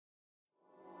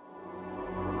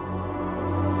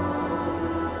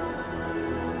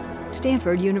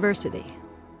Stanford University.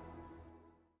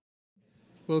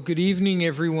 Well, good evening,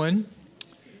 everyone.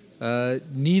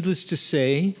 Needless to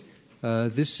say,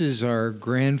 this is our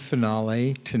grand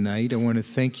finale tonight. I want to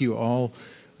thank you all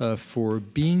for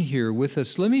being here with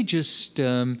us. Let me just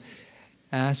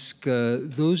ask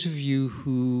those of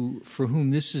you for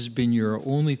whom this has been your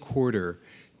only quarter,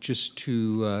 just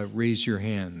to raise your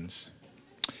hands.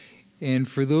 And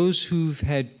for those who've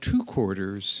had 2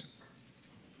 quarters,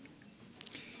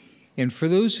 and for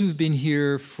those who've been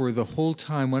here for the whole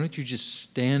time, why don't you just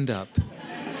stand up?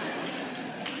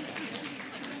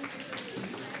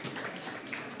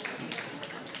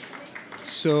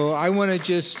 So I want to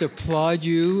just applaud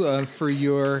you for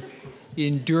your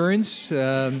endurance.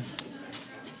 I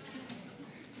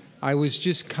was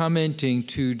just commenting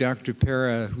to Dr.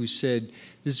 Pera, who said,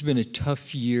 this has been a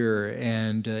tough year,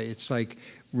 and it's like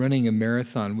running a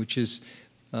marathon, which is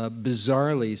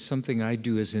bizarrely something I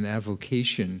do as an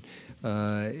avocation.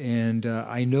 And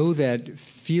I know that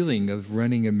feeling of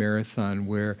running a marathon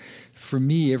where, for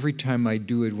me, every time I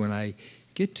do it, when I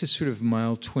get to sort of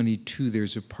mile 22,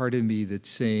 there's a part of me that's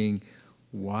saying,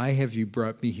 why have you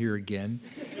brought me here again?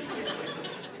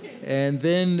 And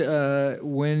then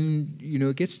when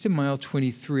it gets to mile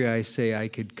 23, I say I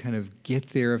could kind of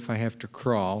get there if I have to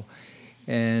crawl.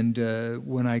 And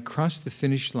when I cross the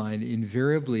finish line,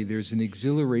 invariably there's an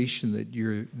exhilaration that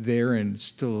you're there and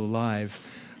still alive,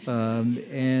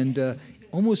 and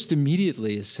almost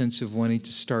immediately a sense of wanting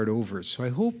to start over. So I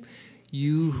hope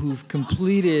you who've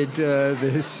completed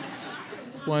this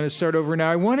want to start over. Now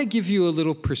I want to give you a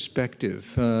little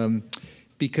perspective,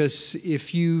 because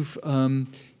if you've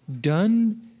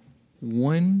done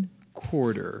 1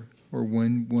 quarter, or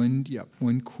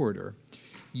one quarter,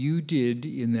 you did,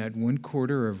 in that 1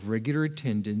 quarter of regular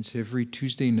attendance every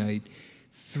Tuesday night,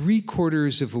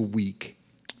 3/4 of a week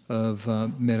of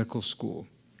medical school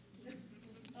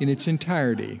in its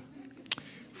entirety.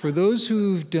 For those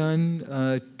who've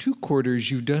done 2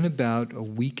 quarters, you've done about a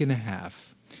week and a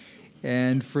half.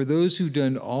 And for those who've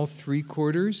done all 3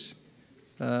 quarters,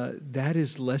 that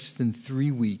is less than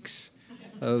 3 weeks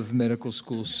of medical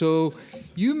school. So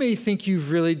you may think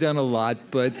you've really done a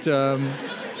lot, but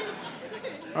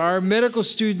our medical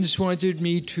students wanted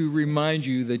me to remind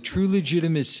you that true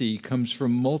legitimacy comes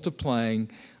from multiplying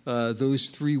those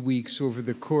 3 weeks over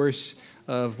the course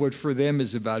of what for them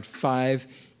is about 5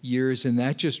 years, and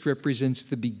that just represents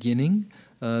the beginning,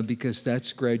 because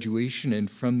that's graduation, and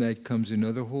from that comes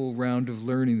another whole round of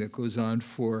learning that goes on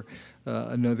for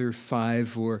another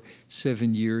 5 or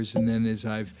 7 years, and then, as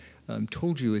I've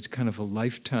told you, it's kind of a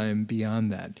lifetime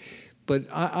beyond that. But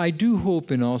I do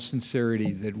hope in all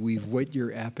sincerity that we've whet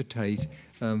your appetite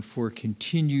for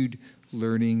continued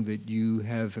learning, that you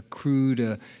have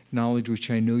accrued knowledge,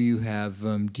 which I know you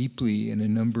have deeply in a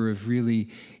number of really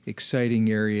exciting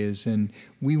areas. And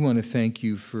we want to thank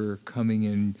you for coming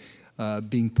and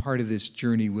being part of this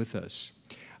journey with us.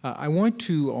 I want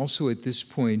to also at this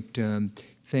point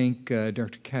thank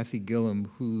Dr. Kathy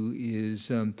Gillum, who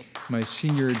is my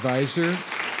senior advisor.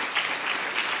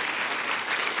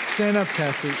 Stand up,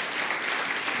 Kathy.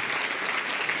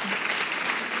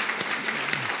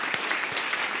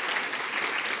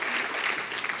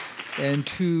 And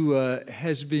who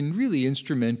has been really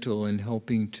instrumental in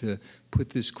helping to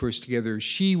put this course together.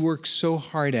 She worked so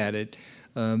hard at it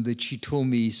that she told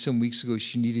me some weeks ago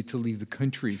she needed to leave the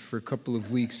country for a couple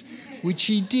of weeks, which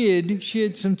she did. She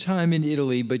had some time in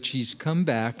Italy, but she's come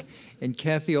back. And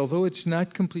Kathy, although it's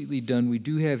not completely done, we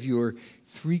do have your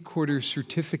 3/4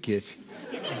 certificate.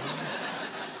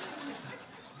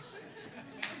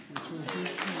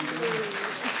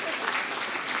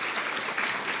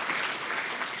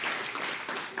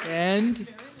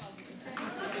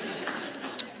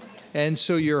 And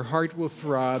so your heart will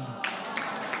throb.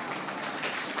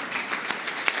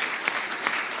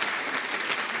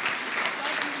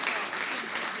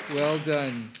 Well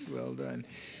done, well done.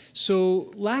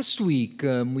 So last week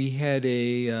we had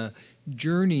a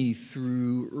journey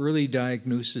through early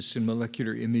diagnosis and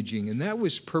molecular imaging, and that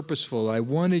was purposeful. I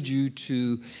wanted you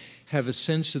to have a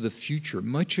sense of the future.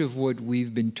 Much of what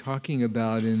we've been talking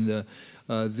about in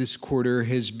this quarter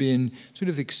has been sort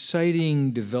of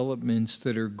exciting developments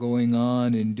that are going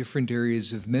on in different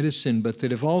areas of medicine, but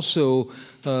that have also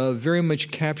very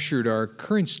much captured our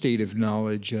current state of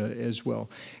knowledge as well.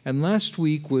 And last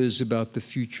week was about the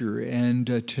future,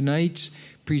 and tonight's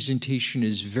presentation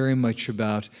is very much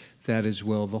about that as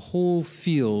well. The whole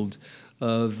field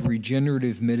of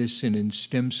regenerative medicine and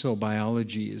stem cell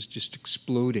biology is just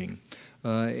exploding.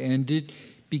 And it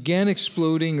began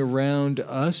exploding around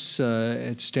us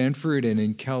at Stanford and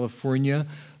in California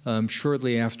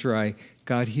shortly after I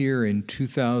got here in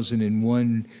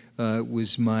 2001, it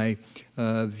was my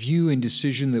view and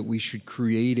decision that we should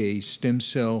create a stem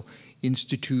cell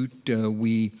institute.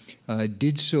 We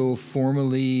did so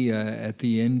formally at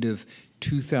the end of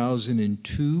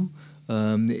 2002,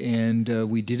 and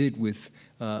we did it with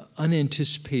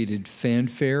unanticipated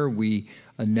fanfare. We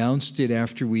announced it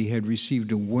after we had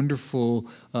received a wonderful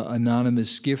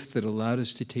anonymous gift that allowed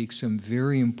us to take some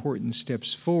very important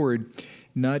steps forward,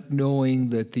 not knowing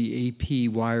that the AP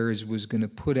Wires was going to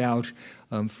put out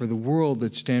for the world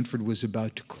that Stanford was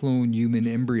about to clone human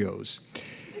embryos.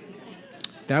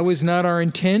 That was not our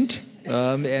intent,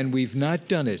 and we've not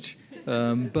done it.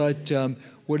 But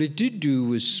what it did do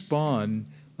was spawn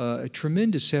a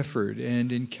tremendous effort,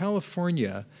 and in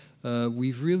California,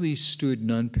 we've really stood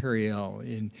nonpareil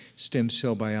in stem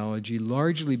cell biology,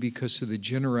 largely because of the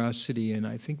generosity and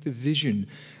I think the vision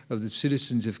of the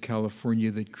citizens of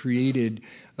California that created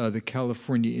the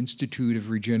California Institute of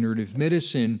Regenerative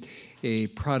Medicine, a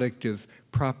product of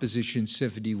Proposition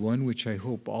 71, which I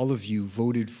hope all of you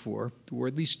voted for, or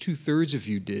at least 2/3 of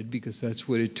you did, because that's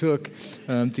what it took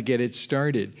to get it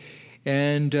started.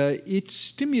 And it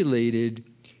stimulated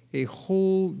a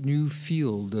whole new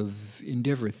field of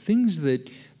endeavor, things that,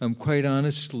 quite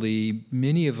honestly,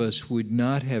 many of us would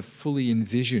not have fully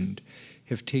envisioned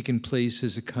have taken place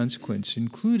as a consequence,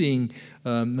 including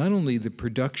not only the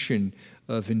production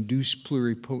of induced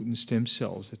pluripotent stem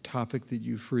cells, a topic that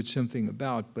you've heard something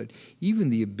about, but even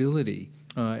the ability,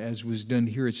 as was done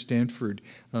here at Stanford,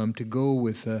 to go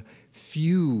with a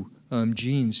few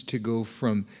genes to go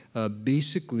from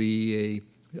basically a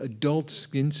adult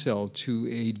skin cell to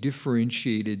a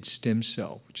differentiated stem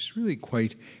cell, which is really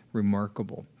quite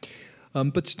remarkable.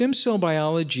 But stem cell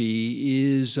biology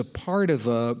is a part of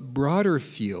a broader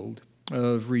field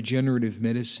of regenerative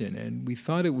medicine, and we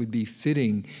thought it would be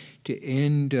fitting to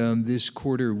end this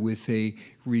quarter with a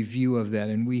review of that.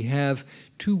 And we have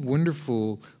two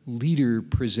wonderful leader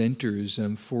presenters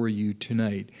for you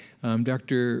tonight.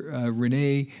 Dr.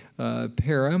 Renee Reijo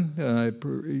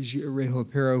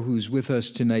Pera, who's with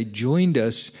us tonight, joined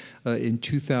us in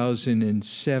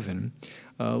 2007.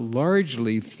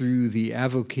 Largely through the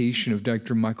avocation of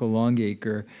Dr. Michael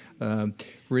Longaker.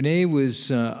 Renee was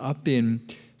up in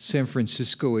San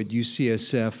Francisco at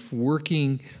UCSF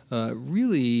working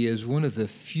really as one of the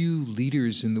few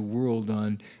leaders in the world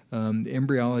on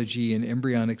embryology and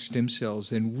embryonic stem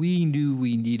cells, and we knew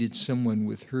we needed someone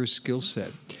with her skill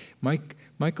set.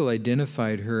 Michael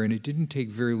identified her, and it didn't take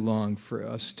very long for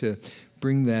us to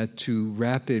bring that to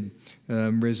rapid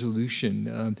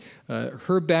resolution.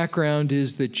 Her background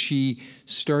is that she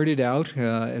started out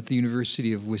at the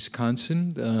University of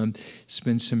Wisconsin,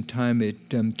 spent some time at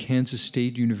Kansas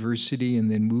State University,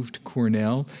 and then moved to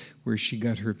Cornell, where she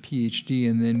got her Ph.D.,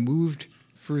 and then moved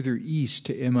further east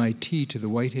to MIT, to the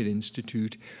Whitehead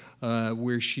Institute,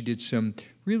 where she did some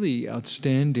really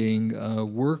outstanding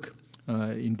work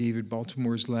in David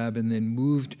Baltimore's lab, and then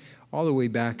moved all the way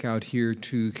back out here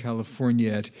to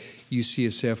California at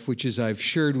UCSF, which, as I've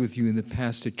shared with you in the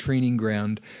past, a training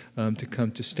ground to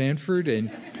come to Stanford.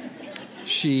 And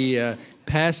she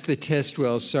passed the test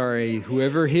well. Sorry,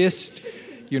 whoever hissed,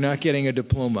 you're not getting a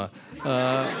diploma.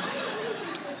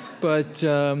 But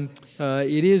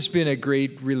it has been a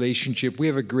great relationship. We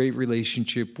have a great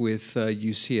relationship with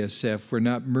UCSF. We're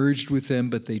not merged with them,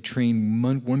 but they train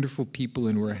wonderful people,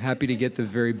 and we're happy to get the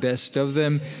very best of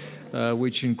them.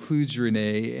 Which includes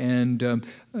Renee, and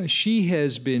she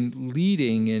has been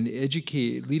leading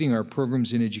our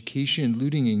programs in education,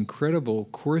 leading incredible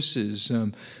courses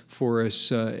for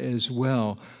us as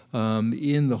well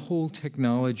in the whole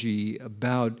technology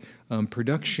about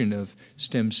production of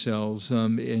stem cells,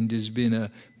 and has been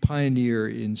a pioneer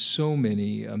in so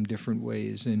many different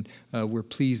ways. And we're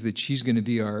pleased that she's going to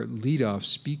be our lead-off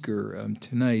speaker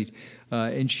tonight.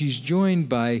 And she's joined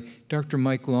by Dr.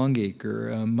 Mike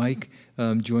Longaker. Mike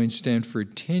joined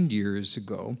Stanford 10 years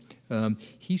ago.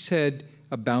 He's had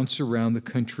a bounce around the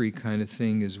country kind of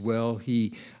thing as well.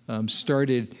 He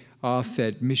started off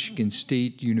at Michigan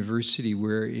State University,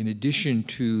 where in addition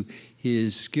to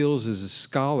his skills as a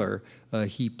scholar,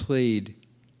 he played,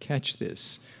 catch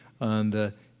this, on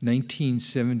the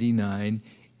 1979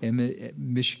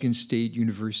 Michigan State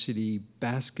University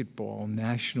basketball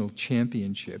national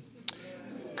championship.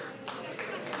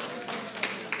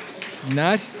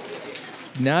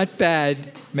 Not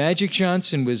bad. Magic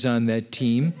Johnson was on that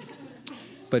team,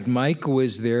 but Mike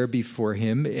was there before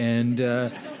him, and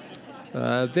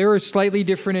they were slightly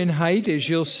different in height, as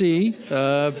you'll see,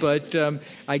 but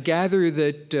I gather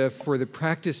that for the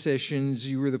practice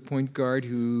sessions, you were the point guard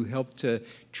who helped to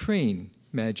train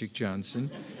Magic Johnson.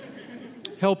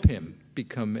 Help him.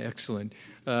 become excellent.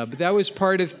 But that was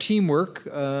part of teamwork,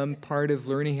 part of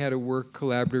learning how to work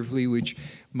collaboratively, which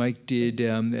Mike did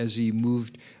as he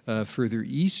moved further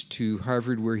east to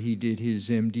Harvard, where he did his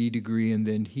MD degree, and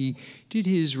then he did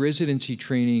his residency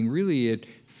training really at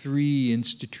 3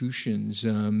 institutions,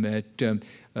 at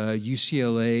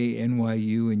UCLA,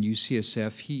 NYU, and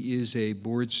UCSF. He is a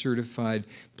board-certified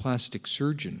plastic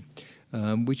surgeon,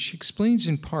 which explains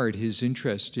in part his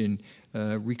interest in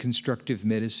reconstructive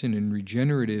medicine and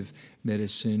regenerative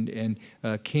medicine, and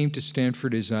came to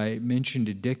Stanford, as I mentioned,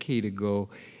 a decade ago,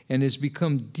 and has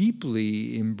become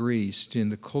deeply embraced in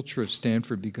the culture of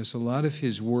Stanford because a lot of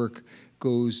his work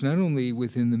goes not only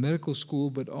within the medical school,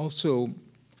 but also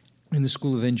in the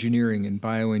School of Engineering and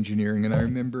Bioengineering. And I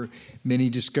remember many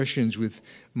discussions with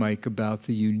Mike about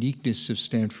the uniqueness of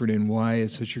Stanford and why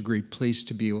it's such a great place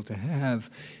to be able to have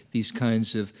these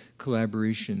kinds of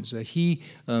collaborations. He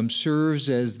serves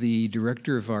as the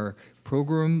director of our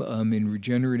program in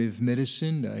regenerative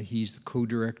medicine. He's the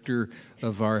co-director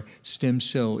of our Stem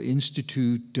Cell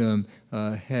Institute,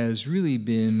 has really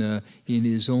been, in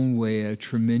his own way, a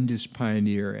tremendous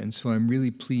pioneer. And so I'm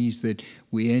really pleased that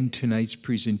we end tonight's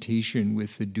presentation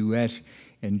with the duet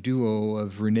and duo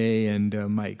of Renee and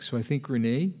Mike. So I think,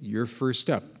 Renee, you're first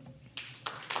up.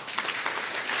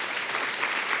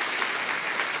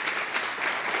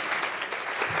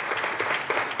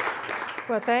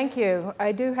 Well, thank you.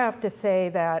 I do have to say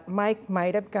that Mike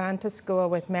might have gone to school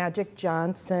with Magic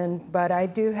Johnson, but I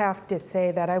do have to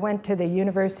say that I went to the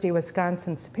University of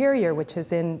Wisconsin-Superior, which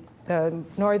is in the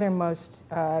northernmost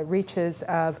reaches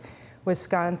of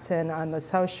Wisconsin on the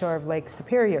south shore of Lake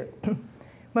Superior.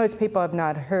 Most people have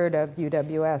not heard of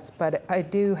UWS, but I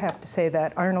do have to say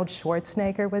that Arnold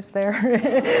Schwarzenegger was there.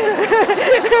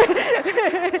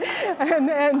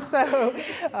 and so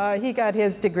he got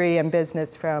his degree in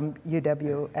business from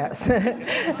UWS.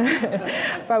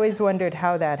 I've always wondered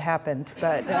how that happened,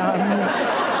 but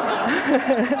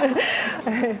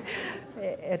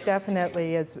it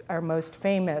definitely is our most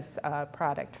famous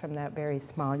product from that very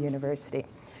small university.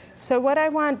 So what I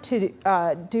want to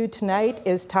do tonight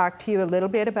is talk to you a little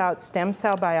bit about stem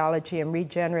cell biology and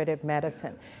regenerative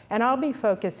medicine. And I'll be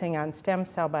focusing on stem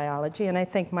cell biology, and I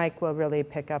think Mike will really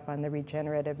pick up on the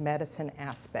regenerative medicine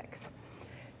aspects.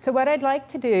 So what I'd like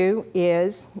to do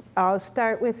is I'll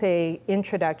start with an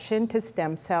introduction to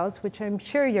stem cells, which I'm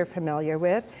sure you're familiar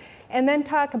with, and then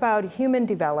talk about human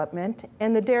development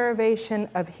and the derivation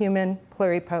of human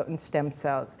pluripotent stem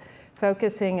cells,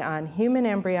 focusing on human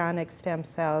embryonic stem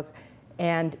cells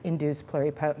and induced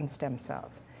pluripotent stem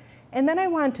cells. And then I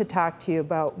want to talk to you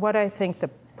about what I think the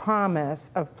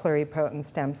promise of pluripotent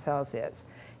stem cells is.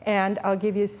 And I'll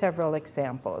give you several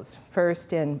examples.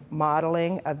 First, in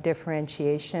modeling of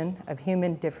differentiation, of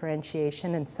human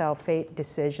differentiation and cell fate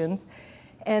decisions.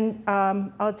 And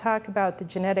I'll talk about the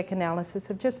genetic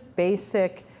analysis of just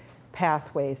basic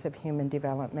pathways of human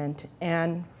development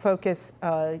and focus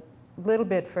a little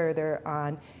bit further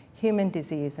on human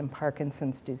disease and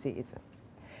Parkinson's disease.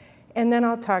 And then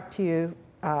I'll talk to you,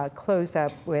 close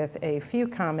up with a few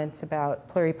comments about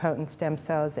pluripotent stem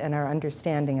cells and our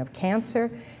understanding of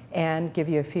cancer, and give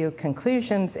you a few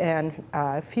conclusions and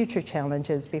future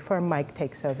challenges before Mike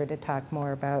takes over to talk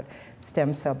more about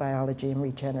stem cell biology and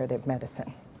regenerative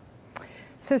medicine.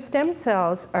 So stem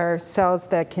cells are cells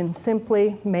that can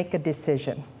simply make a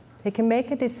decision. They can make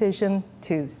a decision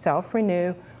to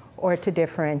self-renew or to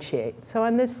differentiate. So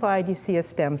on this slide, you see a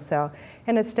stem cell,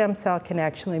 and a stem cell can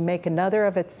actually make another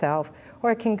of itself,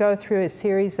 or it can go through a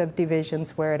series of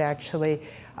divisions where it actually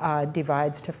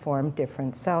divides to form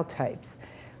different cell types.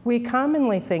 We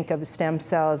commonly think of stem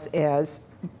cells as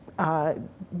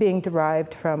being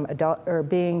derived from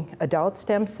adult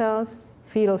stem cells,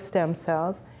 fetal stem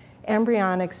cells,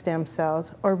 embryonic stem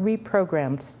cells, or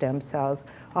reprogrammed stem cells,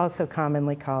 also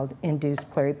commonly called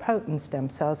induced pluripotent stem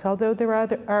cells, although there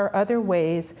are other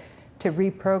ways to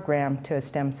reprogram to a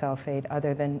stem cell fate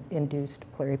other than induced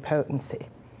pluripotency.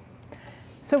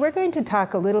 So we're going to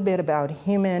talk a little bit about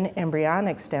human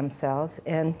embryonic stem cells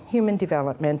and human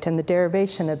development and the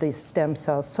derivation of these stem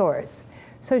cell source.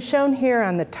 So shown here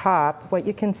on the top, what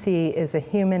you can see is a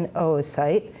human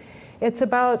oocyte. It's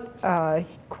about a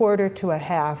quarter to a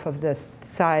half of the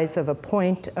size of a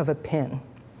point of a pin.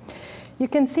 You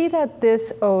can see that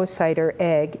this oocyte or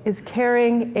egg is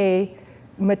carrying a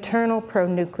maternal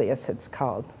pronucleus, it's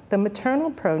called. The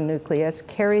maternal pronucleus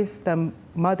carries the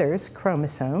mother's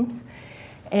chromosomes,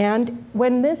 and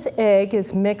when this egg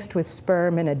is mixed with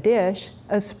sperm in a dish,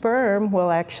 a sperm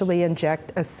will actually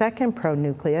inject a second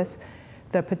pronucleus,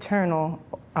 the paternal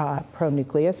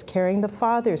pronucleus, carrying the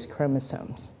father's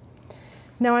chromosomes.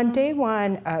 Now, on day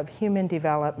 1 of human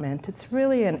development, it's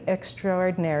really an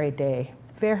extraordinary day.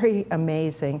 Very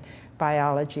amazing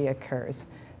biology occurs.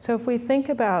 So if we think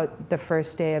about the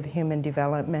first day of human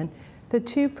development, the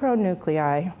 2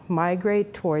 pronuclei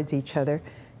migrate towards each other,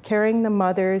 carrying the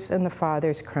mother's and the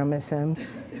father's chromosomes,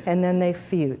 and then they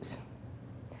fuse.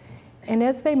 And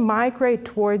as they migrate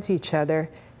towards each other,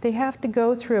 they have to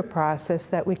go through a process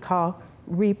that we call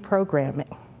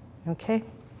reprogramming, okay?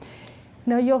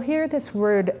 Now, you'll hear this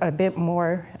word a bit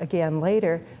more again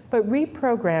later, but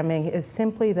reprogramming is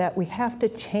simply that we have to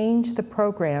change the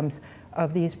programs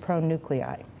of these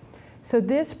pronuclei. So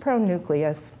this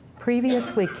pronucleus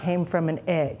previously came from an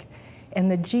egg, and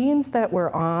the genes that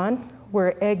were on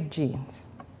were egg genes.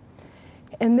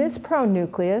 And this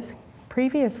pronucleus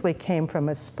previously came from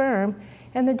a sperm,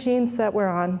 and the genes that were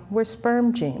on were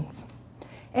sperm genes.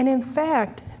 And in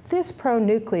fact, this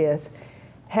pronucleus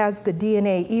has the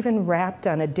DNA even wrapped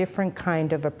on a different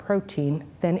kind of a protein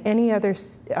than any other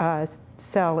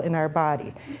cell in our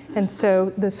body. And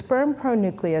so the sperm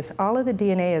pronucleus, all of the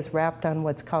DNA is wrapped on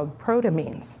what's called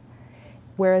protamines,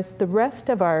 whereas the rest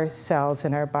of our cells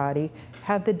in our body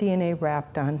have the DNA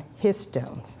wrapped on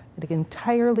histones, an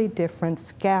entirely different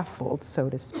scaffold, so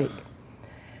to speak.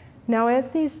 Now,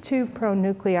 as these 2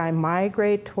 pronuclei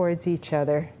migrate towards each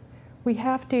other, we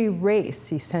have to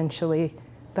erase, essentially,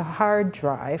 the hard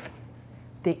drive,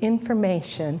 the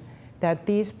information that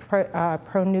these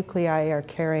pronuclei are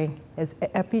carrying as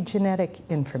epigenetic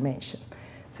information.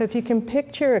 So if you can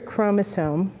picture a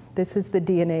chromosome, this is the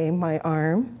DNA, my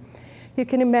arm. You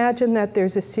can imagine that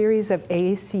there's a series of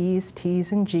A's, C's,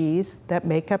 T's, and G's that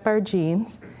make up our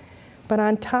genes. But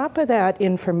on top of that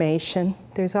information,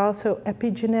 there's also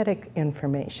epigenetic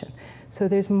information. So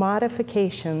there's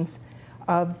modifications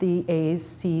of the A's,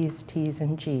 C's, T's,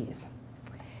 and G's.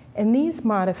 And these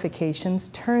modifications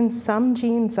turn some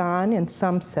genes on in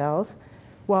some cells,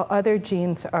 while other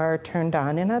genes are turned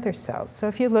on in other cells. So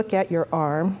if you look at your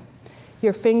arm,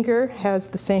 your finger has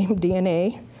the same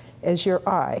DNA as your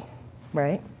eye,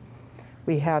 right?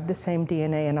 We have the same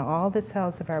DNA in all the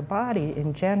cells of our body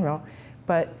in general,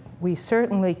 but we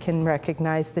certainly can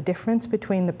recognize the difference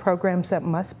between the programs that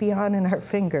must be on in our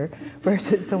finger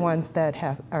versus the ones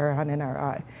that are on in our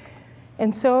eye.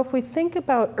 And so if we think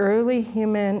about early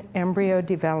human embryo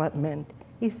development,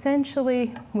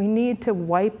 essentially we need to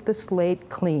wipe the slate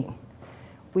clean.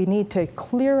 We need to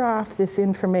clear off this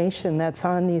information that's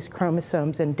on these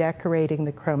chromosomes and decorating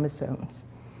the chromosomes.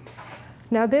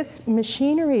 Now, this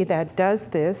machinery that does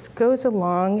this goes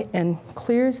along and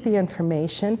clears the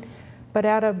information, but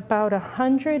at about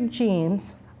 100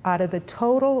 genes out of the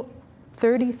total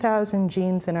 30,000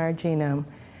 genes in our genome,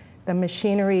 the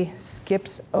machinery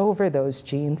skips over those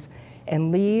genes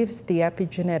and leaves the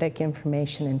epigenetic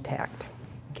information intact.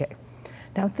 Okay.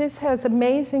 Now, this has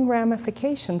amazing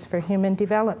ramifications for human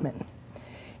development.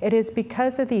 It is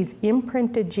because of these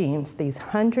imprinted genes, these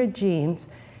 100 genes,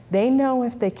 they know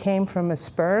if they came from a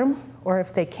sperm or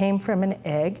if they came from an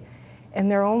egg, and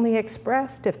they're only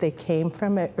expressed if they came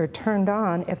from it, or turned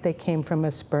on if they came from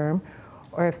a sperm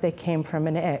or if they came from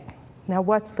an egg. Now,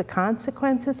 what's the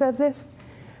consequences of this?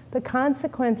 The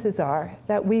consequences are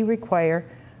that we require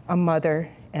a mother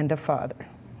and a father,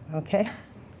 okay?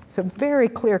 So very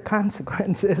clear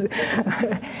consequences.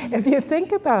 If you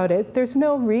think about it, there's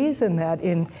no reason that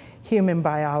in human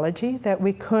biology that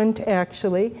we couldn't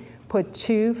actually put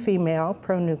 2 female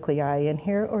pronuclei in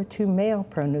here or 2 male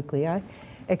pronuclei,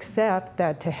 except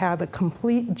that to have a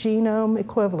complete genome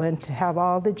equivalent, to have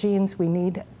all the genes we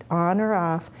need on or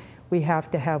off, we have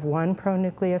to have 1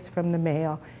 pronucleus from the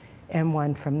male and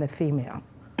 1 from the female.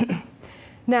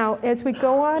 Now, as we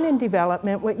go on in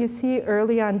development, what you see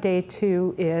early on day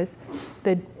 2 is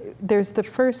that there's the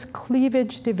first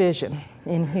cleavage division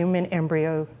in human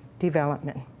embryo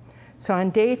development. So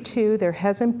on day 2, there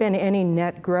hasn't been any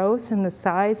net growth in the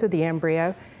size of the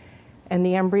embryo, and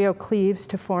the embryo cleaves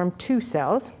to form 2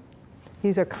 cells.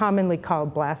 These are commonly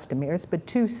called blastomeres, but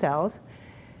 2 cells.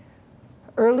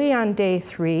 Early on day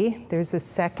 3, there's a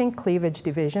second cleavage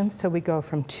division, so we go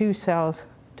from 2 cells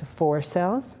to 4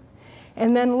 cells.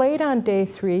 And then late on day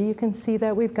 3, you can see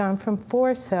that we've gone from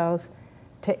 4 cells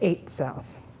to 8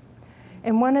 cells.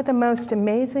 And one of the most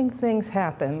amazing things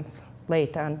happens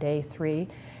late on day 3,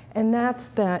 and that's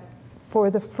that for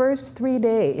the first 3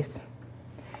 days,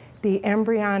 the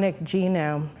embryonic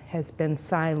genome has been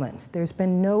silenced. There's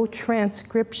been no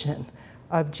transcription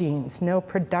of genes, no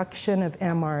production of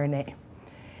mRNA.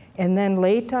 And then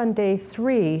late on day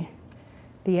 3,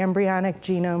 the embryonic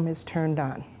genome is turned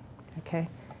on, okay?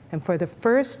 And for the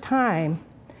first time,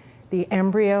 the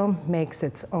embryo makes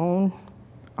its own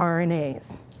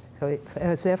RNAs. So it's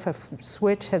as if a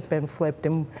switch has been flipped.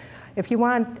 And if you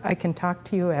want, I can talk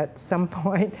to you at some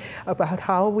point about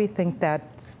how we think that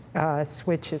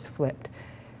switch is flipped.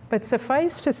 But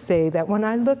suffice to say that when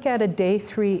I look at a day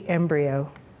 3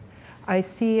 embryo, I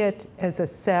see it as a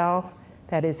cell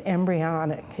that is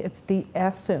embryonic. It's the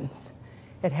essence.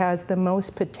 It has the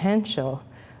most potential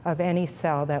of any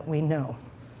cell that we know.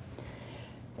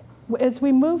 As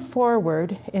we move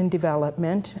forward in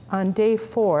development, on day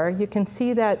 4, you can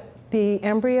see that the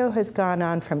embryo has gone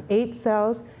on from 8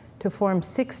 cells to form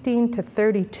 16 to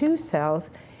 32 cells,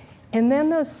 and then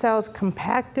those cells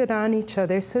compacted on each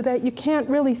other so that you can't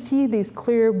really see these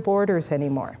clear borders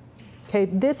anymore. Okay,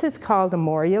 this is called a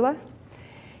morula,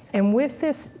 and with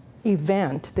this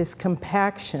event, this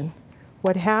compaction,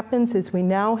 what happens is we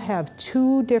now have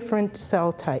 2 different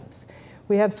cell types.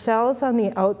 We have cells on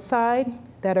the outside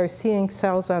that are seeing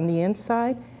cells on the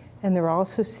inside, and they're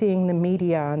also seeing the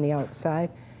media on the outside.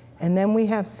 And then we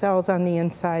have cells on the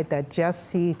inside that just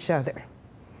see each other.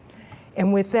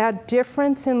 And with that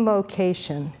difference in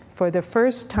location, for the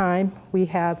first time, we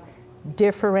have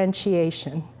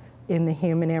differentiation in the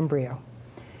human embryo.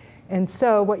 And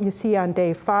so what you see on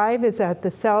day 5 is that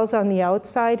the cells on the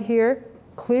outside here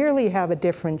clearly have a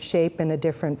different shape and a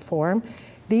different form.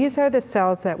 These are the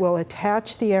cells that will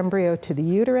attach the embryo to the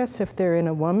uterus if they're in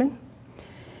a woman.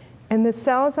 And the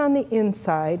cells on the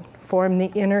inside form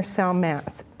the inner cell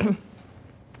mass.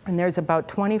 And there's about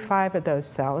 25 of those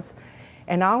cells.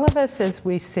 And all of us, as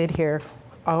we sit here,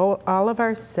 all of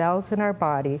our cells in our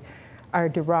body are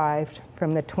derived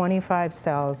from the 25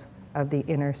 cells of the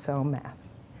inner cell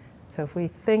mass. So if we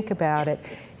think about it,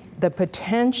 the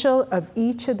potential of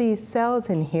each of these cells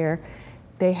in here,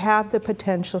 they have the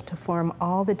potential to form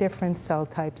all the different cell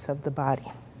types of the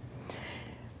body.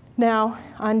 Now,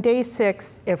 on day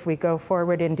 6, if we go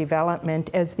forward in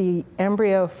development, as the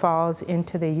embryo falls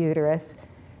into the uterus,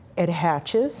 it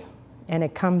hatches, and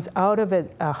it comes out of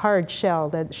a hard shell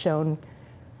that's shown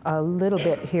a little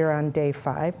bit here on day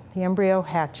 5. The embryo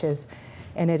hatches,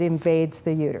 and it invades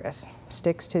the uterus,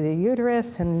 sticks to the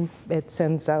uterus, and it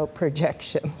sends out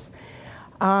projections.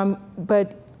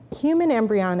 But human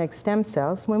embryonic stem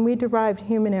cells, when we derived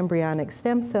human embryonic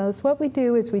stem cells, what we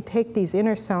do is we take these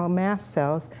inner cell mass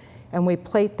cells and we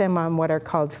plate them on what are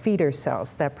called feeder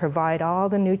cells that provide all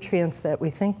the nutrients that we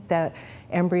think that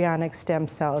embryonic stem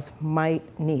cells might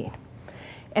need.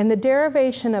 And the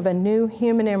derivation of a new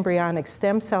human embryonic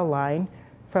stem cell line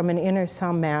from an inner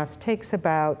cell mass takes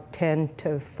about 10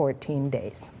 to 14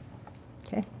 days.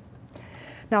 Okay?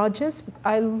 Now,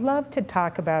 I love to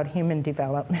talk about human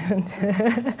development.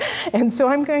 And so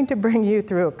I'm going to bring you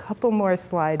through a couple more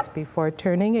slides before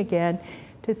turning again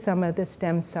to some of the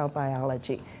stem cell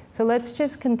biology. So let's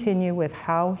just continue with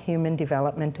how human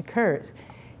development occurs.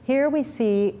 Here we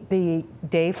see the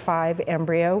day 5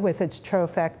 embryo with its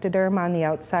trophectoderm on the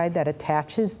outside that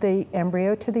attaches the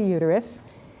embryo to the uterus,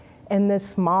 and this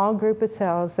small group of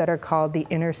cells that are called the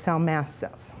inner cell mass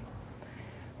cells.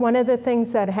 One of the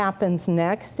things that happens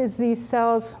next is these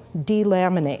cells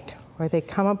delaminate, or they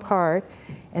come apart,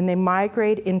 and they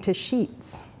migrate into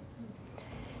sheets.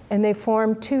 And they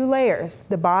form 2 layers.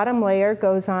 The bottom layer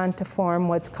goes on to form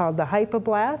what's called the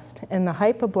hypoblast, and the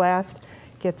hypoblast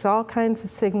gets all kinds of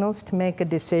signals to make a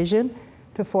decision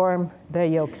to form the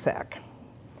yolk sac.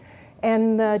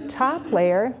 And the top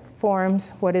layer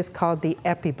forms what is called the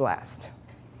epiblast.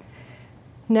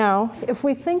 Now, if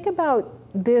we think about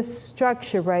this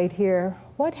structure right here,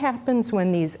 what happens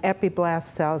when these epiblast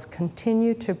cells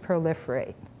continue to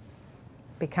proliferate?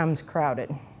 Becomes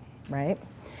crowded, right?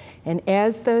 And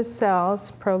as those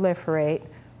cells proliferate,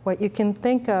 what you can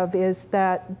think of is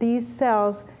that these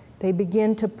cells, they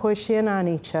begin to push in on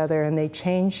each other, and they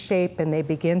change shape, and they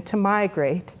begin to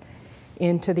migrate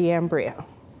into the embryo.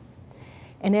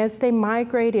 And as they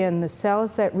migrate in, the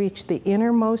cells that reach the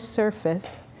innermost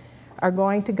surface are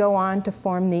going to go on to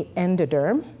form the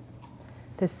endoderm.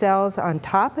 The cells on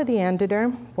top of the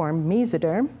endoderm form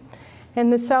mesoderm,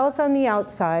 and the cells on the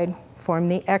outside form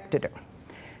the ectoderm.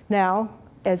 Now,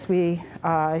 as the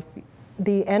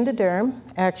endoderm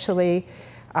actually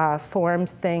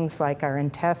forms things like our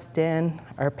intestine,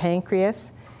 our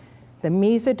pancreas. The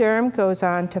mesoderm goes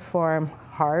on to form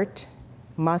heart,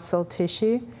 muscle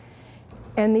tissue,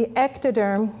 and the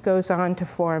ectoderm goes on to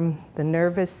form the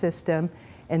nervous system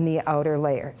and the outer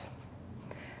layers.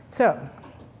 So,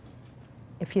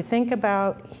 if you think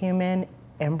about human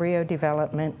embryo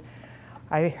development,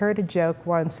 I heard a joke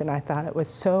once and I thought it was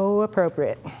so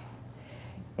appropriate.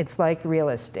 It's like real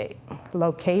estate.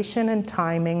 Location and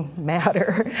timing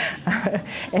matter.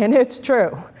 And it's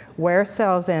true. Where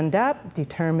cells end up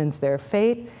determines their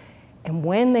fate. And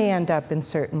when they end up in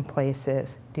certain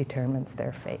places determines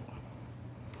their fate.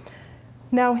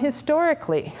 Now,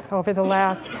 historically, over the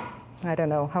last, I don't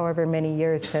know, however many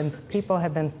years since people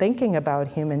have been thinking about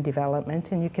human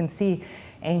development, and you can see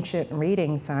ancient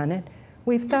readings on it,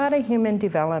 we've thought of human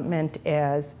development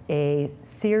as a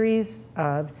series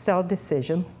of cell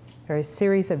decisions, or a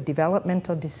series of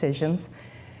developmental decisions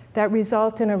that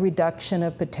result in a reduction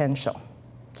of potential,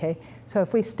 okay? So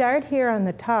if we start here on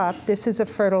the top, this is a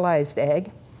fertilized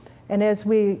egg. And as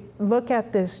we look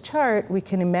at this chart, we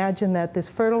can imagine that this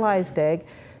fertilized egg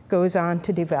goes on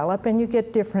to develop, and you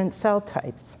get different cell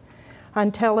types.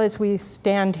 Until as we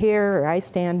stand here, or I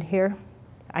stand here,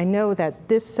 I know that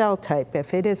this cell type,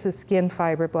 if it is a skin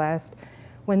fibroblast,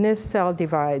 when this cell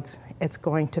divides, it's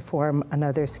going to form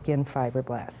another skin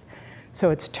fibroblast. So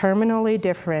it's terminally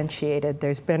differentiated.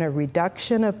 There's been a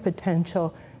reduction of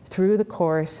potential through the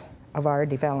course of our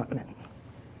development.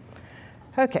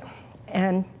 Okay.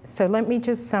 And so let me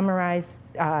just summarize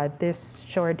this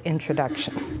short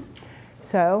introduction.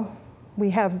 So we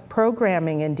have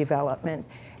programming in development.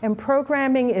 And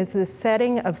programming is the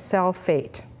setting of cell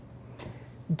fate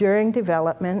during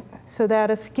development so that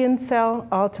a skin cell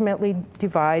ultimately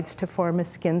divides to form a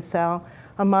skin cell,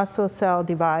 a muscle cell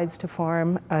divides to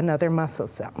form another muscle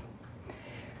cell.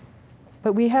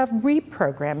 But we have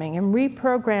reprogramming, and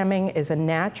reprogramming is a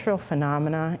natural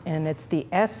phenomenon, and it's the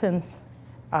essence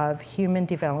of human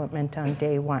development on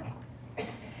day one.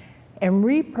 And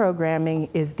reprogramming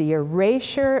is the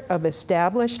erasure of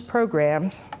established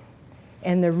programs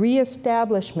and the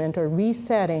reestablishment or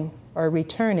resetting or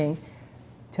returning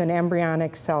to an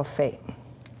embryonic cell fate.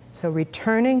 So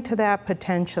returning to that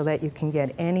potential that you can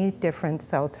get any different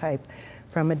cell type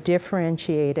from a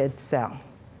differentiated cell.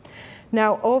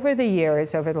 Now, over the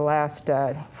years, over the last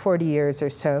 40 years or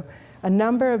so, a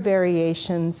number of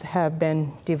variations have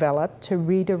been developed to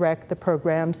redirect the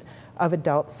programs of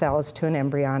adult cells to an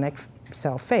embryonic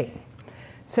cell fate.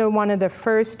 So one of the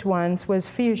first ones was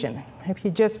fusion. If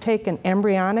you just take an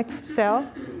embryonic cell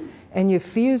and you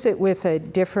fuse it with a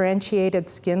differentiated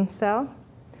skin cell,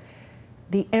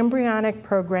 the embryonic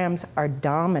programs are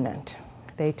dominant.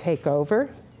 They take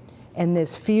over, and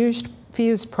this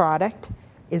fused product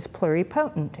is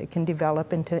pluripotent. It can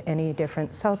develop into any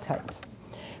different cell types.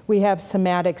 We have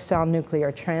somatic cell nuclear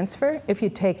transfer. If you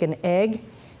take an egg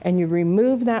and you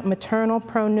remove that maternal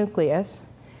pronucleus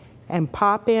and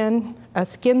pop in a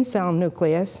skin cell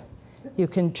nucleus, you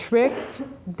can trick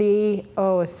the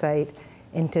oocyte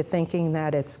into thinking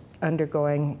that it's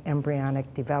undergoing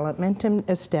embryonic development and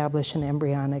establish an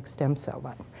embryonic stem cell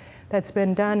line. That's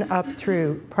been done up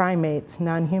through primates,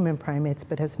 non-human primates,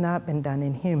 but has not been done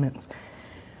in humans.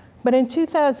 But in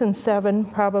 2007,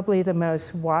 probably the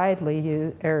most widely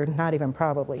used, or not even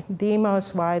probably, the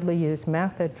most widely used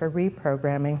method for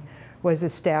reprogramming was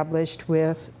established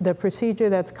with the procedure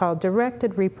that's called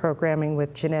directed reprogramming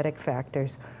with genetic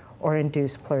factors or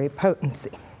induced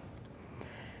pluripotency.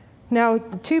 Now,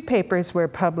 two papers were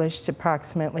published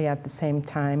approximately at the same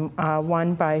time,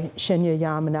 one by Shinya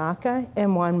Yamanaka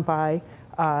and one by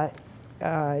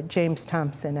James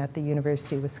Thompson at the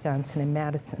University of Wisconsin in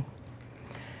Madison.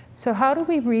 So how do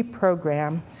we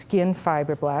reprogram skin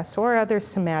fibroblasts or other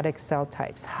somatic cell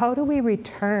types? How do we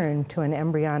return to an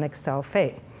embryonic cell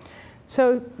fate?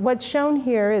 So what's shown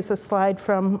here is a slide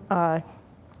from a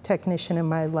technician in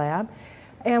my lab.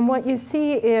 And what you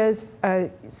see is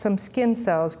some skin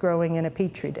cells growing in a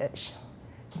petri dish.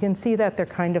 You can see that they're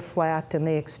kind of flat and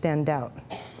they extend out.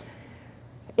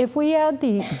 If we add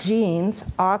the genes,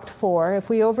 OCT4, if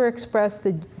we overexpress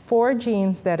the 4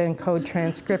 genes that encode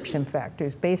transcription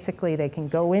factors, basically they can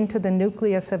go into the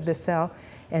nucleus of the cell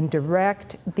and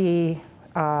direct the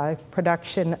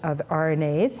production of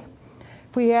RNAs.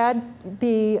 If we add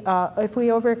if we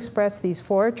overexpress these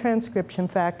 4 transcription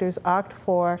factors,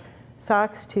 OCT4,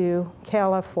 SOX2,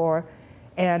 CALA4,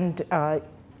 and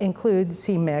include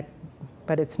CMYC,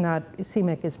 but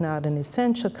CMYC is not an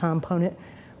essential component.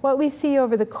 What we see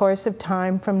over the course of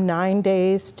time from 9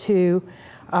 days to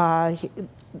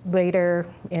later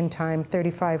in time,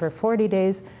 35 or 40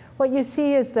 days, what you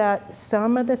see is that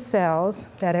some of the cells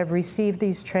that have received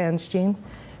these transgenes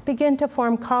begin to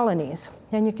form colonies.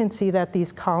 And you can see that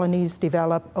these colonies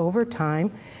develop over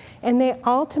time. And they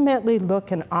ultimately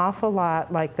look an awful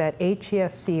lot like that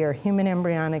HESC, or human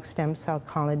embryonic stem cell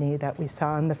colony, that we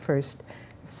saw in the first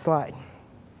slide.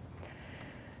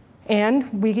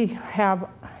 And we have,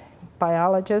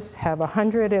 biologists have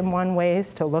 101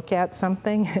 ways to look at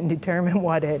something and determine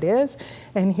what it is.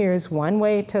 And here's one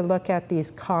way to look at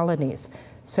these colonies.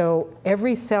 So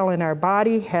every cell in our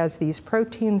body has these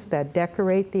proteins that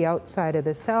decorate the outside of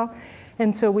the cell.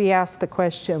 And so we asked the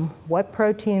question, what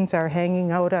proteins are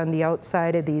hanging out on the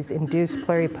outside of these induced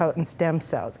pluripotent stem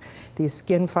cells, these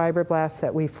skin fibroblasts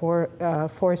that we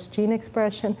force gene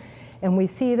expression? And we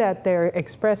see that they're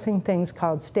expressing things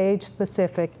called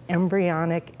stage-specific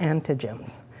embryonic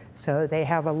antigens. So they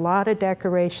have a lot of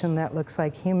decoration that looks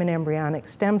like human embryonic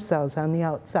stem cells on the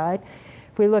outside.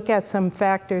 If we look at some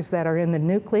factors that are in the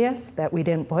nucleus that we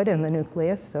didn't put in the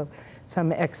nucleus, so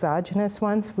some exogenous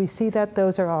ones, we see that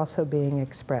those are also being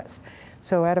expressed.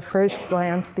 So at a first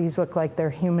glance, these look like they're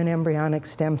human embryonic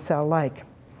stem cell-like.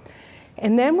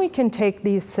 And then we can take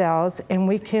these cells and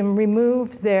we can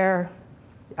remove their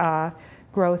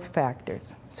growth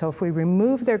factors. So if we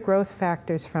remove their growth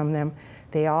factors from them,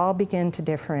 they all begin to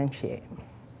differentiate.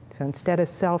 So instead of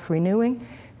self-renewing,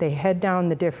 they head down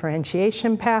the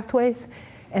differentiation pathways,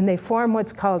 and they form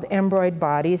what's called embroid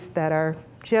bodies that are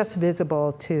just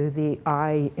visible to the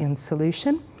eye in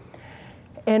solution.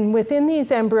 And within these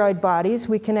embroid bodies,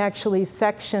 we can actually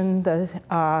section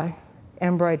the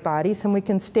embroid bodies, and we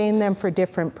can stain them for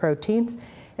different proteins.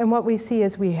 And what we see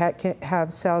is we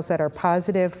have cells that are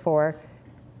positive for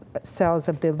cells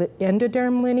of the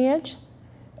endoderm lineage,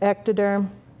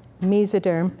 ectoderm,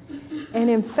 mesoderm.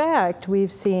 And in fact,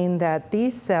 we've seen that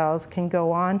these cells can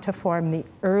go on to form the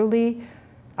early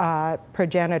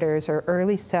progenitors or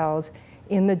early cells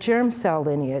in the germ cell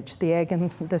lineage, the egg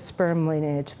and the sperm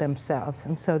lineage themselves.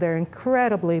 And so they're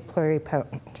incredibly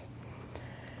pluripotent.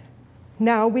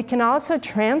 Now, we can also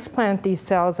transplant these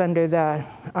cells under the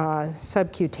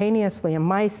subcutaneously in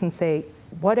mice and say,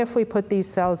 what if we put these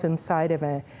cells inside of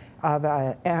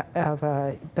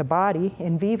the body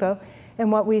in vivo?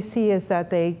 And what we see is that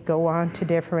they go on to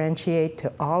differentiate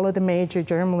to all of the major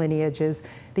germ lineages,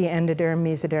 the endoderm,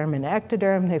 mesoderm, and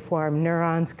ectoderm. They form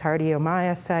neurons,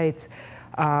 cardiomyocytes,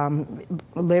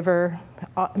 liver,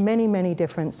 many, many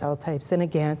different cell types. And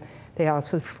again, they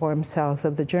also form cells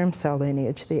of the germ cell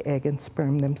lineage, the egg and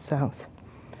sperm themselves.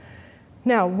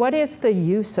 Now, what is the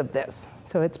use of this?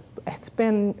 So it's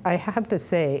been, I have to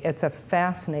say, it's a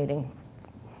fascinating,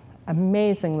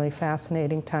 amazingly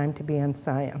fascinating time to be in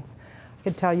science. I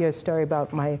could tell you a story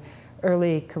about my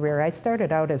early career. I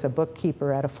started out as a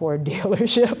bookkeeper at a Ford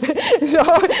dealership. So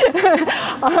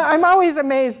I'm always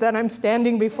amazed that I'm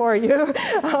standing before you.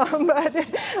 But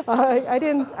I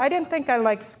didn't think I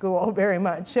liked school very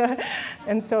much.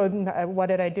 And so what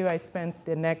did I do? I spent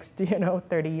the next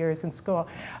 30 years in school.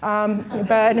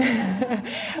 But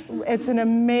it's an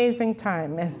amazing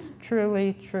time. It's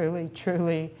truly, truly,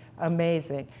 truly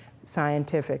amazing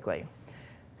scientifically.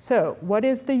 So what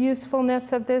is the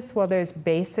usefulness of this? Well, there's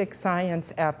basic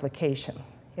science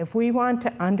applications. If we want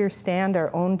to understand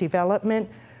our own development,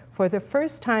 for the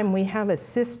first time we have a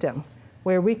system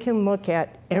where we can look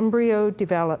at embryo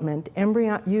development,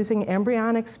 using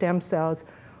embryonic stem cells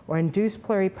or induced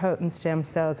pluripotent stem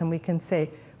cells, and we can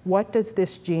say, what does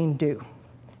this gene do?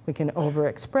 We can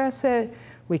overexpress it,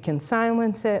 we can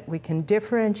silence it, we can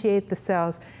differentiate the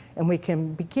cells, and we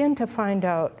can begin to find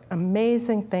out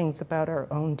amazing things about our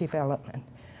own development.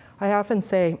 I often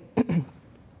say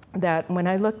that when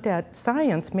I looked at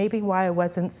science, maybe why I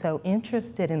wasn't so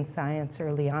interested in science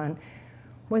early on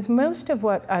was most of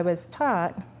what I was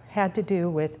taught had to do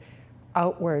with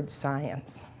outward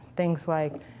science. Things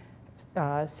like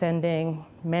sending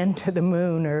men to the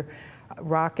moon or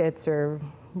rockets or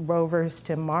rovers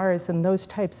to Mars and those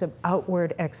types of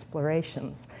outward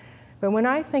explorations. But when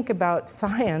I think about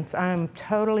science, I'm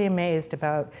totally amazed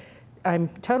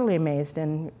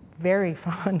and very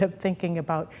fond of thinking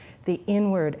about the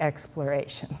inward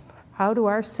exploration. How do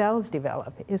our cells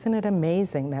develop? Isn't it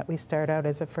amazing that we start out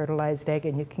as a fertilized egg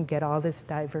and you can get all this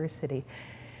diversity?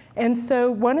 And so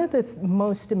one of the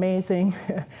most amazing,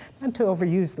 not to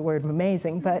overuse the word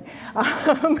amazing, but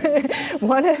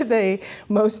one of the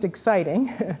most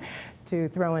exciting, to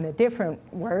throw in a different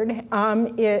word,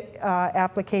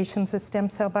 applications of stem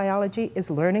cell biology is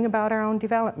learning about our own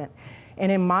development.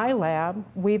 And in my lab,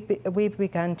 we've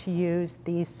begun to use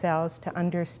these cells to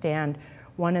understand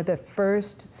one of the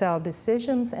first cell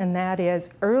decisions, and that is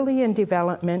early in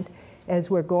development, as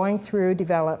we're going through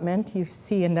development, you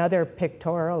see another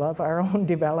pictorial of our own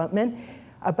development.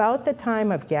 About the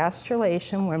time of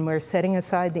gastrulation, when we're setting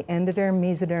aside the endoderm,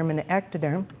 mesoderm, and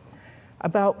ectoderm,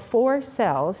 about 4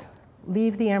 cells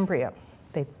leave the embryo.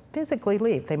 They physically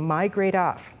leave. They migrate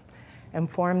off and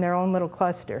form their own little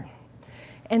cluster.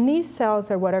 And these cells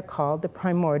are what are called the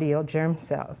primordial germ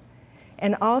cells.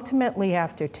 And ultimately,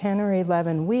 after 10 or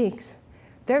 11 weeks,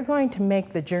 they're going to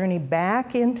make the journey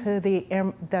back into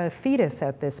the fetus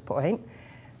at this point.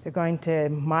 They're going to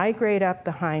migrate up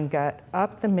the hindgut,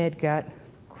 up the midgut,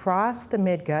 cross the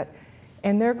midgut,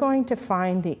 And they're going to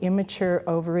find the immature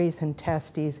ovaries and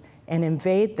testes and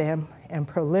invade them and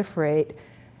proliferate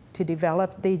to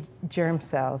develop the germ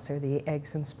cells, or the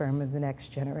eggs and sperm of the next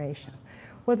generation.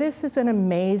 Well, this is an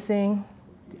amazing,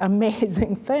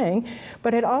 amazing thing,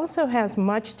 but it also has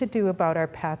much to do about our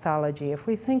pathology. If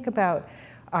we think about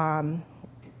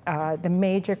the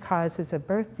major causes of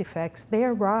birth defects, they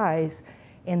arise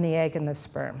in the egg and the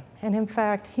sperm. And in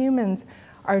fact, humans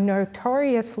are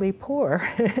notoriously poor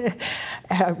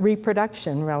at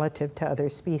reproduction relative to other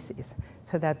species,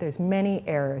 so that there's many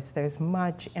errors. There's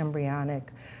much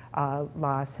embryonic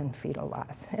loss and fetal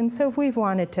loss. And so we've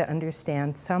wanted to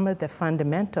understand some of the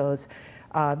fundamentals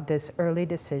of this early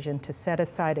decision to set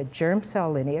aside a germ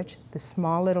cell lineage, the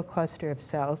small little cluster of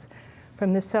cells,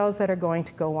 from the cells that are going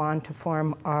to go on to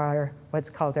form our, what's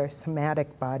called our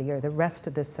somatic body, or the rest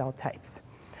of the cell types.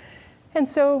 And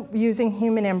so using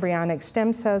human embryonic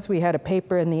stem cells, we had a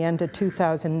paper in the end of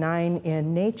 2009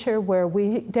 in Nature where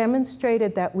we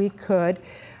demonstrated that we could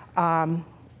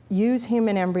use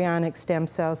human embryonic stem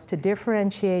cells to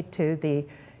differentiate to the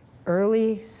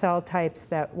early cell types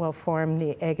that will form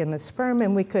the egg and the sperm,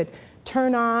 and we could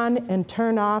turn on and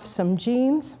turn off some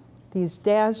genes, these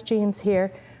DAS genes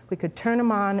here. We could turn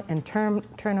them on and turn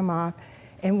them off,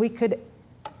 and we could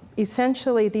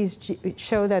essentially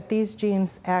show that these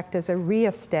genes act as a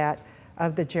rheostat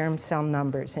of the germ cell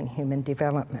numbers in human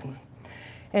development.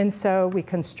 And so we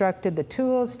constructed the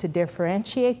tools to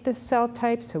differentiate this cell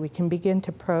type so we can begin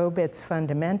to probe its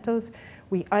fundamentals.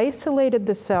 We isolated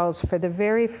the cells for the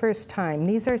very first time.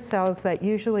 These are cells that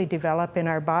usually develop in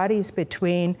our bodies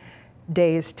between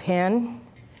days 10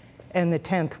 and the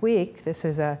 10th week. This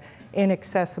is an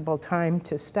inaccessible time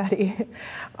to study.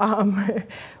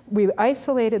 We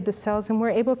isolated the cells and we're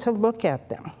able to look at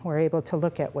them. We're able to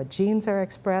look at what genes are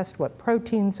expressed, what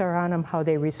proteins are on them, how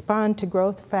they respond to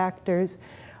growth factors.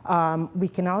 We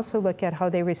can also look at how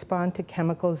they respond to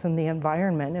chemicals in the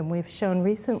environment. And we've shown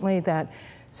recently that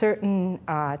certain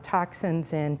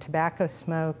toxins in tobacco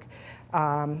smoke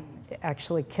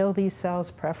actually kill these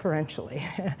cells preferentially.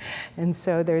 And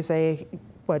so there's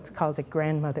what's called a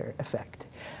grandmother effect.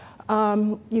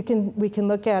 We can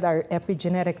look at our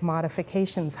epigenetic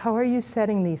modifications. How are you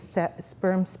setting these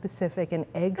sperm-specific and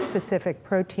egg-specific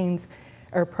proteins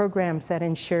or programs that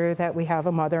ensure that we have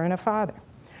a mother and a father?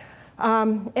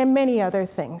 And many other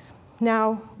things.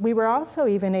 Now, we were also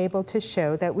even able to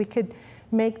show that we could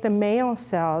make the male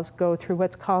cells go through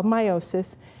what's called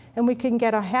meiosis, and we can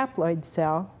get a haploid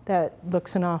cell that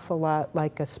looks an awful lot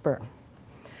like a sperm.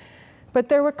 But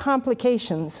there were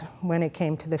complications when it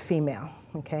came to the female,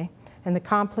 okay? And the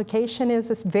complication is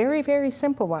this very, very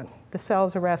simple one. The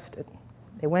cells arrested.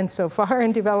 They went so far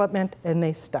in development and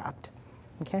they stopped,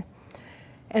 okay?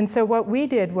 And so what we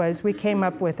did was we came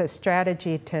up with a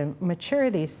strategy to mature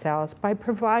these cells by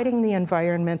providing the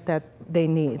environment that they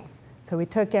need. So we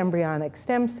took embryonic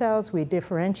stem cells, we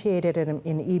differentiated them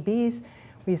in EBs.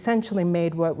 We essentially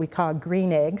made what we call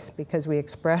green eggs because we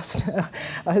expressed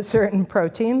a certain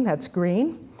protein that's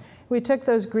green. We took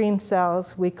those green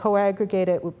cells, we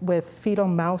co-aggregated with fetal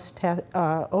mouse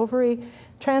ovary,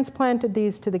 transplanted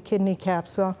these to the kidney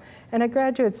capsule, and a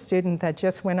graduate student that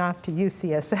just went off to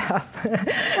UCSF,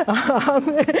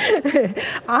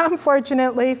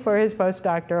 unfortunately for his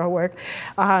postdoctoral work,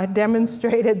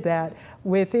 demonstrated that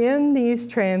within these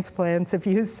transplants of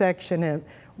U-section,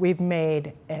 we've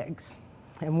made eggs.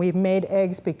 And we've made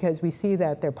eggs because we see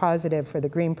that they're positive for the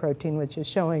green protein, which is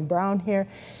showing brown here,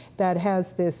 that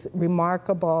has this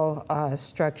remarkable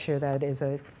structure that is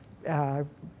a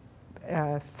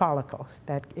follicle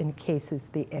that encases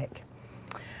the egg.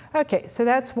 Okay, so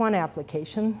that's one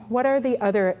application. What are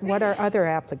other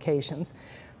applications?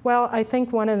 Well, I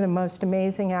think one of the most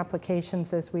amazing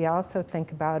applications as we also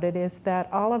think about it is that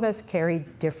all of us carry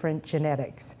different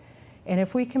genetics. And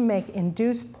if we can make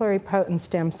induced pluripotent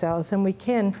stem cells, and we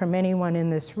can from anyone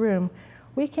in this room,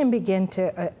 we can begin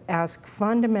to ask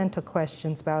fundamental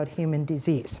questions about human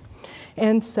disease.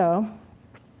 And so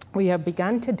we have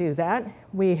begun to do that.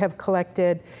 We have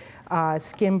collected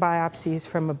skin biopsies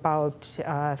from about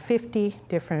 50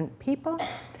 different people.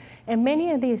 And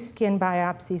many of these skin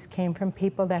biopsies came from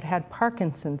people that had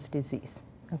Parkinson's disease,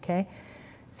 okay?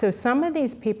 So some of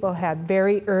these people had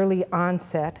very early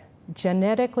onset,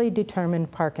 genetically determined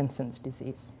Parkinson's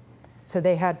disease. So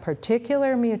they had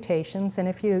particular mutations, and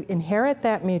if you inherit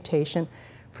that mutation,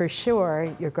 for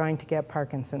sure you're going to get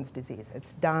Parkinson's disease.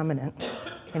 It's dominant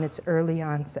and it's early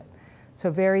onset, so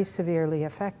very severely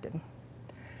affected.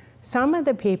 Some of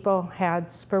the people had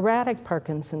sporadic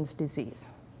Parkinson's disease.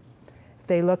 If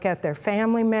they look at their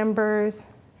family members,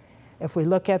 if we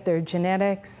look at their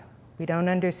genetics, we don't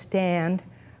understand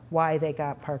why they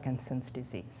got Parkinson's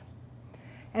disease.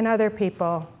 And other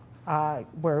people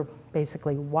were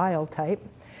basically wild type,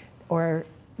 or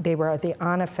they were the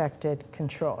unaffected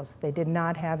controls. They did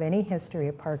not have any history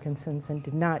of Parkinson's and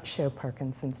did not show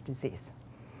Parkinson's disease.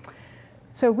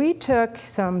 So we took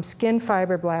some skin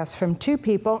fibroblasts from two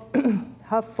people,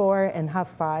 HUF4 and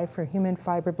HUF5 for human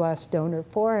fibroblast donor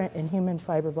 4 and human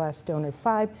fibroblast donor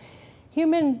 5.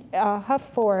 Human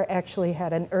HUF4 actually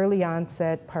had an early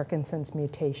onset Parkinson's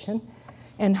mutation,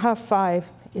 and HUF5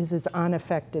 is his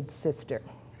unaffected sister.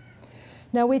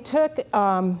 Now we took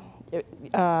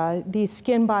these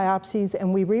skin biopsies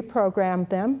and we reprogrammed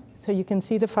them. So you can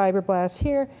see the fibroblasts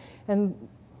here, and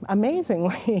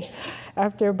amazingly,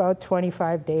 after about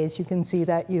 25 days, you can see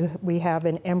that we have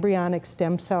an embryonic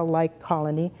stem cell-like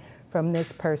colony from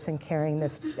this person carrying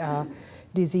this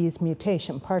disease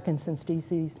mutation, Parkinson's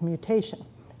disease mutation.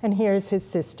 And here's his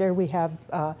sister. We have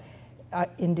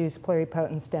induced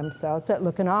pluripotent stem cells that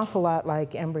look an awful lot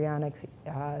like embryonic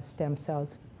stem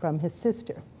cells from his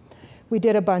sister. We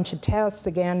did a bunch of tests.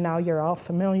 Again, now you're all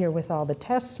familiar with all the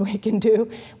tests we can do.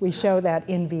 We show that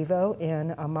in vivo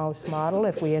in a mouse model.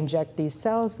 If we inject these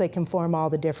cells, they can form all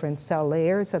the different cell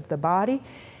layers of the body.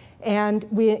 And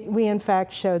we in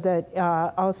fact showed that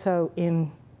also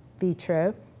in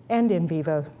vitro and in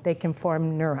vivo, they can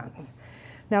form neurons.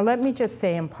 Now let me just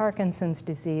say in Parkinson's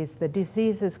disease, the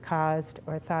disease is caused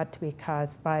or thought to be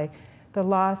caused by the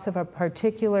loss of a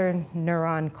particular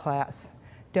neuron class,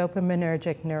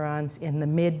 dopaminergic neurons in the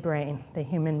midbrain, the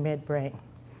human midbrain.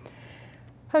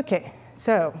 Okay,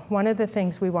 so one of the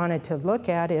things we wanted to look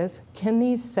at is, can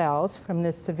these cells from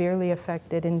this severely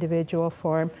affected individual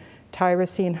form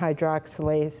tyrosine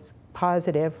hydroxylase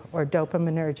positive or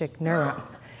dopaminergic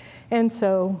neurons? And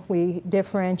so we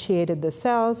differentiated the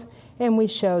cells, and we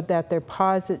showed that they're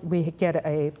positive. We get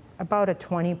about a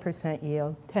 20%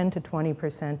 yield, 10 to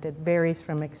 20%. It varies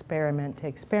from experiment to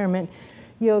experiment.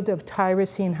 Yield of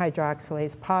tyrosine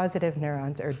hydroxylase positive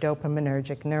neurons or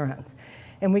dopaminergic neurons.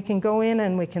 And we can go in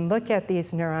and we can look at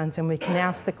these neurons and we can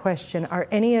ask the question, are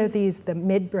any of these the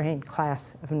midbrain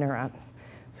class of neurons?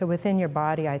 So within your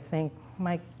body, I think,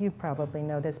 Mike, you probably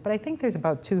know this, but I think there's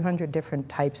about 200 different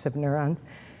types of neurons.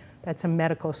 That's a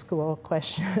medical school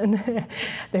question.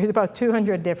 There's about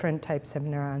 200 different types of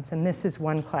neurons, and this is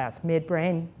one class,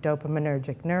 midbrain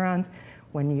dopaminergic neurons.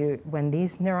 When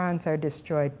these neurons are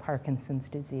destroyed, Parkinson's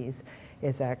disease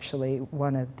is actually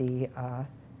one of the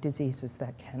diseases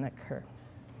that can occur.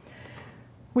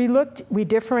 We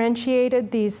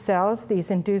differentiated these cells, these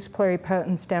induced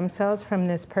pluripotent stem cells, from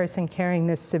this person carrying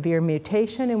this severe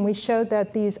mutation, and we showed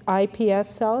that these iPS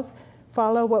cells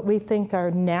follow what we think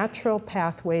are natural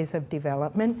pathways of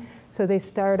development. So they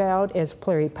start out as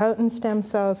pluripotent stem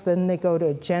cells, then they go to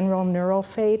a general neural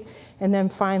fate, and then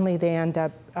finally they end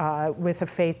up with a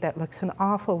fate that looks an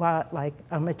awful lot like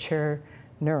a mature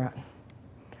neuron.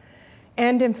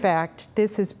 And in fact,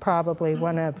 this is probably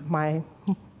one of my,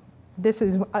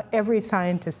 every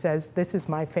scientist says this is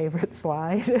my favorite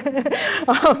slide.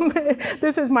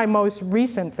 This is my most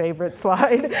recent favorite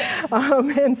slide.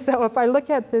 And so if I look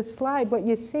at this slide, what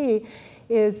you see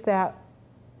is that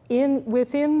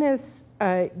within this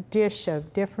dish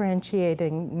of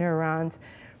differentiating neurons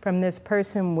from this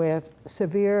person with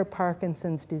severe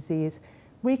Parkinson's disease,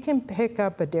 we can pick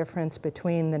up a difference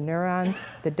between the neurons,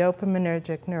 the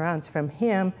dopaminergic neurons from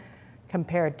him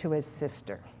compared to his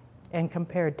sister and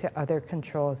compared to other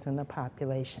controls in the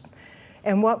population.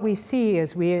 And what we see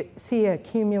is we see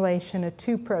accumulation of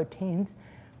two proteins.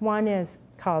 One is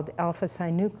called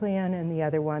alpha-synuclein and the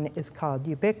other one is called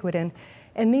ubiquitin.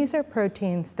 And these are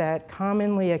proteins that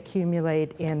commonly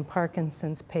accumulate in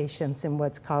Parkinson's patients in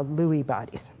what's called Lewy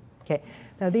bodies. Okay.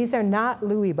 Now these are not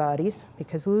Lewy bodies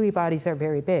because Lewy bodies are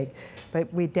very big,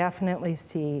 but we definitely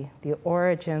see the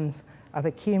origins of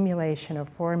accumulation or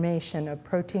formation of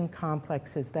protein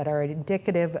complexes that are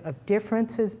indicative of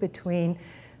differences between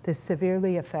the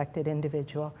severely affected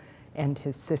individual and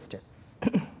his sister.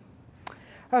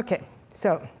 Okay,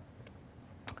 so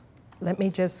let me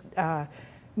just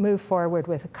move forward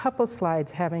with a couple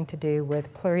slides having to do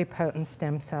with pluripotent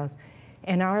stem cells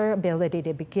and our ability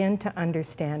to begin to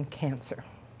understand cancer.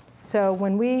 So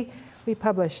when we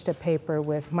published a paper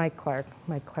with Mike Clark.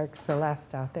 Mike Clark's the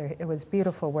last author. It was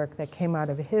beautiful work that came out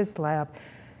of his lab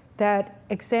that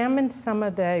examined some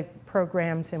of the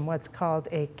programs in what's called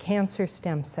a cancer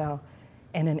stem cell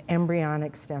and an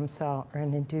embryonic stem cell or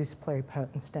an induced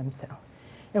pluripotent stem cell.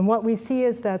 And what we see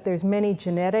is that there's many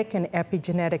genetic and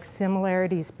epigenetic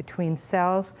similarities between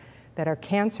cells that are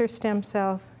cancer stem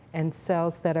cells and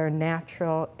cells that are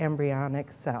natural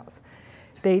embryonic cells.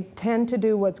 They tend to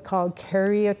do what's called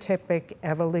karyotypic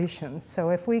evolution. So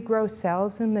if we grow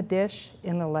cells in the dish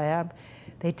in the lab,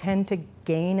 they tend to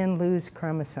gain and lose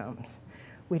chromosomes.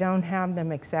 We don't have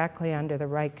them exactly under the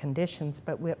right conditions,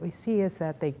 but what we see is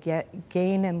that they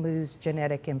gain and lose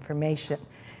genetic information.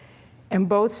 And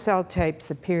both cell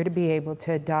types appear to be able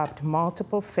to adopt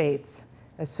multiple fates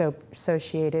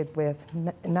associated with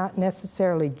not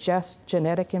necessarily just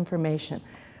genetic information,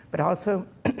 but also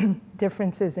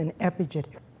differences in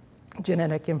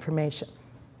epigenetic information.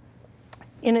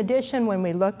 In addition, when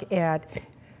we look at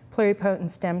pluripotent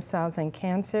stem cells in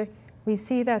cancer, we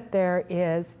see that there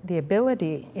is the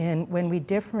ability when we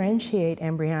differentiate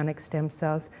embryonic stem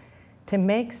cells to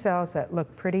make cells that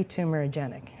look pretty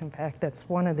tumorigenic. In fact, that's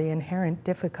one of the inherent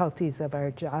difficulties of our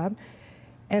job.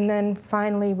 And then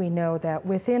finally, we know that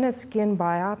within a skin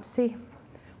biopsy,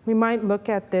 we might look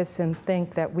at this and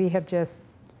think that we have just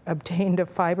obtained a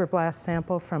fibroblast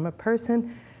sample from a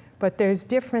person, but there's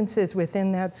differences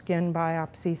within that skin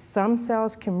biopsy. Some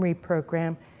cells can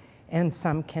reprogram and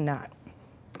some cannot.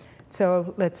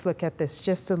 So let's look at this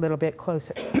just a little bit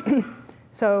closer.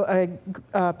 So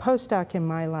a postdoc in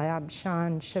my lab,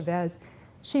 Sean Chavez,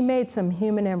 she made some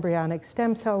human embryonic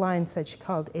stem cell lines that she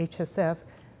called HSF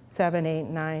 7, 8,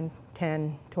 9,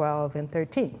 10, 12, and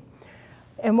 13.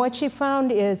 And what she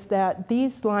found is that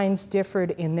these lines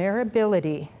differed in their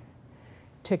ability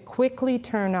to quickly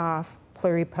turn off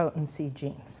pluripotency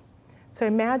genes. So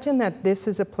imagine that this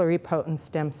is a pluripotent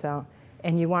stem cell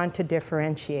and you want to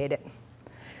differentiate it.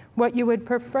 What you would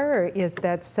prefer is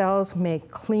that cells make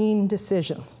clean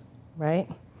decisions, right?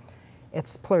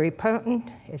 It's pluripotent,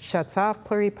 it shuts off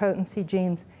pluripotency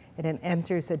genes, and it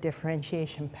enters a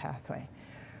differentiation pathway.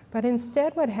 But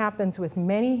instead, what happens with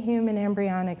many human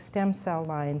embryonic stem cell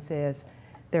lines is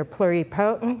they're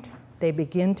pluripotent, they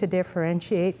begin to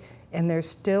differentiate, and they're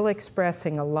still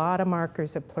expressing a lot of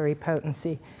markers of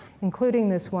pluripotency, including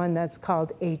this one that's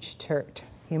called HTERT,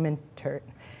 human TERT.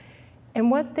 And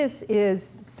what this is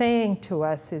saying to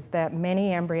us is that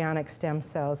many embryonic stem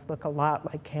cells look a lot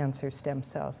like cancer stem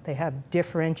cells. They have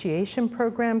differentiation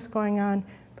programs going on,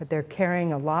 but they're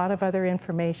carrying a lot of other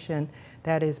information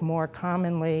that is more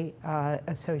commonly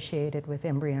associated with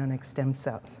embryonic stem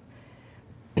cells.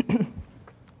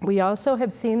 We also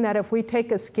have seen that if we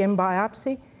take a skin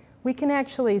biopsy, we can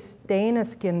actually stain a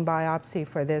skin biopsy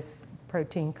for this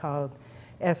protein called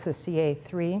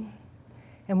SSCA3.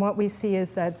 And what we see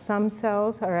is that some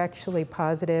cells are actually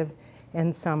positive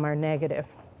and some are negative.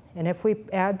 And if we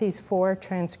add these 4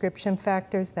 transcription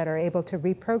factors that are able to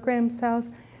reprogram cells,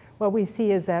 what we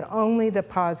see is that only the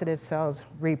positive cells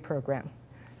reprogram.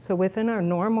 So within our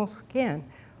normal skin,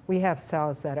 we have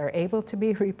cells that are able to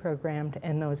be reprogrammed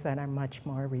and those that are much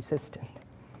more resistant.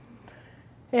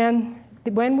 And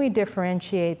when we reprogram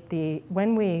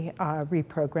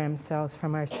cells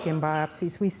from our skin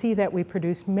biopsies, we see that we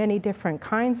produce many different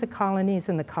kinds of colonies,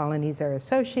 and the colonies are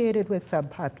associated with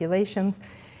subpopulations,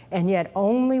 and yet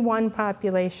only one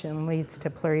population leads to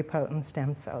pluripotent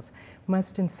stem cells.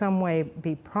 Must in some way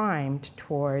be primed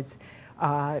towards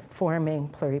forming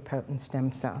pluripotent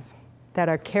stem cells that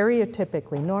are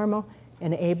karyotypically normal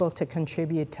and able to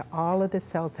contribute to all of the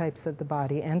cell types of the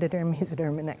body, endoderm,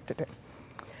 mesoderm, and ectoderm.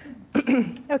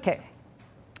 Okay,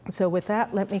 so with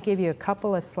that, let me give you a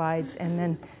couple of slides and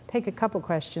then take a couple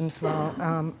questions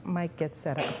while Mike gets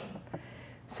set up.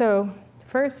 So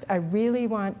first, I really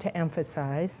want to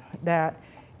emphasize that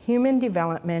human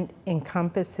development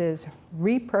encompasses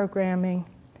reprogramming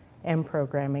and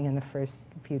programming in the first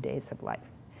few days of life.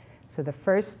 So the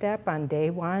first step on day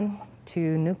 1,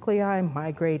 2 nuclei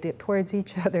migrate towards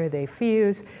each other, they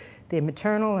fuse, the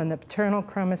maternal and the paternal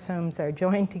chromosomes are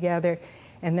joined together,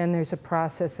 and then there's a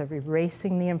process of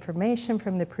erasing the information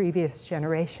from the previous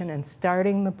generation and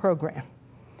starting the program.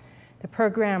 The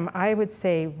program, I would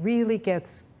say, really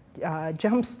gets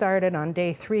jump-started on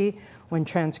day 3 when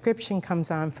transcription comes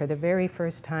on for the very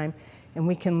first time, and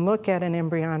we can look at an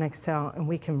embryonic cell and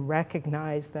we can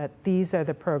recognize that these are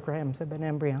the programs of an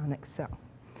embryonic cell.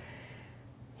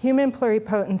 Human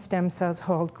pluripotent stem cells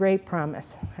hold great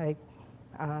promise. I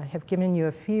have given you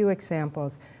a few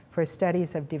examples for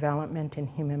studies of development in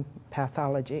human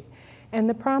pathology. And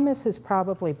the promise is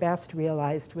probably best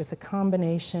realized with a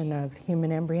combination of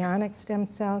human embryonic stem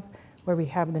cells, where we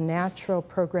have the natural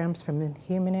programs from the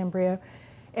human embryo,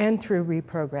 and through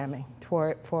reprogramming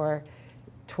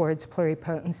towards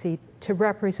pluripotency to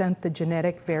represent the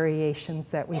genetic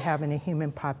variations that we have in a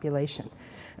human population.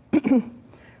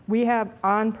 We have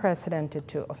unprecedented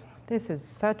tools. This is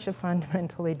such a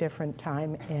fundamentally different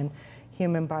time in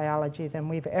human biology than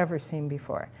we've ever seen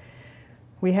before.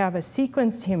 We have a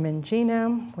sequenced human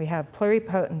genome. We have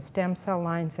pluripotent stem cell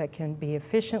lines that can be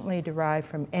efficiently derived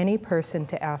from any person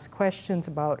to ask questions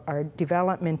about our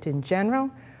development in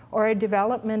general or our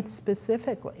development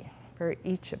specifically for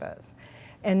each of us.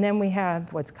 And then we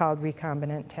have what's called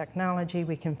recombinant technology.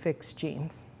 We can fix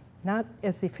genes. Not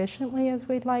as efficiently as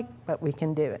we'd like, but we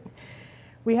can do it.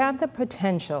 We have the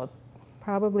potential.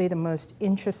 Probably the most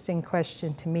interesting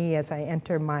question to me as I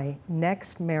enter my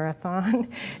next marathon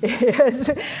is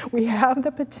we have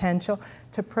the potential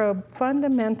to probe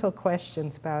fundamental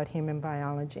questions about human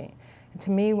biology. And to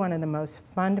me, one of the most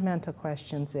fundamental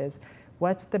questions is,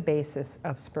 what's the basis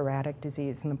of sporadic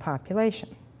disease in the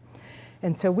population?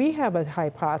 And so we have a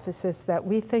hypothesis that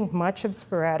we think much of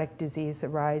sporadic disease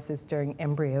arises during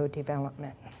embryo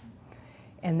development.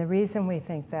 And the reason we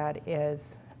think that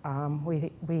is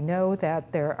we know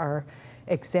that there are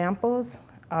examples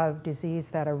of disease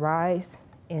that arise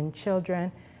in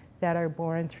children that are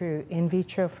born through in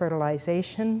vitro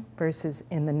fertilization versus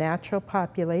in the natural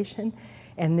population.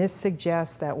 And this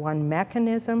suggests that one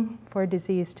mechanism for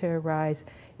disease to arise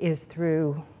is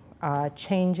through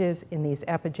changes in these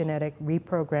epigenetic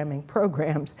reprogramming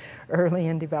programs early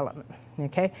in development.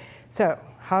 Okay? So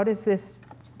how does this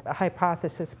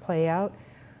hypothesis play out?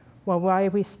 Well, why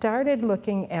we started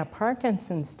looking at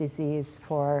Parkinson's disease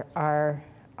for our,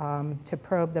 to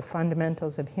probe the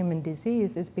fundamentals of human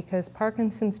disease is because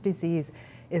Parkinson's disease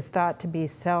is thought to be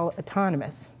cell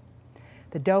autonomous.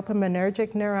 The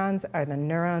dopaminergic neurons are the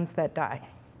neurons that die.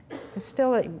 I'm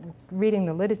still reading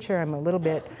the literature. I'm a little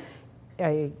bit,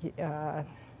 I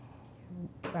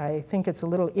think it's a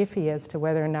little iffy as to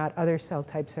whether or not other cell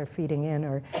types are feeding in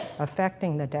or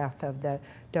affecting the death of the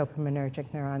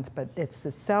dopaminergic neurons, but it's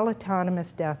the cell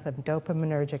autonomous death of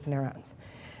dopaminergic neurons.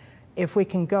 If we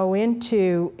can go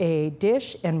into a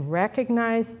dish and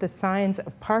recognize the signs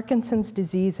of Parkinson's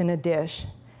disease in a dish,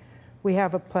 we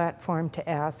have a platform to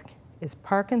ask, is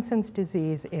Parkinson's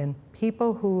disease in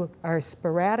people who are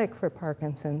sporadic for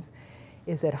Parkinson's,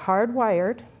 is it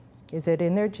hardwired? Is it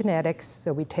in their genetics?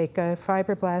 So we take a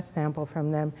fibroblast sample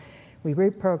from them, we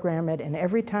reprogram it, and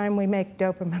every time we make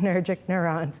dopaminergic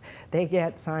neurons, they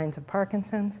get signs of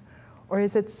Parkinson's? Or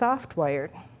is it soft-wired?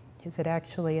 Is it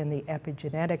actually in the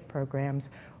epigenetic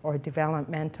programs or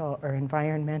developmental or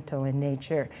environmental in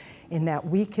nature, in that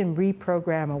we can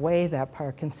reprogram away that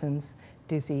Parkinson's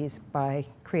disease by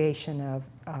creation of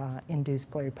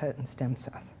induced pluripotent stem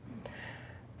cells?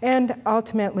 And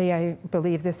ultimately, I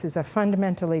believe this is a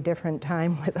fundamentally different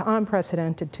time with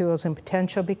unprecedented tools and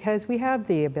potential because we have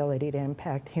the ability to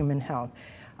impact human health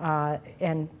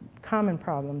and common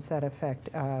problems that affect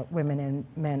women and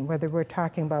men, whether we're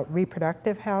talking about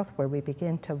reproductive health, where we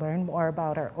begin to learn more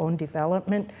about our own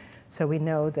development so we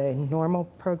know the normal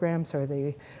programs or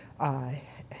the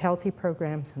healthy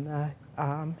programs and the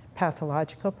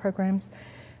pathological programs.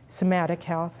 Somatic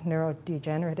health,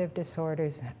 neurodegenerative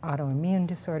disorders, autoimmune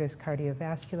disorders,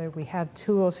 cardiovascular. We have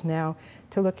tools now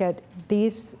to look at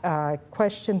these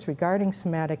questions regarding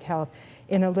somatic health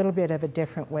in a little bit of a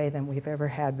different way than we've ever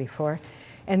had before.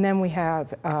 And then we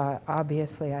have,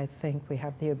 obviously, I think we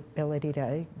have the ability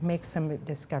to make some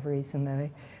discoveries in the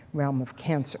realm of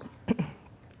cancer.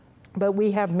 But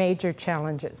we have major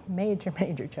challenges,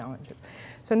 major challenges.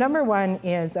 So number one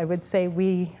is, I would say,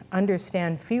 we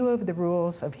understand few of the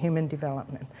rules of human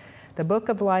development. The book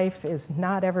of life has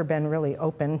not ever been really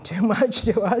open too much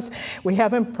to us. We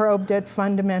haven't probed it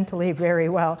fundamentally very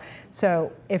well.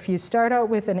 So if you start out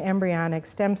with an embryonic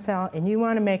stem cell and you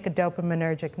want to make a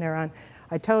dopaminergic neuron,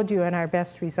 I told you in our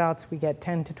best results we get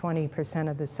 10 to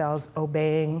 20% of the cells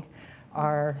obeying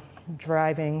our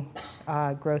driving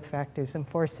growth factors and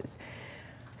forces.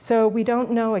 So we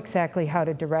don't know exactly how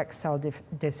to direct cell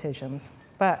decisions,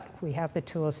 but we have the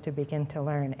tools to begin to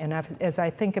learn. And as I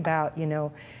think about,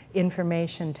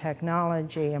 information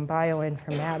technology and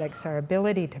bioinformatics, our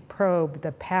ability to probe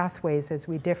the pathways as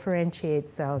we differentiate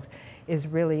cells is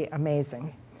really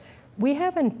amazing. We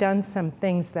haven't done some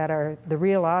things that are the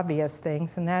real obvious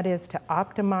things, and that is to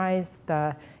optimize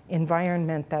the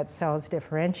environment that cells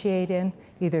differentiate in,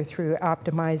 either through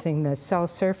optimizing the cell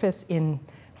surface in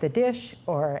the dish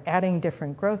or adding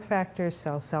different growth factors,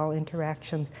 cell-cell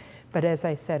interactions. But as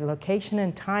I said, location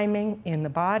and timing in the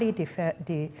body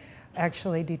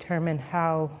actually determine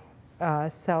how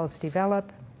cells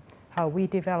develop, how we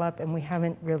develop, and we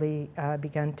haven't really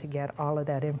begun to get all of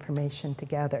that information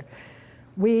together.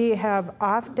 We have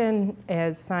often,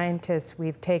 as scientists,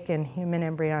 we've taken human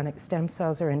embryonic stem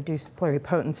cells or induced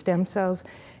pluripotent stem cells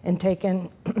and taken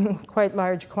quite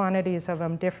large quantities of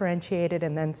them, differentiated,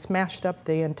 and then smashed up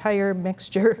the entire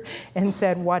mixture and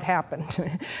said, what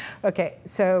happened? Okay,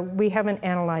 so we haven't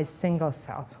analyzed single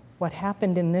cells. What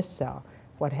happened in this cell?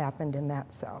 What happened in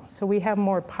that cell? So we have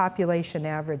more population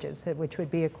averages, which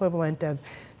would be equivalent of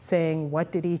saying,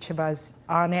 what did each of us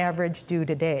on average do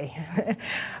today?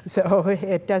 So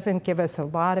it doesn't give us a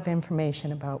lot of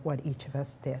information about what each of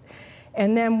us did.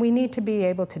 And then we need to be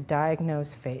able to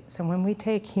diagnose fate. So when we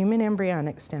take human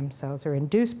embryonic stem cells or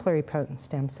induced pluripotent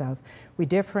stem cells, we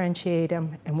differentiate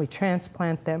them and we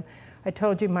transplant them. I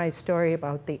told you my story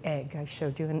about the egg. I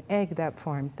showed you an egg that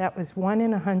formed. That was 1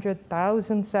 in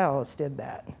 100,000 cells did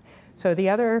that. So the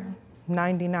other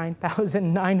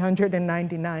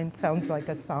 99,999 sounds like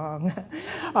a song.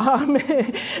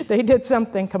 They did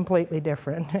something completely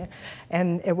different,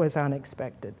 and it was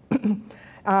unexpected.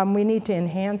 We need to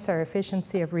enhance our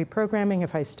efficiency of reprogramming.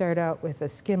 If I start out with a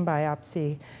skin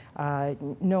biopsy,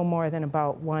 no more than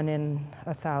about 1 in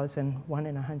 1,000, 1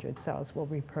 in 100 cells will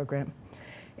reprogram.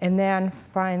 And then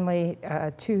finally,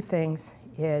 2 things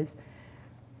is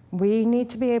we need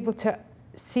to be able to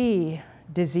see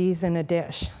disease in a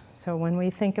dish. So when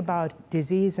we think about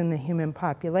disease in the human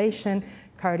population,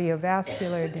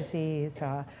 cardiovascular disease,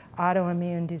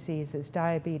 autoimmune diseases,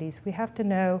 diabetes, we have to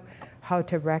know how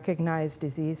to recognize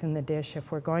disease in the dish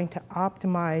if we're going to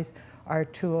optimize our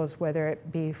tools, whether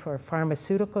it be for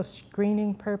pharmaceutical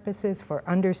screening purposes, for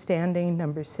understanding,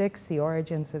 number 6, the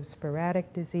origins of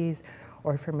sporadic disease,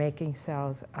 or for making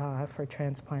cells for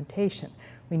transplantation.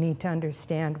 We need to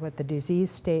understand what the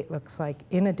disease state looks like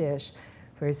in a dish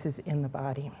versus in the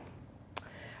body.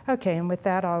 Okay, and with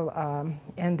that, I'll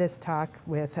end this talk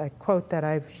with a quote that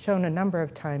I've shown a number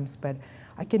of times, but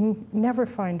I can never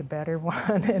find a better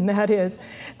one, and that is,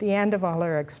 the end of all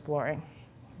our exploring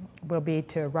will be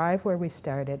to arrive where we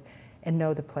started and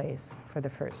know the place for the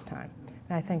first time.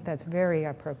 And I think that's very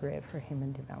appropriate for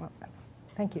human development.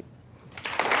 Thank you.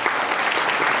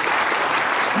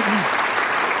 I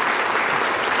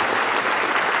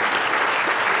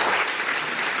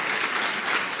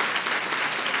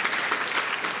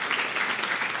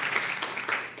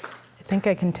think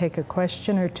I can take a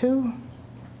question or two.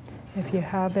 If you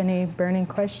have any burning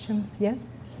questions, yes?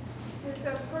 It's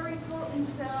a pluripotent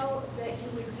cell that you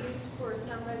would use for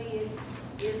somebody,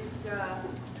 it's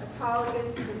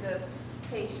autologous to the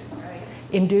patient, right?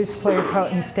 Induced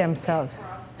pluripotent stem cells.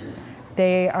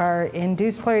 They are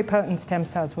induced pluripotent stem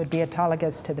cells would be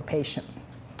autologous to the patient.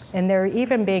 And they're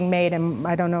even being made, and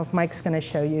I don't know if Mike's going to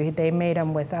show you, they made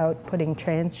them without putting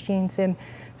transgenes in.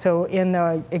 So in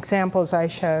the examples I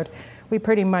showed, we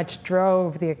pretty much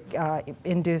drove the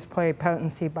induced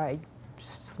pluripotency by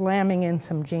slamming in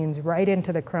some genes right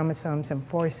into the chromosomes and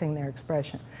forcing their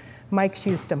expression. Mike's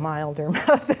used a milder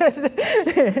method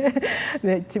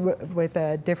with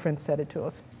a different set of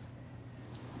tools.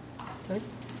 Sorry?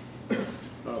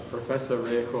 Professor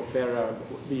Reijo Pera,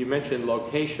 you mentioned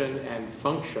location and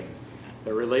function,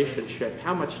 the relationship.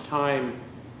 How much time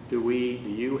do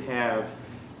you have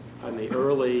on the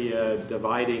early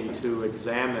dividing to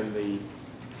examine the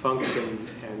function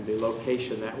and the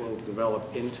location that will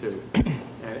develop into?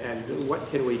 And what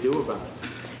can we do about it?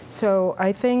 So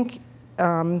I think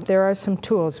there are some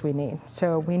tools we need.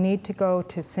 So we need to go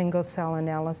to single cell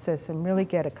analysis and really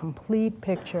get a complete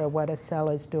picture of what a cell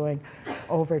is doing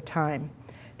over time.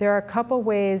 There are a couple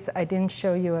ways, I didn't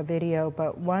show you a video,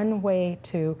 but one way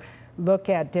to look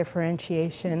at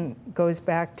differentiation goes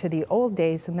back to the old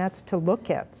days, and that's to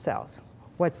look at cells.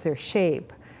 What's their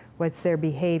shape? What's their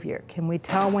behavior? Can we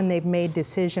tell when they've made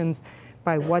decisions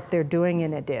by what they're doing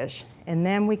in a dish? And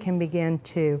then we can begin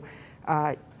to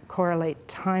correlate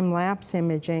time-lapse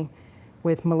imaging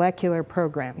with molecular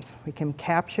programs. We can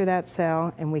capture that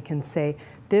cell and we can say,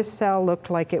 this cell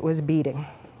looked like it was beating.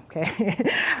 Okay,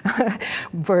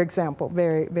 for example,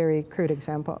 very, very crude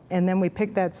example. And then we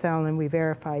pick that cell and we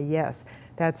verify, yes,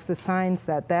 that's the signs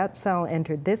that that cell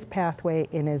entered this pathway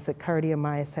and is a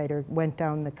cardiomyocyte or went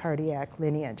down the cardiac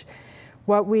lineage.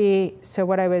 So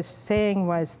what I was saying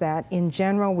was that in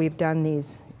general, we've done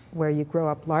these where you grow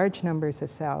up large numbers of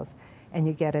cells and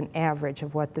you get an average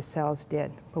of what the cells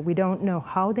did. But we don't know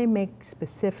how they make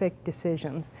specific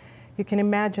decisions. You can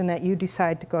imagine that you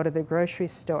decide to go to the grocery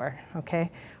store, okay?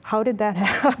 How did that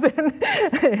happen?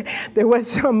 There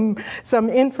was some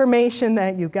information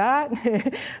that you got,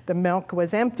 the milk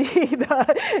was empty,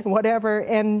 whatever,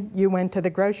 and you went to the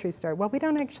grocery store. Well, we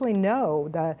don't actually know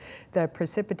the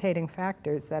precipitating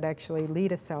factors that actually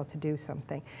lead a cell to do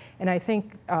something. And I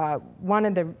think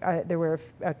there were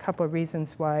a couple of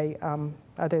reasons why,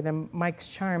 other than Mike's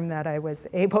charm, that I was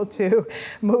able to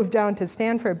move down to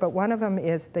Stanford, but one of them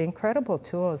is the incredible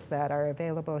tools that are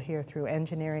available here through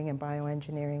engineering and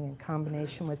bioengineering in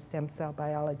combination with stem cell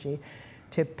biology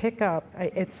to pick up.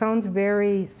 It sounds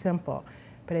very simple,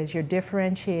 but as you're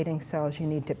differentiating cells, you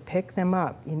need to pick them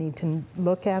up, you need to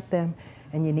look at them,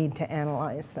 and you need to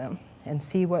analyze them and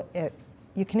see what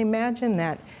you can imagine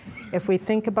that if we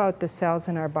think about the cells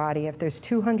in our body, if there's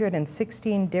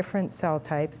 216 different cell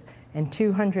types and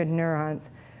 200 neurons,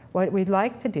 what we'd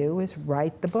like to do is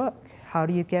write the book. How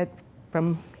do you get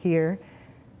from here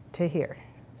to here?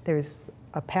 There's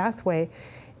a pathway,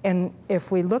 and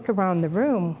if we look around the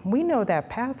room, we know that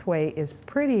pathway is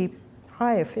pretty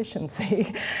high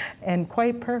efficiency and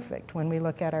quite perfect when we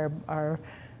look at our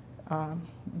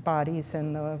bodies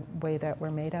and the way that we're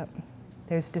made up.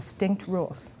 There's distinct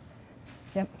rules.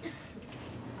 Yep.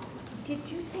 Did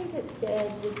you say that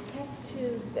the test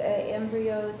tube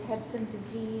embryos had some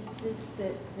diseases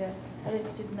that others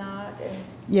did not?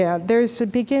 Yeah, there's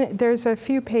a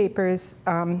few papers.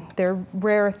 They're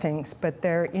rare things, but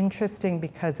they're interesting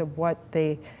because of what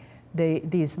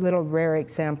these little rare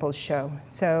examples show.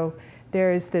 So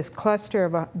there's this cluster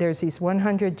of there's these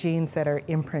 100 genes that are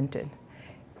imprinted,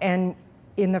 and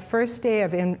in the first day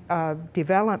of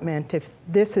development, if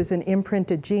this is an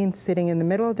imprinted gene sitting in the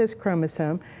middle of this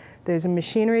chromosome, there's a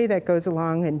machinery that goes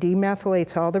along and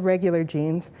demethylates all the regular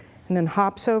genes and then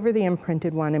hops over the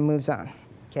imprinted one and moves on.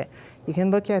 Okay. You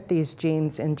can look at these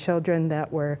genes in children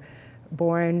that were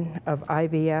born of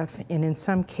IVF, and in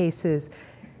some cases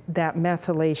that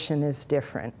methylation is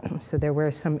different. So there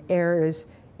were some errors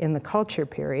in the culture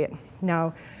period.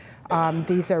 Now,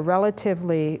 these are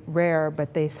relatively rare,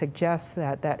 but they suggest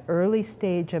that that early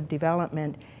stage of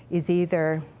development is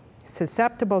either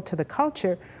susceptible to the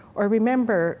culture, or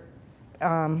remember,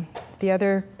 the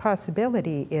other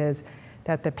possibility is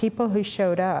that the people who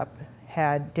showed up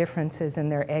had differences in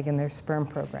their egg and their sperm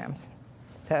programs.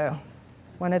 So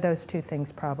one of those two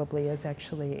things probably is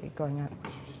actually going on. I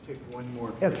should just take one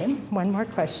more question. Okay, one more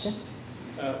question.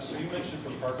 So you mentioned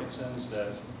for Parkinson's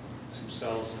that some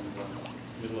cells in the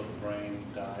middle of the brain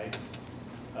die.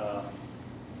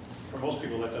 For most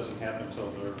people, that doesn't happen until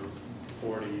they're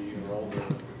 40 or older.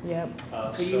 Yep.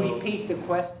 Could you repeat the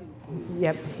question?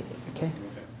 Yep. Okay.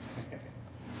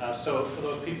 So for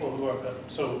those people who are,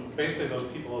 so basically those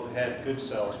people have had good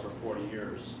cells for 40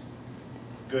 years,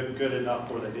 good enough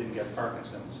where they didn't get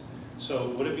Parkinson's. So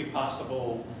would it be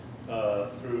possible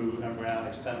through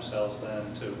embryonic stem cells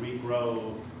then to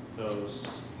regrow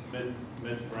those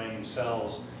midbrain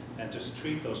cells and just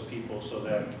treat those people so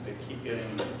that they keep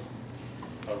getting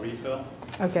a refill?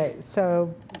 Okay,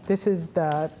 so this is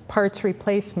the parts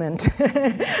replacement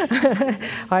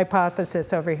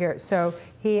hypothesis over here. So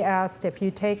he asked if you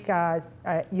take,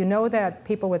 you know that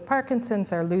people with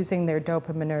Parkinson's are losing their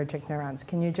dopaminergic neurons.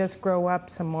 Can you just grow up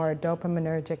some more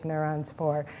dopaminergic neurons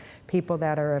for people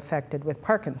that are affected with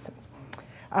Parkinson's?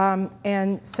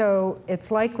 And so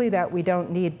it's likely that we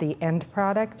don't need the end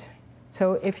product.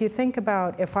 So if you think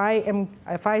about, if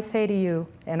I say to you,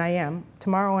 and I am,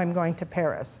 tomorrow I'm going to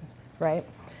Paris, right?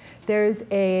 There's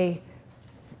a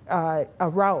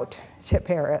route to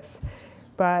Paris.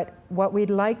 But what we'd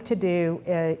like to do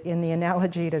in the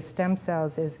analogy to stem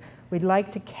cells is we'd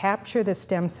like to capture the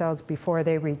stem cells before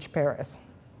they reach Paris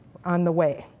on the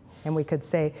way. And we could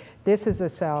say, this is a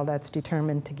cell that's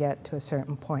determined to get to a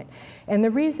certain point. And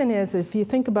the reason is, if you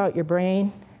think about your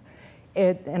brain,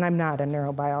 and I'm not a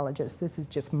neurobiologist, this is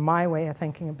just my way of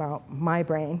thinking about my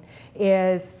brain,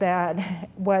 is that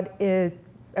what it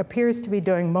appears to be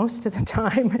doing most of the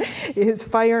time is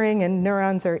firing and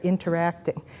neurons are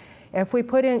interacting. If we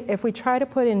try to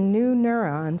put in new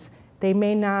neurons, they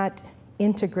may not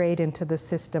integrate into the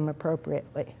system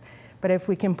appropriately. But if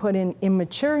we can put in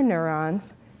immature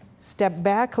neurons, step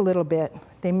back a little bit,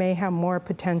 they may have more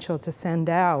potential to send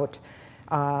out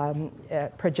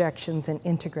projections and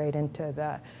integrate into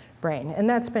the brain. And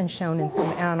that's been shown in some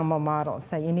animal models,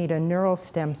 that you need a neural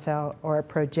stem cell or a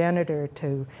progenitor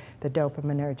to the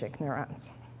dopaminergic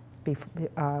neurons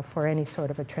for any sort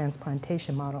of a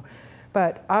transplantation model.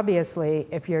 But obviously,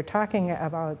 if you're talking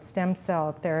about stem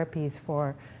cell therapies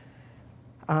for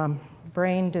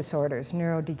brain disorders,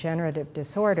 neurodegenerative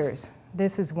disorders,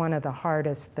 this is one of the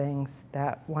hardest things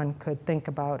that one could think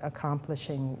about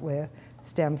accomplishing with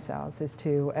stem cells, is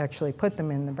to actually put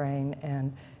them in the brain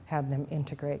and have them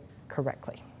integrate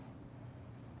correctly.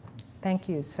 Thank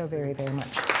you so very, very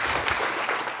much.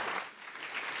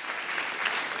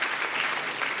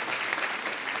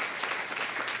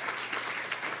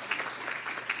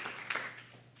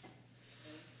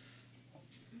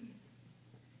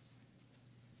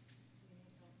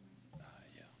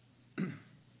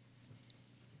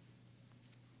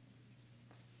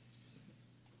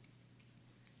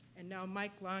 And now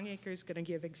Mike Longaker is going to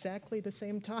give exactly the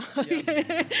same talk. Yep. In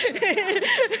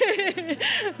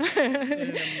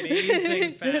an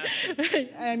amazing fashion.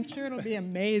 I'm sure it'll be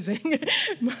amazing,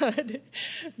 but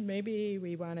maybe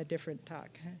we want a different talk.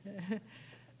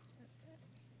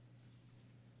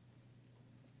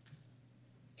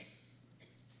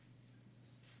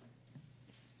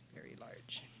 It's very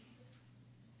large.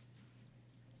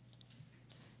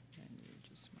 And you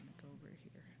just want to go over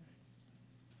here.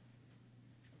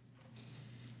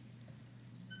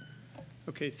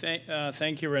 Okay,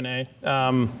 thank you, Renee.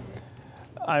 Well,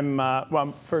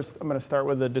 first I'm going to start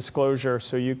with a disclosure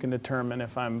so you can determine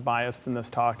if I'm biased in this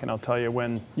talk, and I'll tell you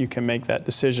when you can make that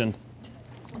decision.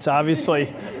 It's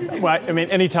obviously, well, I mean,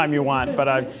 anytime you want, but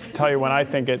I'll tell you when I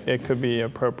think it could be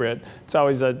appropriate. It's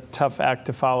always a tough act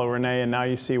to follow Renee, and now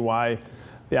you see why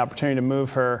the opportunity to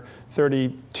move her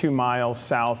 32 miles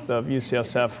south of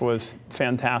UCSF was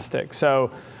fantastic.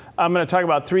 So I'm going to talk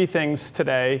about three things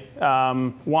today.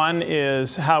 One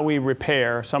is how we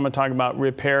repair. So I'm going to talk about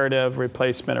reparative,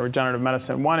 replacement, or regenerative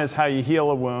medicine. One is how you heal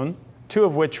a wound, two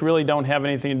of which really don't have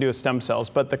anything to do with stem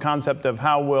cells. But the concept of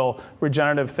how will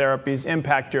regenerative therapies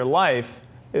impact your life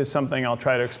is something I'll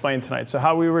try to explain tonight. So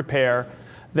how we repair,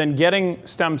 then getting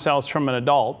stem cells from an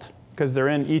adult, because they're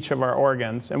in each of our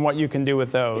organs, and what you can do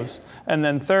with those. And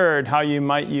then third, how you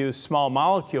might use small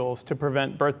molecules to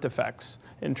prevent birth defects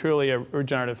in truly a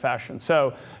regenerative fashion.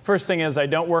 So first thing is I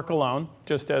don't work alone.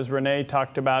 Just as Renee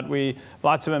talked about,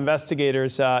 lots of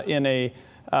investigators in a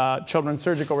children's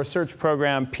surgical research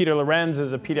program. Peter Lorenz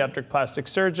is a pediatric plastic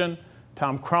surgeon.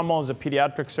 Tom Crummell is a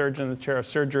pediatric surgeon in the chair of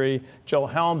surgery. Joel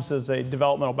Helms is a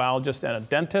developmental biologist and a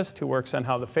dentist who works on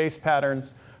how the face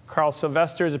patterns. Carl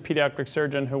Sylvester is a pediatric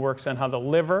surgeon who works on how the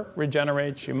liver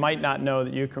regenerates. You might not know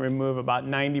that you can remove about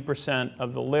 90%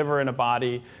 of the liver in a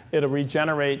body. It'll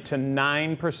regenerate to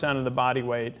 9% of the body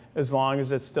weight as long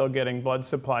as it's still getting blood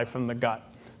supply from the gut.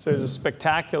 So there's a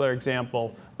spectacular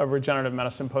example of regenerative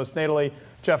medicine postnatally.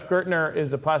 Jeff Gertner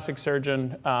is a plastic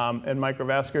surgeon and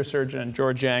microvascular surgeon, and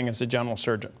George Yang is a general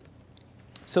surgeon.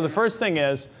 So the first thing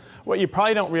is, what you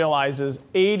probably don't realize is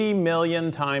 80 million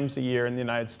times a year in the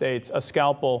United States, a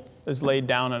scalpel is laid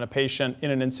down on a patient in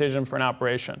an incision for an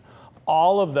operation.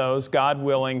 All of those, God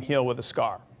willing, heal with a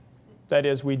scar. That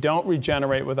is, we don't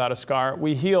regenerate without a scar.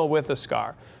 We heal with a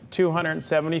scar.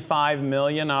 275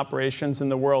 million operations in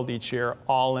the world each year,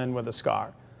 all in with a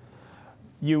scar.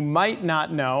 You might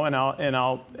not know, and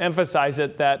I'll emphasize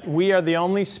it, that we are the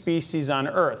only species on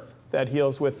Earth that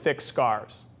heals with thick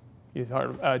scars. You've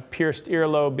heard a pierced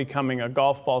earlobe becoming a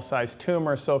golf ball-sized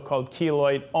tumor, so-called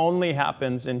keloid, only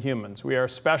happens in humans. We are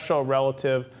special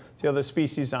relative to other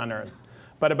species on Earth.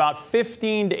 But about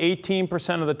 15 to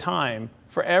 18% of the time,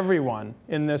 for everyone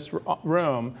in this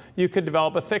room, you could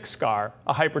develop a thick scar,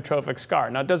 a hypertrophic scar.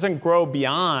 Now, it doesn't grow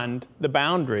beyond the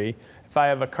boundary. If I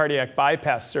have a cardiac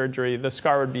bypass surgery, the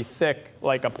scar would be thick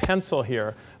like a pencil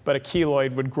here, but a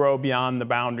keloid would grow beyond the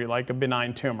boundary like a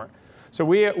benign tumor. So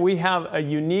we have a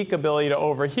unique ability to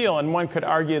overheal, and one could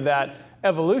argue that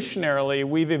evolutionarily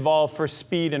we've evolved for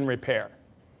speed and repair.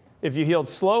 If you healed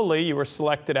slowly, you were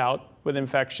selected out with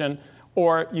infection,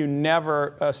 or you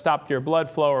never stopped your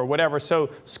blood flow or whatever.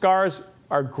 So scars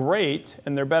are great,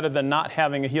 and they're better than not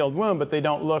having a healed wound, but they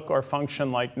don't look or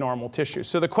function like normal tissue.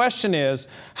 So the question is,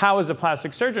 how as a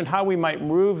plastic surgeon, how we might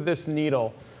move this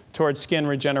needle towards skin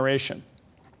regeneration.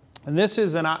 And this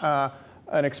is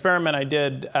an experiment I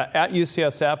did at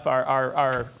UCSF,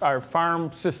 our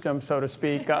farm system, so to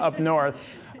speak, up north.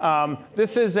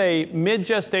 This is a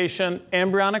mid-gestation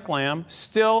embryonic lamb,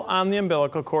 still on the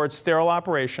umbilical cord, sterile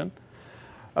operation.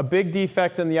 A big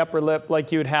defect in the upper lip,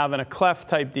 like you would have in a cleft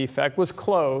type defect, was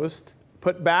closed,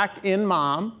 put back in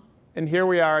mom, and here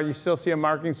we are. You still see a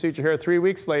marking suture here 3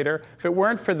 weeks later. If it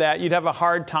weren't for that, you'd have a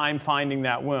hard time finding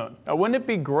that wound. Now, wouldn't it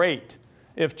be great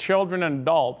if children and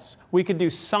adults, we could do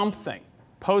something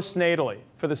postnatally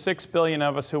for the 6 billion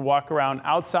of us who walk around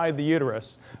outside the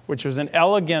uterus, which was an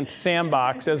elegant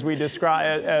sandbox, as we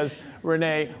describe, as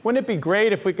Renee. Wouldn't it be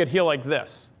great if we could heal like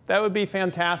this? That would be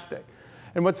fantastic.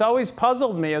 And what's always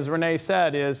puzzled me, as Renee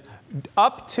said, is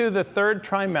up to the 3rd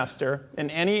trimester, in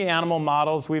any animal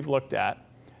models we've looked at,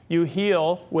 you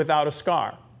heal without a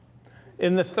scar.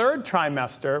 In the 3rd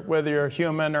trimester, whether you're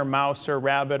human or mouse or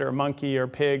rabbit or monkey or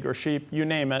pig or sheep, you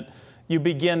name it, you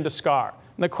begin to scar.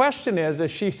 And the question is, as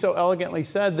she so elegantly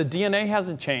said, the DNA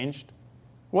hasn't changed.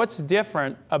 What's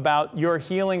different about your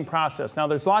healing process? Now,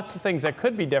 there's lots of things that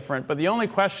could be different, but the only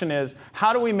question is,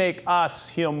 how do we make us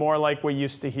heal more like we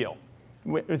used to heal?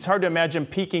 It's hard to imagine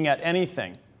peaking at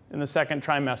anything in the 2nd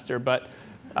trimester, but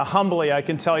humbly, I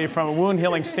can tell you from a wound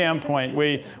healing standpoint,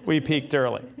 we peaked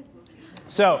early.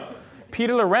 So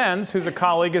Peter Lorenz, who's a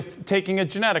colleague, is taking a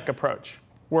genetic approach,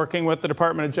 working with the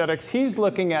Department of Genetics. He's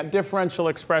looking at differential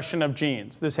expression of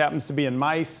genes. This happens to be in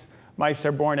mice. Mice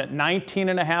are born at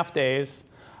 19.5 days.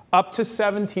 Up to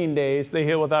 17 days, they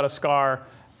heal without a scar.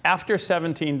 After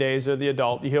 17 days, or the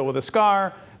adult, you heal with a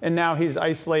scar. And now he's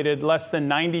isolated less than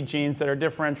 90 genes that are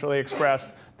differentially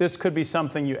expressed. This could be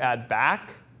something you add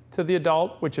back to the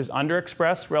adult, which is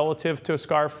underexpressed relative to a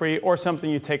scar-free, or something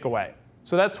you take away.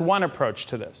 So that's one approach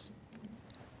to this.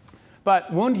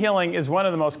 But wound healing is one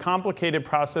of the most complicated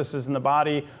processes in the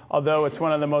body, although it's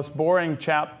one of the most boring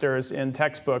chapters in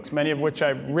textbooks, many of which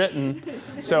I've written.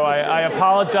 So I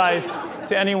apologize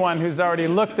to anyone who's already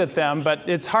looked at them, but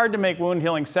it's hard to make wound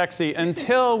healing sexy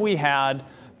until we had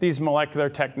these molecular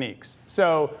techniques.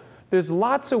 So there's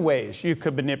lots of ways you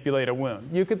could manipulate a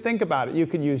wound. You could think about it. You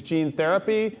could use gene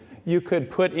therapy. You could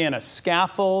put in a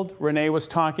scaffold. Renee was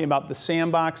talking about the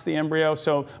sandbox, the embryo.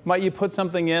 So might you put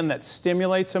something in that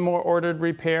stimulates a more ordered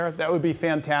repair? That would be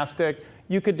fantastic.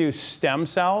 You could do stem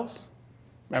cells.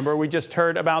 Remember, we just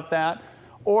heard about that.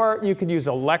 Or you could use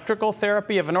electrical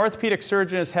therapy. If an orthopedic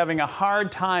surgeon is having a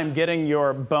hard time getting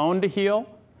your bone to heal,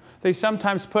 they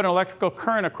sometimes put an electrical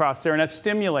current across there, and that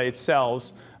stimulates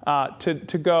cells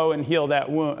to go and heal that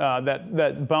wound,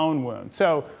 that bone wound.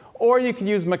 So, or you could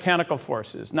use mechanical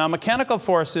forces. Now, mechanical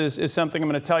forces is something I'm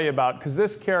going to tell you about, because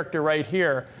this character right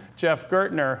here, Jeff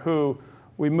Gertner, who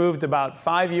we moved about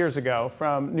 5 years ago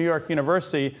from New York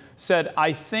University, said,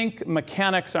 I think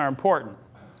mechanics are important.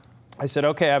 I said,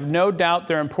 OK, I have no doubt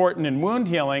they're important in wound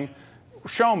healing.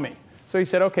 Show me. So he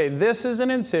said, OK, this is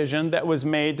an incision that was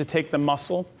made to take the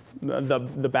muscle, the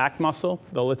back muscle,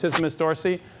 the latissimus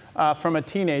dorsi, from a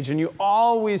teenager. And you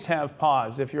always have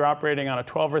pause if you're operating on a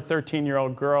 12 or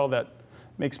 13-year-old girl. That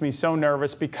makes me so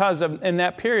nervous, because in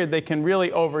that period, they can really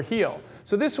overheal.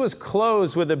 So this was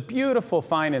closed with a beautiful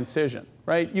fine incision,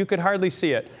 right? You could hardly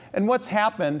see it. And what's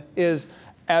happened is,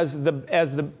 as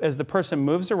the person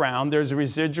moves around, there's a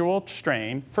residual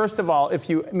strain. First of all, if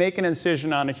you make an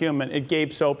incision on a human, it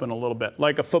gapes open a little bit,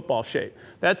 like a football shape.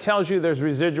 That tells you there's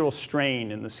residual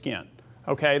strain in the skin.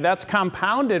 Okay, that's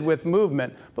compounded with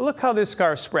movement. But look how this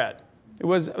scar spread. It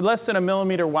was less than 1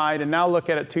 millimeter wide, and now look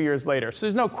at it 2 years later. So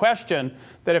there's no question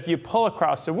that if you pull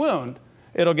across the wound,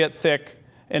 it'll get thick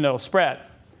and it'll spread.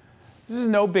 This is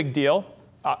no big deal.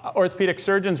 Orthopedic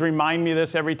surgeons remind me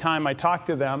this every time I talk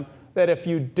to them, that if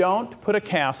you don't put a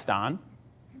cast on,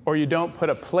 or you don't put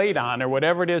a plate on, or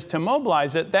whatever it is to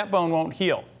mobilize it, that bone won't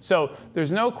heal. So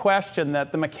there's no question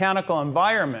that the mechanical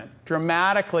environment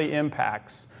dramatically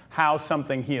impacts how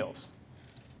something heals.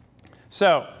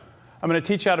 So I'm going to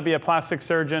teach you how to be a plastic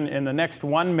surgeon in the next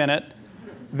 1 minute.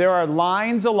 There are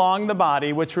lines along the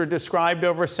body which were described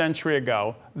over a century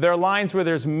ago. There are lines where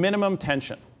there's minimum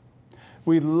tension.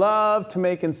 We love to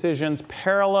make incisions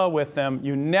parallel with them.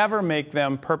 You never make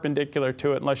them perpendicular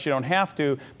to it unless you don't have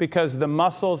to, because the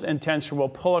muscles and tension will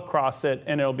pull across it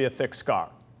and it'll be a thick scar.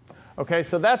 Okay,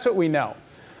 so that's what we know.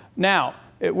 Now,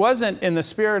 it wasn't, in the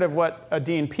spirit of what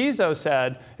Dean Pizzo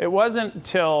said, it wasn't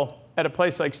until at a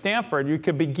place like Stanford you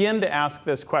could begin to ask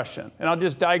this question. And I'll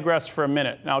just digress for a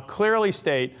minute. And I'll clearly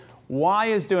state, why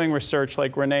is doing research,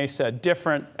 like Renee said,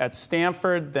 different at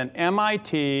Stanford than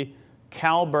MIT,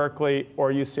 Cal Berkeley,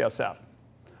 or UCSF?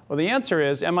 Well, the answer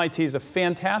is MIT is a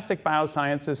fantastic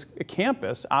biosciences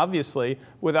campus, obviously,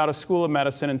 without a school of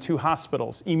medicine and 2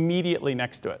 hospitals immediately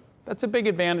next to it. That's a big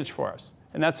advantage for us.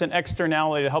 And that's an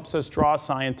externality that helps us draw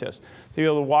scientists to be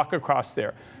able to walk across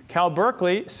there. Cal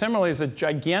Berkeley, similarly, is a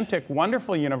gigantic,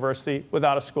 wonderful university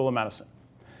without a school of medicine.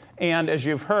 And as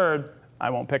you've heard, I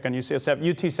won't pick on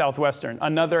UCSF, UT Southwestern,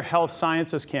 another health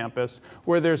sciences campus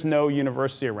where there's no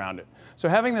university around it. So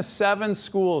having the 7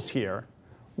 schools here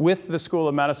with the School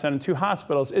of Medicine and 2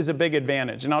 hospitals is a big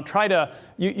advantage. And I'll try to,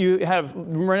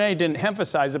 Renee didn't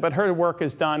emphasize it, but her work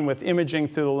is done with imaging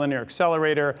through the linear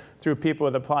accelerator, through people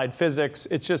with applied physics.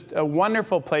 It's just a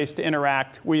wonderful place to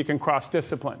interact where you can cross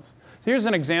disciplines. So here's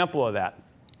an example of that.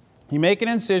 You make an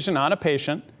incision on a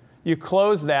patient, you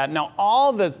close that. Now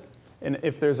all the And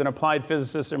if there's an applied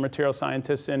physicist or material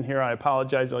scientist in here, I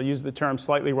apologize, I'll use the term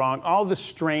slightly wrong. All the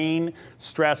strain,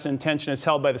 stress, and tension is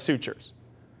held by the sutures.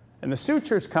 And the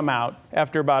sutures come out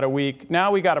after about a week.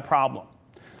 Now we got a problem.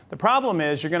 The problem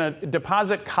is you're going to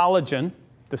deposit collagen,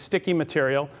 the sticky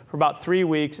material, for about 3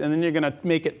 weeks, and then you're going to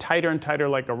make it tighter and tighter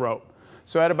like a rope.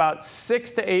 So at about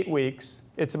 6 to 8 weeks,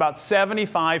 it's about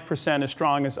 75% as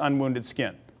strong as unwounded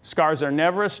skin. Scars are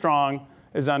never as strong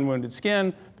as unwounded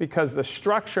skin because the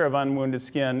structure of unwounded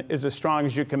skin is as strong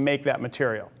as you can make that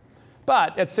material.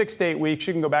 But at 6 to 8 weeks,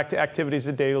 you can go back to activities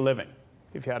of daily living.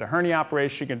 If you had a hernia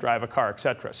operation, you can drive a car, et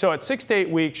cetera. So at 6 to 8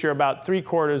 weeks, you're about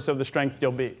 3/4 of the strength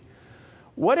you'll be.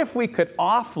 What if we could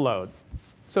offload?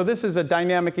 So this is a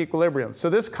dynamic equilibrium. So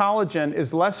this collagen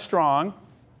is less strong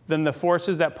than the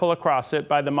forces that pull across it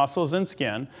by the muscles and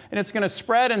skin, and it's going to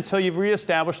spread until you've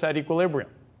reestablished that equilibrium,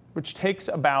 which takes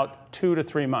about 2 to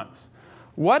 3 months.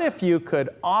 What if you could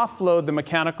offload the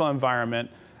mechanical environment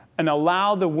and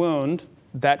allow the wound,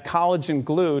 that collagen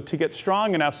glue, to get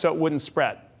strong enough so it wouldn't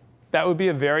spread? That would be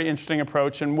a very interesting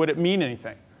approach, and would it mean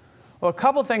anything? Well, a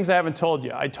couple things I haven't told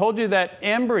you. I told you that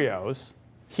embryos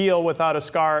heal without a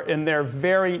scar in their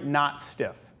very not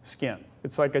stiff skin.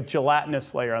 It's like a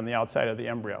gelatinous layer on the outside of the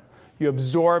embryo. You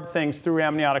absorb things through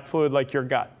amniotic fluid like your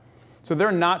gut. So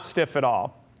they're not stiff at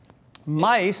all.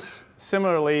 Mice,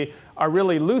 similarly, are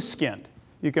really loose-skinned.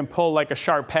 You can pull like a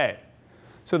Shar-Pei.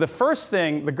 So the first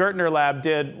thing the Gertner lab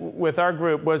did with our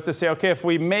group was to say, okay, if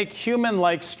we make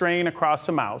human-like strain across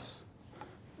a mouse,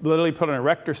 literally put an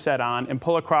erector set on and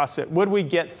pull across it, would we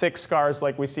get thick scars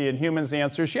like we see in humans? The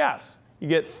answer is yes. You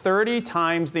get 30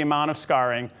 times the amount of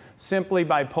scarring simply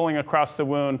by pulling across the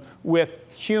wound with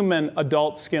human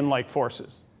adult skin-like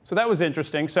forces. So that was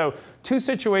interesting. So 2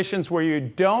 situations where you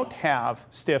don't have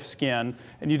stiff skin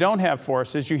and you don't have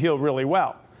forces, you heal really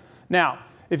well. Now,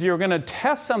 if you're going to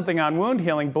test something on wound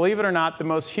healing, believe it or not, the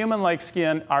most human-like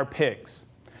skin are pigs.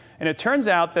 And it turns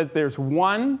out that there's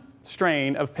one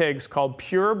strain of pigs called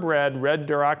purebred red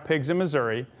Duroc pigs in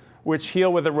Missouri, which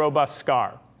heal with a robust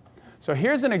scar. So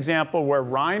here's an example where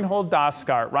Reinhold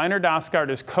Daskart, Rainer Daskart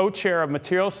is co-chair of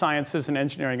Material Sciences and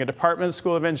Engineering, a department of the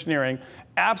School of Engineering.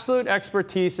 Absolute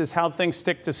expertise is how things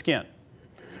stick to skin.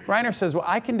 Rainer says, well,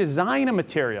 I can design a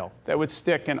material that would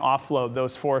stick and offload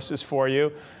those forces for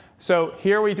you. So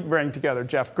here we bring together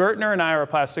Jeff Gertner and I are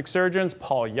plastic surgeons,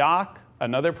 Paul Yock,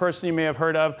 another person you may have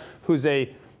heard of, who's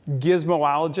a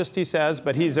gizmoologist, he says,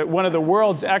 but he's one of the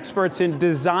world's experts in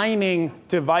designing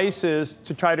devices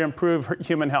to try to improve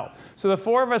human health. So the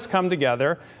 4 of us come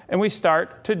together and we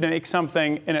start to make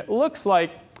something, and it looks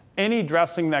like any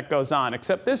dressing that goes on,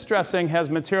 except this dressing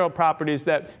has material properties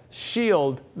that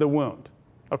shield the wound.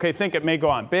 Okay, think it may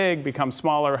go on big, become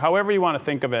smaller, however you want to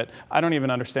think of it. I don't even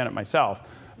understand it myself.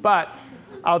 But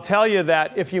I'll tell you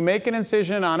that if you make an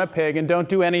incision on a pig and don't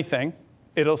do anything,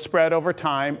 it'll spread over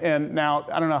time. And now,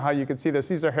 I don't know how you can see this.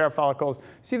 These are hair follicles.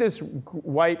 See this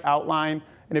white outline?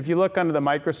 And if you look under the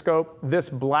microscope, this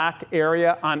black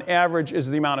area, on average, is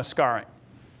the amount of scarring.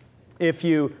 If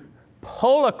you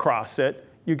pull across it,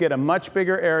 you get a much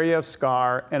bigger area of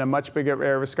scar and a much bigger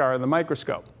area of scar in the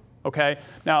microscope. Okay?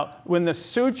 Now, when the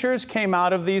sutures came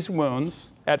out of these wounds,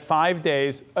 at 5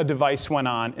 days, a device went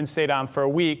on and stayed on for a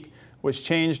week, was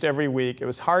changed every week. It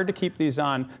was hard to keep these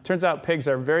on. Turns out pigs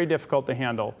are very difficult to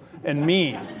handle and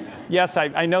mean. Yes,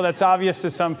 I know that's obvious to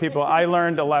some people. I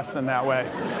learned a lesson that way.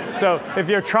 So if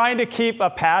you're trying to keep a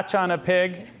patch on a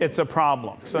pig, it's a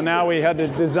problem. So now we had to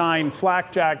design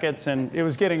flak jackets, and it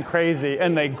was getting crazy.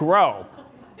 And they grow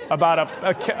about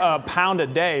a pound a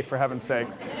day, for heaven's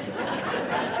sakes.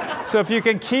 So if you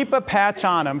can keep a patch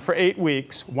on them for 8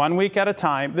 weeks, 1 week at a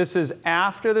time, this is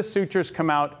after the sutures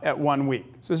come out at 1 week.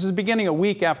 So this is beginning a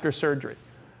week after surgery.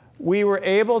 We were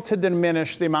able to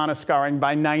diminish the amount of scarring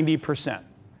by 90%.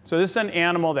 So this is an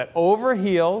animal that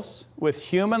overheals with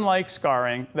human-like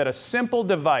scarring that a simple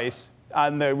device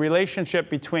on the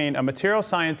relationship between a material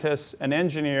scientist, an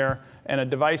engineer, and a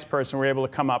device person were able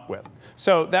to come up with.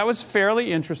 So that was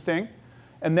fairly interesting.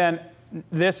 And then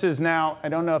this is now, I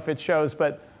don't know if it shows,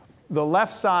 but the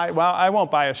left side, well, I won't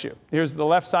bias you. Here's the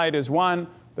left side is one,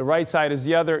 the right side is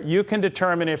the other. You can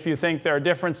determine if you think there are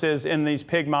differences in these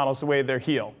pig models, the way they're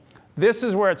healed. This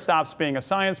is where it stops being a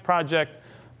science project.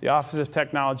 The Office of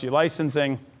Technology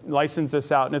Licensing licensed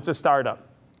this out, and it's a startup.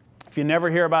 If you never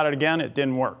hear about it again, it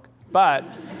didn't work. But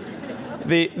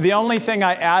the only thing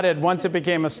I added once it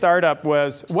became a startup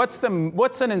was, what's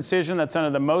an incision that's under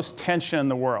the most tension in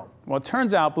the world? Well, it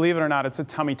turns out, believe it or not, it's a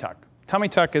tummy tuck. Tummy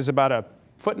tuck is about a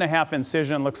 1.5-foot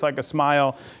incision, looks like a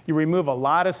smile. You remove a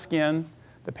lot of skin.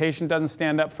 The patient doesn't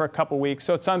stand up for a couple weeks,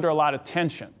 so it's under a lot of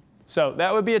tension. So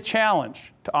that would be a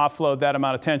challenge to offload that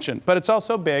amount of tension. But it's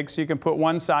also big, so you can put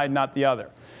one side, not the other.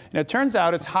 And it turns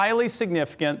out it's highly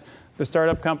significant. The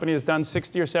startup company has done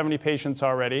 60 or 70 patients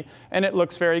already, and it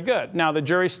looks very good. Now, the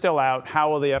jury's still out. How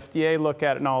will the FDA look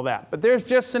at it and all that? But there's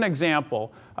just an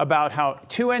example about how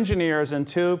 2 engineers and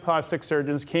 2 plastic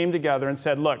surgeons came together and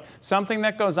said, look, something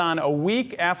that goes on a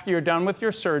week after you're done with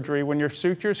your surgery, when your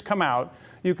sutures come out,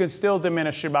 you can still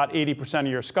diminish about 80% of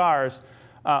your scars.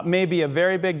 May be a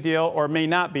very big deal or may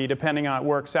not be, depending on how it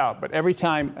works out. But every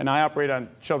time, and I operate on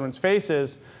children's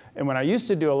faces, and when I used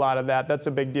to do a lot of that, that's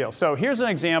a big deal. So here's an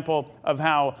example of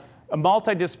how a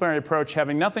multidisciplinary approach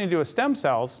having nothing to do with stem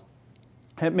cells,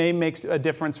 it may make a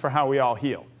difference for how we all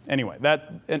heal. Anyway,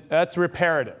 that's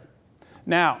reparative.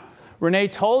 Now, Renee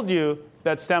told you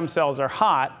that stem cells are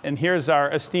hot, and here's our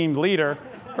esteemed leader,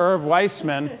 Irv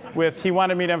Weissman, he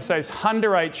wanted me to emphasize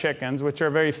Hunderite chickens, which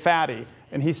are very fatty.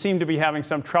 And he seemed to be having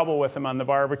some trouble with them on the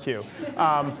barbecue.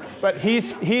 But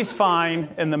he's fine,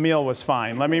 and the meal was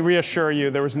fine. Let me reassure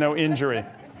you, there was no injury.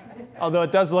 Although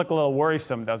it does look a little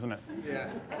worrisome, doesn't it? Yeah.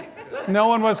 No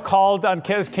one was called on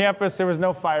his campus. There was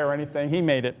no fire or anything. He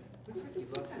made it.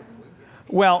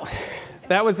 Well,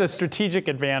 that was a strategic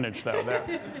advantage, though.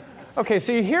 There. OK,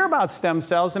 so you hear about stem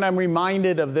cells, and I'm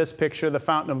reminded of this picture, the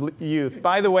Fountain of Youth.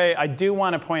 By the way, I do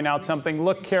want to point out something.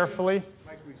 Look carefully.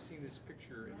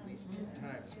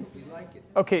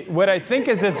 OK, what I think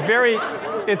is it's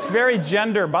very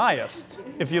gender biased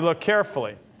if you look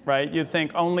carefully, right? You'd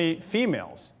think only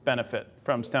females benefit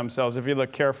from stem cells if you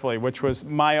look carefully, which was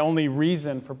my only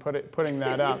reason for putting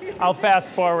that up. I'll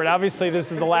fast forward. Obviously,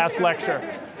 this is the last lecture.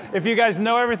 If you guys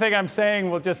know everything I'm saying,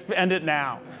 we'll just end it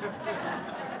now.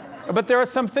 But there are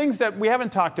some things that we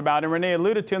haven't talked about, and Renee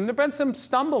alluded to, and there have been some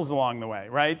stumbles along the way,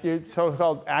 right?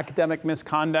 So-called academic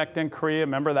misconduct in Korea,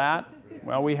 remember that?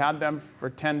 Well, we had them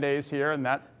for 10 days here, and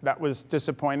that was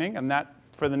disappointing, and that,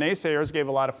 for the naysayers, gave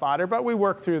a lot of fodder, but we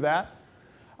worked through that.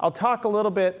 I'll talk a little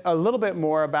bit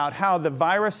more about how the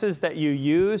viruses that you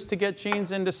use to get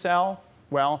genes into cell,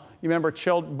 well, you remember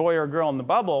boy or girl in the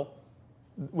bubble,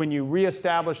 when you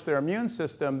reestablish their immune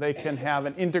system, they can have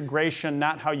an integration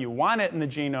not how you want it in the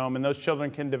genome, and those children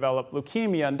can develop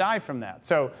leukemia and die from that.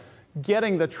 So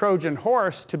getting the Trojan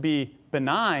horse to be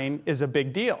benign is a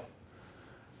big deal.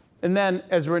 And then,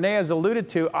 as Renee has alluded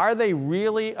to, are they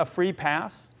really a free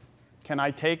pass? Can I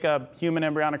take a human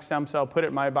embryonic stem cell, put it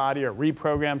in my body, or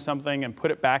reprogram something and put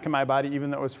it back in my body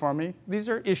even though it was for me? These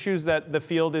are issues that the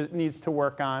field needs to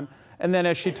work on. And then,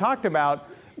 as she talked about,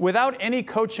 without any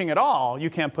coaching at all, you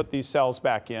can't put these cells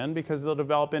back in because they'll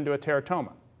develop into a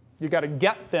teratoma. You've got to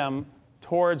get them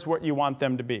towards what you want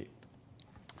them to be.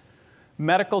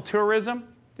 Medical tourism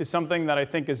is something that I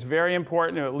think is very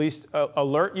important to at least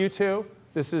alert you to.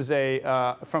 This is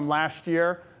from last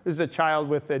year. This is a child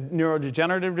with a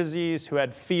neurodegenerative disease who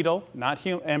had fetal, not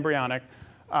embryonic,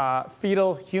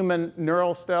 fetal human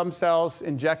neural stem cells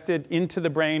injected into the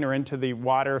brain or into the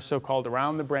water, so-called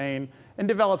around the brain, and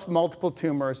developed multiple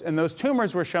tumors. And those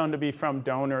tumors were shown to be from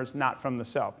donors, not from the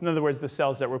cell. In other words, the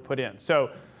cells that were put in. So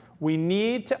we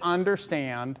need to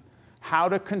understand how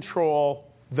to control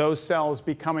those cells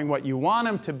becoming what you want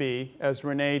them to be, as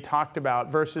Renee talked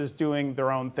about, versus doing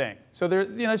their own thing. So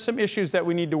there's some issues that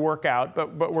we need to work out,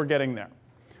 but we're getting there.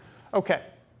 OK.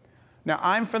 Now,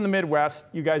 I'm from the Midwest.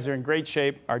 You guys are in great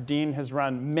shape. Our dean has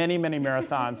run many, many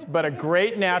marathons. But a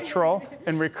great natural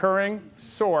and recurring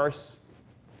source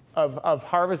of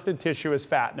harvested tissue is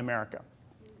fat in America.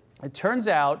 It turns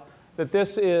out that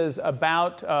this is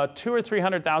about 200,000 or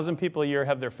 300,000 people a year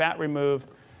have their fat removed.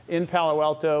 In Palo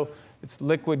Alto, it's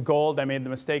liquid gold. I made the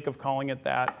mistake of calling it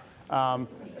that.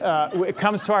 It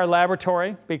comes to our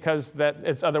laboratory because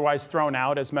it's otherwise thrown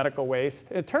out as medical waste.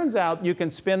 It turns out you can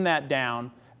spin that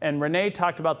down. And Renee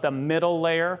talked about the middle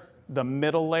layer, the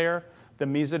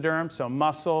mesoderm, so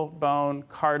muscle, bone,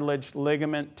 cartilage,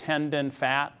 ligament, tendon,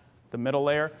 fat, the middle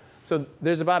layer. So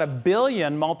there's about 1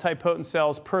 billion multipotent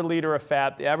cells per liter of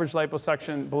fat. The average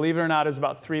liposuction, believe it or not, is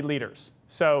about 3 liters.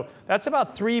 So that's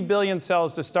about 3 billion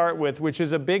cells to start with, which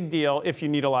is a big deal if you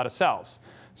need a lot of cells.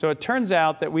 So it turns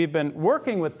out that we've been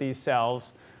working with these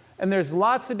cells, and there's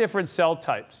lots of different cell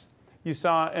types. You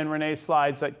saw in Renee's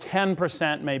slides like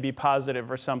 10% may be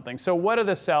positive or something. So what are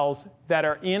the cells that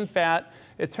are in fat?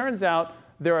 It turns out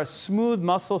they're a smooth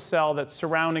muscle cell that's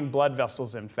surrounding blood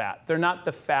vessels in fat. They're not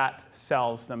the fat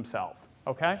cells themselves.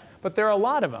 Okay? But there are a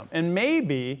lot of them. And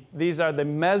maybe these are the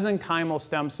mesenchymal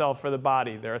stem cell for the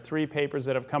body. There are 3 papers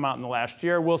that have come out in the last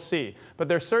year. We'll see. But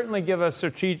they certainly give us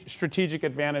strategic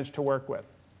advantage to work with.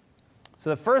 So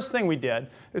the first thing we did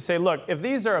is say, look, if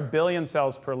these are 1 billion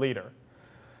cells per liter,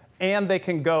 and they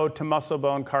can go to muscle,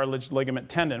 bone, cartilage, ligament,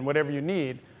 tendon, whatever you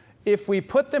need, if we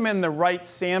put them in the right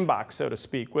sandbox, so to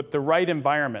speak, with the right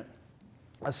environment,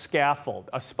 a scaffold,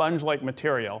 a sponge-like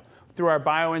material, through our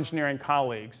bioengineering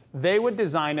colleagues, they would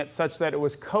design it such that it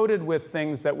was coated with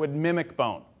things that would mimic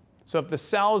bone. So if the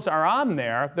cells are on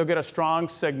there, they'll get a strong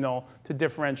signal to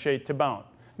differentiate to bone.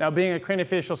 Now, being a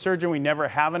craniofacial surgeon, we never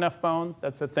have enough bone.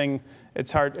 That's a thing,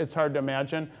 it's hard to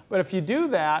imagine. But if you do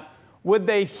that, would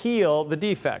they heal the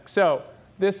defect? So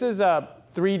this is a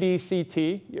 3D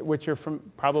CT, which you're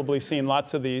probably seen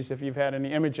lots of these if you've had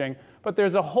any imaging. But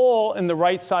there's a hole in the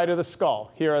right side of the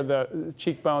skull. Here are the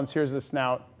cheekbones, here's the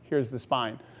snout, here's the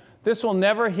spine. This will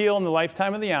never heal in the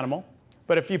lifetime of the animal.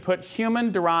 But if you put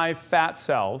human-derived fat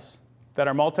cells that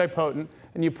are multipotent,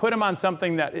 and you put them on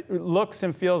something that looks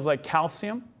and feels like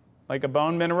calcium, like a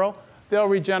bone mineral, they'll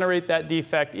regenerate that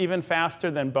defect even faster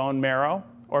than bone marrow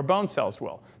or bone cells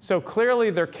will. So clearly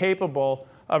they're capable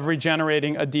of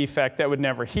regenerating a defect that would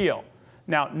never heal.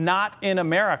 Now, not in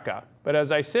America, but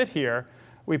as I sit here,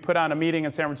 we put on a meeting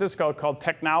in San Francisco called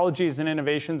Technologies and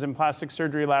Innovations in Plastic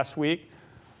Surgery last week.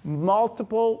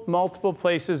 Multiple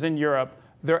places in Europe,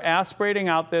 they're aspirating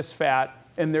out this fat,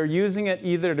 and they're using it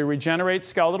either to regenerate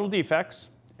skeletal defects,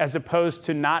 as opposed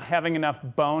to not having enough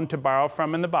bone to borrow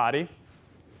from in the body,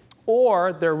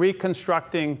 or they're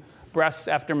reconstructing breasts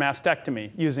after mastectomy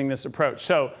using this approach.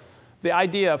 So the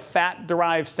idea of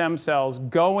fat-derived stem cells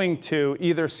going to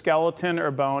either skeleton or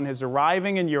bone is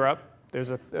arriving in Europe.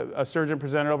 There's a surgeon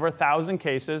presented over 1,000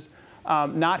 cases.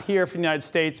 Not here for the United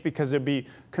States because there'd be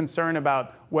concern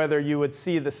about whether you would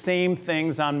see the same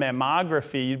things on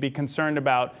mammography. You'd be concerned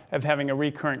about having a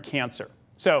recurrent cancer.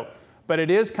 But it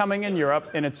is coming in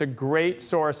Europe, and it's a great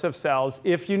source of cells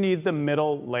if you need the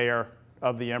middle layer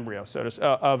of the embryo,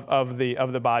 of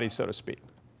the body, so to speak.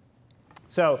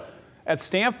 So at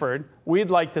Stanford, we'd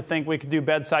like to think we could do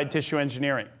bedside tissue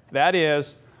engineering. That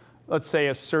is, let's say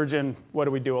a surgeon, what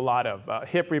do we do a lot of?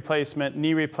 Hip replacement,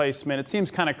 knee replacement. It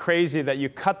seems kind of crazy that you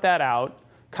cut that out,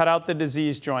 cut out the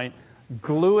diseased joint,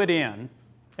 glue it in,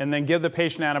 and then give the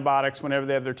patient antibiotics whenever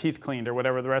they have their teeth cleaned or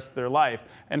whatever the rest of their life,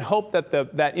 and hope that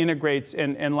that integrates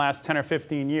and lasts 10 or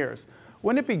 15 years.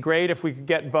 Wouldn't it be great if we could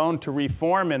get bone to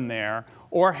reform in there,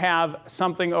 or have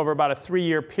something over about a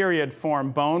 3-year period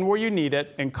form bone where you need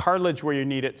it and cartilage where you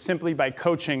need it simply by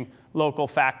coaching local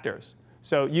factors?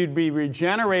 So you'd be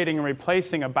regenerating and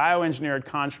replacing a bioengineered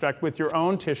construct with your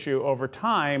own tissue over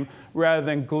time rather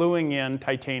than gluing in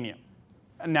titanium.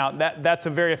 Now, that's a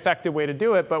very effective way to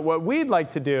do it, but what we'd like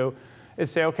to do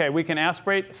is say, okay, we can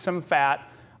aspirate some fat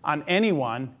on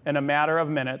anyone in a matter of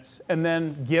minutes and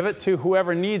then give it to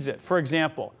whoever needs it. For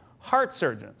example, heart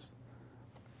surgeons.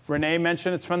 Renee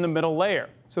mentioned it's from the middle layer.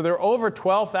 So there are over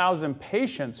 12,000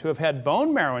 patients who have had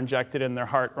bone marrow injected in their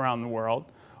heart around the world.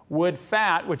 Would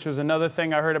fat, which was another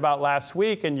thing I heard about last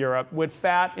week in Europe, would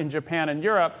fat in Japan and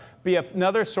Europe be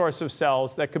another source of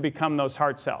cells that could become those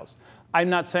heart cells? I'm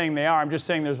not saying they are, I'm just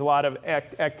saying there's a lot of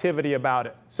activity about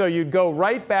it. So you'd go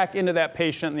right back into that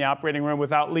patient in the operating room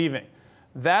without leaving.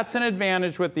 That's an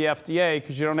advantage with the FDA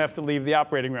because you don't have to leave the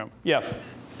operating room. Yes?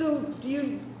 So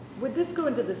would this go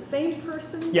into the same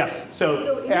person? Yes,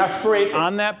 so aspirate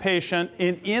on that patient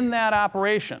in that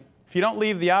operation. If you don't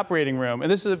leave the operating room, and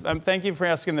this is, thank you for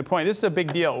asking the point, this is a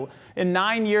big deal. In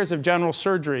 9 years of general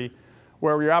surgery,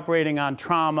 where you're operating on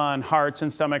trauma and hearts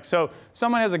and stomachs. So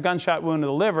someone has a gunshot wound to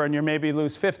the liver and you maybe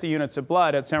lose 50 units of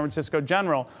blood at San Francisco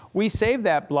General. We save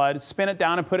that blood, spin it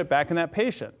down, and put it back in that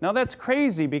patient. Now that's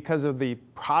crazy because of the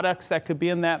products that could be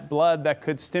in that blood that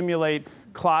could stimulate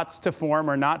clots to form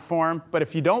or not form. But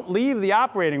if you don't leave the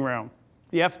operating room,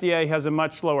 the FDA has a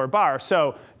much lower bar.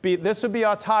 So this would be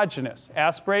autogenous.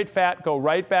 Aspirate fat, go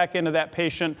right back into that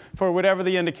patient for whatever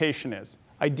the indication is.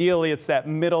 Ideally, it's that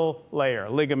middle layer,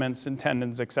 ligaments and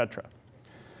tendons, et cetera.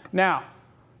 Now,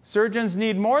 surgeons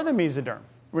need more than mesoderm.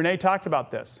 Renee talked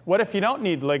about this. What if you don't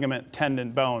need ligament,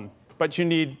 tendon, bone, but you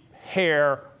need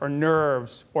hair or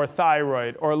nerves or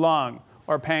thyroid or lung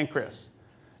or pancreas?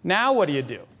 Now what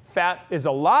do? Fat is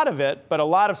a lot of it, but a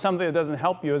lot of something that doesn't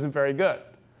help you isn't very good.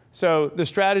 So the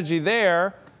strategy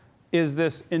there is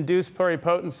this induced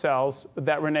pluripotent cells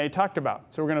that Renee talked about.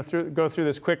 So we're going to go through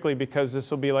this quickly because this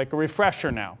will be like a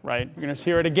refresher now, right? You're going to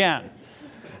hear it again.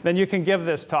 Then you can give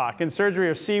this talk. In surgery,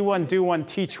 or see one, do one,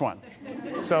 teach one.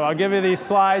 So I'll give you these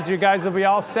slides. You guys will be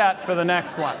all set for the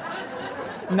next one.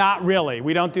 Not really.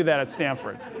 We don't do that at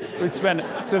Stanford. It's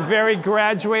a very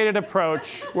graduated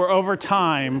approach where over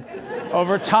time,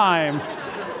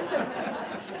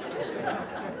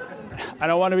 I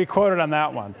don't want to be quoted on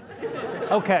that one.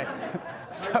 Okay.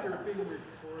 So,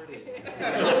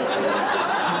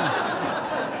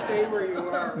 Stay where you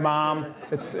are. Mom,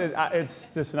 it's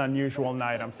just an unusual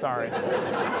night. I'm sorry.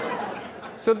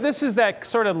 So this is that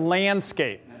sort of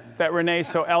landscape that Renee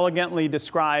so elegantly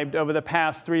described over the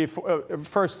past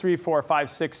first 3, 4, 5,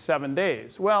 6, 7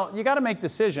 days. Well, you got to make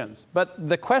decisions. But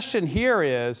the question here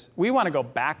is, we want to go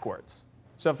backwards.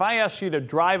 So if I ask you to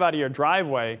drive out of your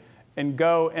driveway and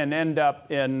go and end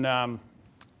up in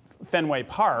Fenway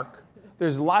Park,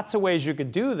 there's lots of ways you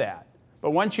could do that.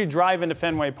 But once you drive into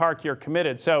Fenway Park, you're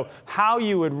committed. So how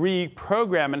you would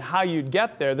reprogram and how you'd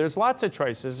get there, there's lots of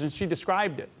choices, and she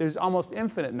described it. There's almost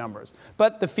infinite numbers.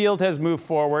 But the field has moved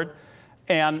forward,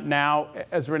 and now,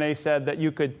 as Renee said, that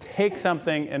you could take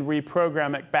something and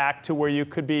reprogram it back to where you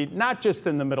could be not just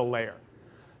in the middle layer.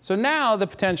 So now the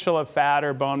potential of fat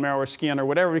or bone marrow or skin or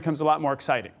whatever becomes a lot more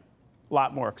exciting, a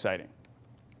lot more exciting.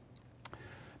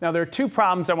 Now, there are 2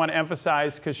 problems I want to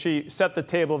emphasize because she set the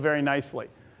table very nicely.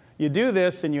 You do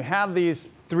this, and you have these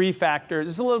 3 factors.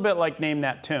 It's a little bit like Name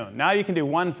That Tune. Now you can do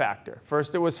 1 factor.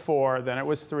 First it was 4, then it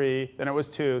was 3, then it was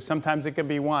 2. Sometimes it could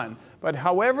be 1. But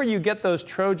however you get those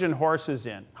Trojan horses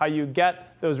in, how you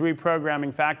get those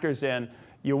reprogramming factors in,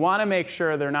 you want to make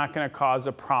sure they're not going to cause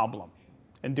a problem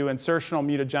and do insertional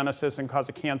mutagenesis and cause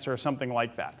a cancer or something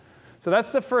like that. So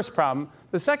that's the first problem.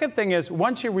 The second thing is,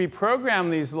 once you reprogram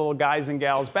these little guys and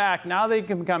gals back, now they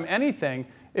can become anything.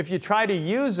 If you try to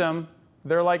use them,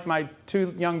 they're like my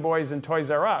 2 young boys in Toys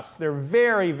R Us. They're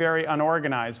very, very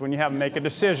unorganized when you have them make a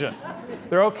decision.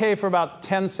 They're OK for about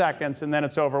 10 seconds, and then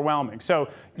it's overwhelming. So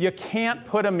you can't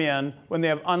put them in when they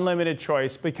have unlimited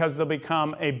choice because they'll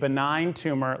become a benign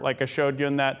tumor, like I showed you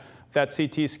in that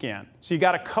CT scan. So you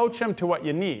got to coach them to what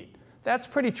you need. That's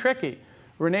pretty tricky.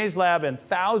 Renee's lab and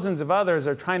thousands of others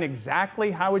are trying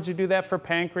exactly how would you do that for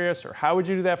pancreas or how would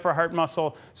you do that for heart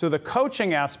muscle. So the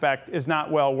coaching aspect is not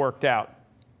well worked out.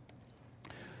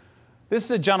 This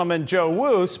is a gentleman, Joe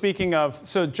Wu, speaking of,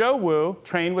 so Joe Wu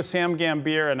trained with Sam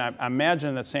Gambier, and I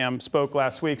imagine that Sam spoke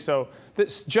last week. So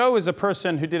Joe is a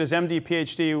person who did his MD,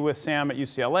 Ph.D. with Sam at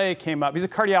UCLA, came up, he's a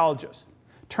cardiologist.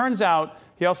 Turns out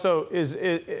he also is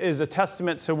a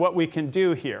testament to what we can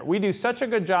do here. We do such a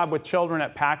good job with children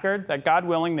at Packard that, God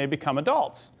willing, they become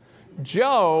adults.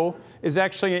 Joe is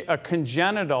actually a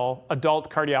congenital adult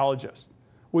cardiologist.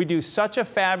 We do such a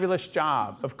fabulous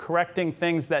job of correcting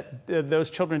things that those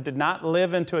children did not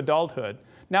live into adulthood.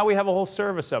 Now we have a whole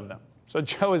service of them. So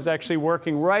Joe is actually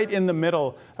working right in the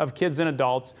middle of kids and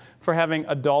adults for having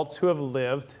adults who have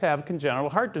lived have congenital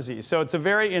heart disease. So it's a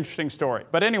very interesting story.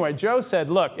 But anyway, Joe said,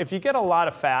 look, if you get a lot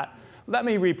of fat, let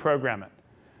me reprogram it.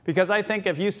 Because I think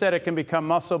if you said it can become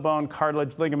muscle, bone,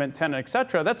 cartilage, ligament, tendon, et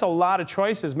cetera, that's a lot of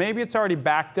choices. Maybe it's already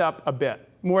backed up a bit,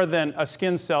 more than a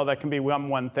skin cell that can be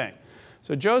one thing.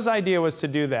 So Joe's idea was to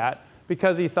do that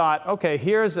because he thought, OK,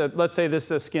 here's a, let's say this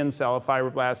is a skin cell, a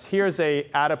fibroblast. Here's a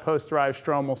adipose-derived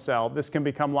stromal cell. This can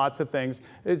become lots of things.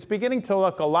 It's beginning to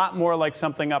look a lot more like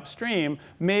something upstream.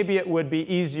 Maybe it would be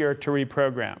easier to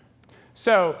reprogram.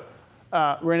 So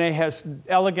Renee has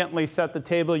elegantly set the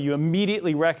table. You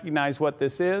immediately recognize what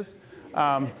this is.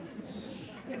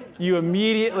 You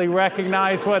immediately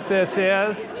recognize what this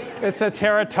is. It's a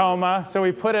teratoma. So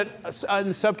we put it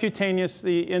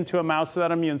subcutaneously into a mouse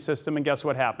without immune system, and guess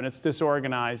what happened? It's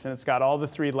disorganized, and it's got all the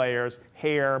 3 layers,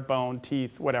 hair, bone,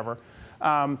 teeth, whatever.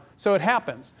 So it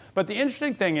happens. But the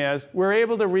interesting thing is we're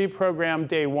able to reprogram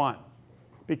day 1.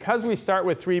 Because we start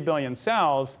with 3 billion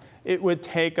cells, it would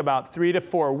take about 3 to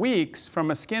 4 weeks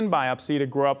from a skin biopsy to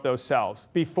grow up those cells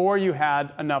before you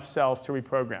had enough cells to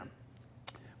reprogram.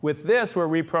 With this, we're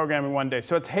reprogramming 1 day.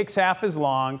 So it takes half as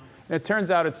long, and it turns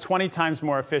out it's 20 times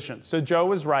more efficient. So Joe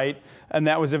was right, and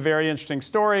that was a very interesting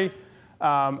story,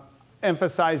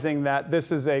 emphasizing that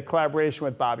this is a collaboration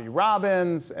with Bobby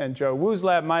Robbins and Joe Wu's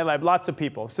lab, my lab, lots of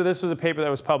people. So this was a paper that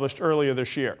was published earlier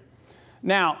this year.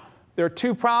 Now, there are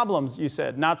 2 problems, you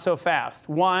said, not so fast.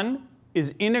 One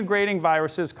is integrating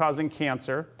viruses causing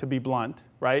cancer, to be blunt,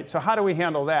 right? So how do we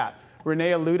handle that?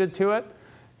 Renee alluded to it.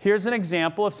 Here's an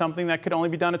example of something that could only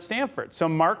be done at Stanford. So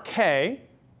Mark Kay,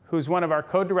 who's one of our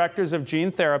co-directors of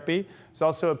gene therapy, is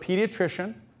also a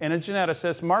pediatrician and a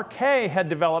geneticist. Mark Kay had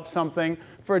developed something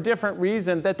for a different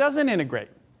reason that doesn't integrate.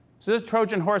 So this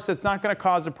Trojan horse that's not going to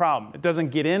cause a problem. It doesn't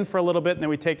get in for a little bit and then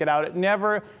we take it out. It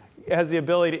never has the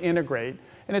ability to integrate.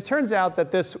 And it turns out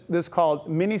that this called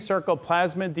mini-circle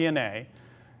plasmid DNA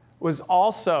was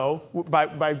also,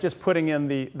 by just putting in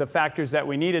the factors that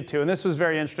we needed to, and this was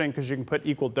very interesting because you can put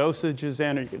equal dosages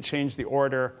in or you can change the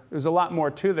order. There's a lot more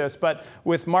to this. But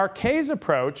with Mark Kay's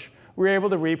approach, we were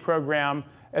able to reprogram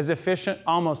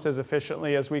almost as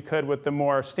efficiently as we could with the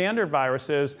more standard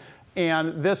viruses.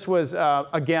 And this was,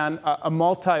 again, a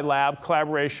multi-lab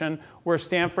collaboration where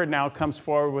Stanford now comes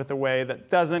forward with a way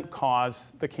that doesn't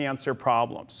cause the cancer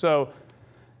problem. So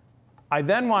I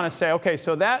then want to say, OK,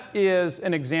 so that is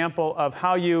an example of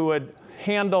how you would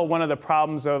handle one of the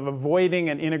problems of avoiding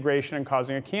an integration and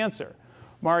causing a cancer.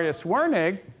 Marius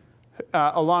Wernig,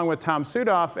 along with Tom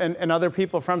Sudoff and other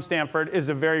people from Stanford, is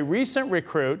a very recent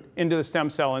recruit into the Stem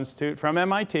Cell Institute from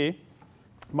MIT.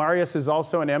 Marius is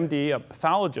also an MD, a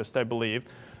pathologist, I believe.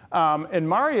 And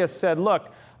Marius said,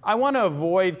 look, I want to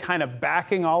avoid kind of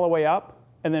backing all the way up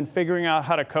and then figuring out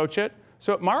how to coach it.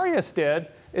 So what Marius did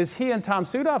is he and Tom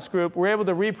Sudoff's group were able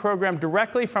to reprogram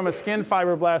directly from a skin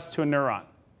fibroblast to a neuron.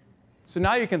 So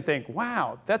now you can think,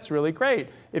 wow, that's really great.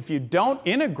 If you don't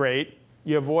integrate,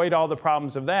 you avoid all the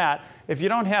problems of that. If you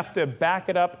don't have to back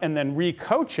it up and then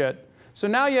re-coach it. So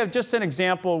now you have just an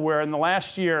example where in the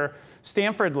last year,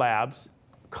 Stanford labs,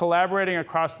 collaborating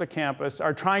across the campus,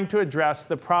 are trying to address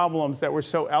the problems that were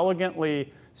so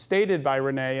elegantly stated by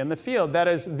Renee in the field. That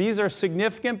is, these are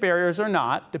significant barriers or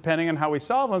not, depending on how we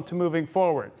solve them, to moving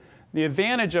forward. The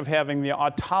advantage of having the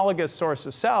autologous source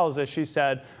of cells, as she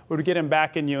said, would get them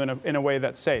back in you in a way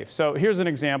that's safe. So here's an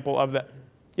example of that.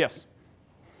 Yes?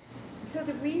 So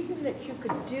the reason that you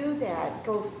could do that,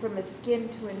 go from a skin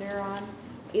to a neuron,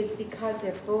 is because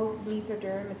they're both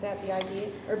mesoderm, is that the idea?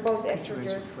 Or both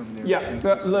ectoderm?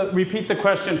 Yeah, repeat the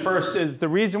question first. Is the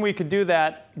reason we could do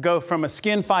that, go from a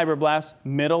skin fibroblast,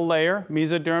 middle layer,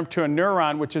 mesoderm, to a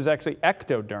neuron, which is actually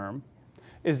ectoderm,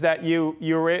 is that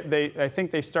I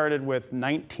think they started with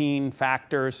 19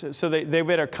 factors. So they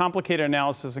did a complicated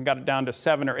analysis and got it down to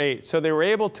 7 or 8. So they were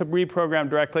able to reprogram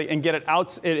directly and get it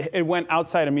out. It went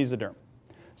outside of mesoderm.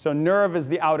 So nerve is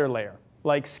the outer layer,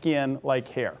 like skin, like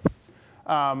hair.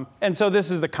 And so this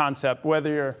is the concept, whether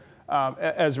you're,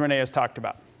 as Renee has talked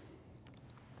about.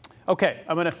 OK,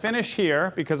 I'm going to finish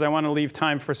here because I want to leave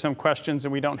time for some questions,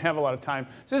 and we don't have a lot of time.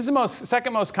 So this is the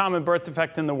second most common birth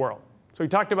defect in the world. So we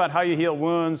talked about how you heal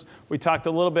wounds. We talked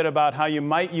a little bit about how you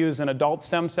might use an adult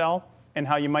stem cell and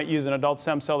how you might use an adult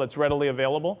stem cell that's readily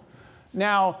available.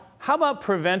 Now, how about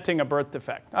preventing a birth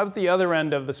defect? Out at the other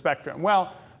end of the spectrum.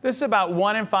 Well, this is about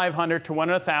 1 in 500 to 1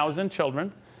 in 1,000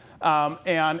 children.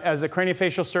 And as a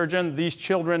craniofacial surgeon, these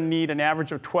children need an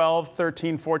average of 12,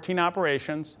 13, 14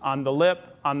 operations on the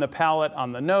lip, on the palate,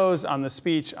 on the nose, on the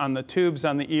speech, on the tubes,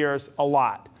 on the ears, a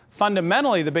lot.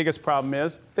 Fundamentally, the biggest problem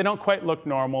is they don't quite look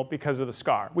normal because of the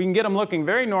scar. We can get them looking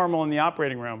very normal in the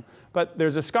operating room, but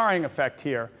there's a scarring effect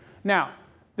here. Now,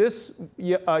 this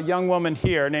young woman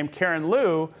here named Karen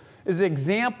Liu is an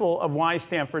example of why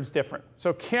Stanford's different.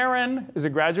 So Karen is a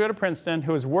graduate of Princeton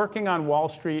who was working on Wall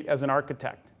Street as an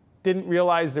architect. Didn't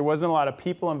realize there wasn't a lot of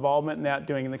people involvement in that,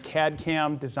 doing the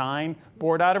CAD/CAM design,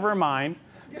 bored out of her mind,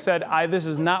 said, this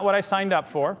is not what I signed up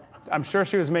for. I'm sure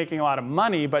she was making a lot of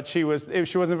money, but she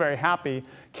wasn't very happy.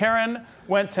 Karen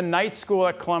went to night school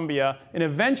at Columbia and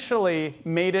eventually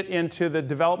made it into the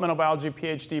developmental biology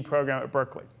Ph.D. program at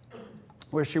Berkeley,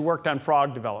 where she worked on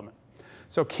frog development.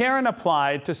 So Karen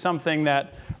applied to something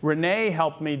that Renee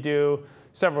helped me do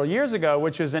several years ago,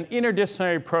 which is an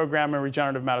interdisciplinary program in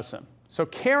regenerative medicine. So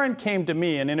Karen came to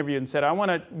me and interviewed and said, I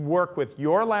want to work with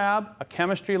your lab, a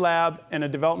chemistry lab, and a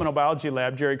developmental biology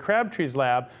lab, Jerry Crabtree's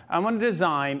lab. I want to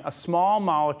design a small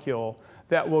molecule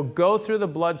that will go through the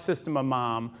blood system of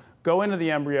mom, go into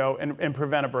the embryo, and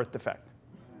prevent a birth defect.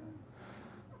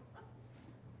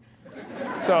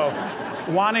 So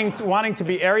wanting to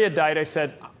be erudite, I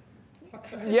said,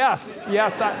 yes,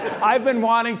 I've been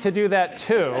wanting to do that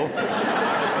too.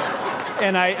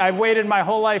 And I've waited my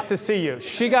whole life to see you.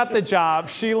 She got the job,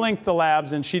 she linked the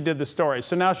labs, and she did the story.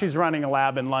 So now she's running a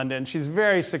lab in London. She's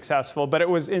very successful, but it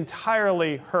was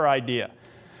entirely her idea.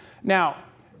 Now,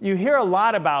 you hear a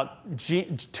lot about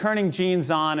turning genes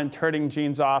on and turning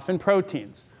genes off in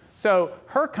proteins. So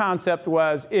her concept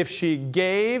was if she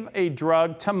gave a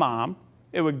drug to mom,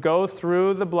 it would go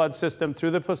through the blood system,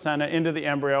 through the placenta, into the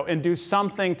embryo, and do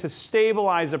something to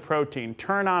stabilize a protein,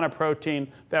 turn on a protein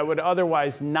that would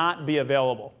otherwise not be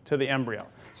available to the embryo.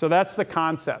 So that's the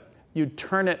concept. You'd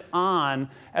turn it on,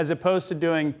 as opposed to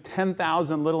doing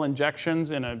 10,000 little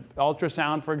injections in an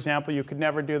ultrasound, for example. You could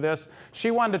never do this.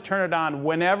 She wanted to turn it on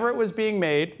whenever it was being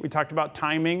made. We talked about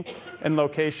timing and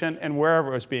location and wherever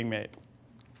it was being made.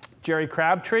 Jerry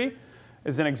Crabtree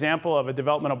is an example of a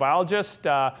developmental biologist.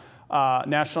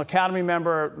 National Academy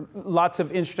member, lots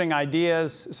of interesting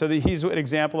ideas. So he's an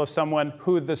example of someone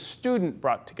who the student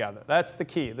brought together. That's the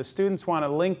key. The students want to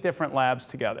link different labs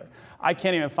together. I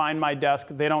can't even find my desk.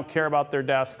 They don't care about their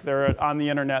desk. They're on the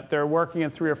internet. They're working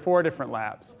in 3 or 4 different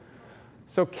labs.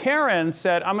 So Karen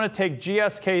said, I'm going to take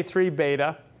GSK3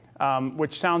 beta,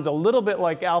 which sounds a little bit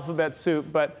like alphabet soup,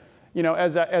 but You know,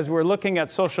 as we're looking at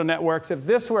social networks, if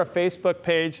this were a Facebook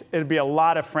page, it'd be a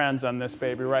lot of friends on this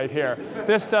baby right here.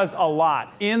 This does a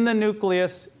lot. In the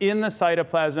nucleus, in the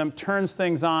cytoplasm, turns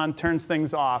things on, turns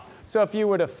things off. So if you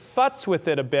were to futz with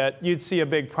it a bit, you'd see a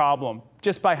big problem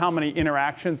just by how many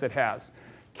interactions it has.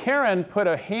 Karen put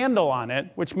a handle on it,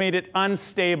 which made it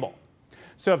unstable.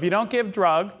 So if you don't give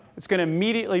drug, it's going to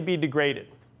immediately be degraded.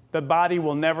 The body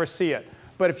will never see it.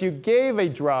 But if you gave a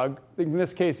drug, in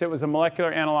this case it was a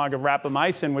molecular analog of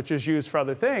rapamycin, which is used for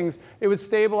other things, it would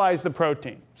stabilize the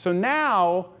protein. So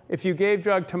now, if you gave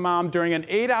drug to mom during an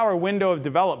 8-hour window of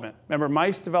development, remember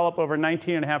mice develop over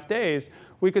 19.5 days,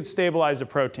 we could stabilize the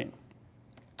protein.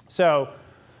 So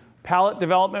palate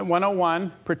development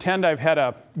 101, pretend I've had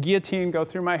a guillotine go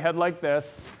through my head like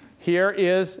this. Here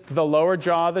is the lower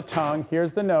jaw, the tongue,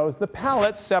 here's the nose. The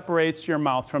palate separates your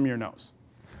mouth from your nose.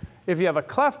 If you have a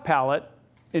cleft palate,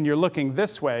 and you're looking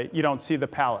this way, you don't see the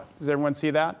palate. Does everyone see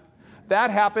that?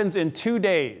 That happens in 2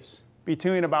 days,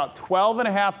 between about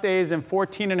 12.5 days and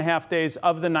 14.5 days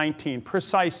of the 19,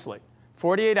 precisely.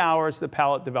 48 hours, the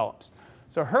palate develops.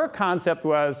 So her concept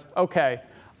was, OK,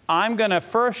 I'm going to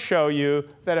first show you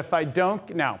that if I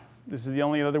don't, now, this is the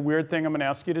only other weird thing I'm going to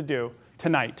ask you to do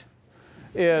tonight,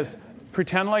 is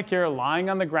pretend like you're lying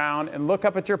on the ground and look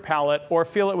up at your palate or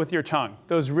feel it with your tongue.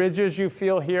 Those ridges you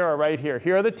feel here are right here.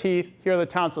 Here are the teeth, here are the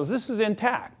tonsils. This is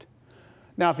intact.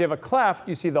 Now, if you have a cleft,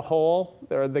 you see the hole,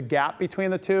 or the gap between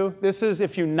the two. This is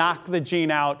if you knock the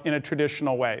gene out in a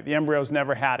traditional way. The embryo's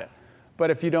never had it.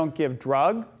 But if you don't give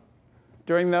drug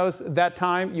during that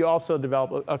time, you also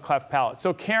develop a cleft palate.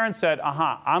 So Karen said,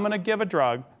 I'm going to give a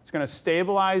drug. It's going to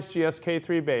stabilize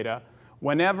GSK3 beta.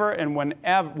 Whenever and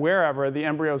wherever the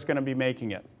embryo is going to be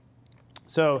making it.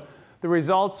 So the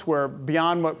results were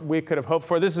beyond what we could have hoped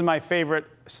for. This is my favorite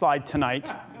slide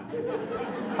tonight.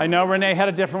 I know Renee had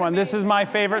a different one. This is my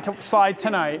favorite slide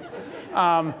tonight,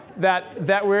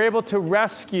 that we're able to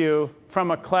rescue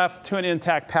from a cleft to an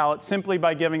intact palate simply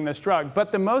by giving this drug.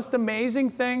 But the most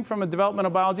amazing thing from a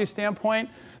developmental biology standpoint,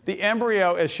 the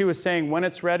embryo, as she was saying, when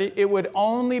it's ready, it would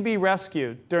only be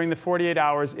rescued during the 48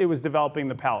 hours it was developing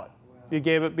the palate. You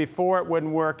gave it before, it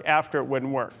wouldn't work. After, it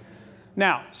wouldn't work.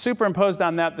 Now, superimposed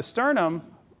on that, the sternum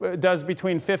does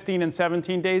between 15 and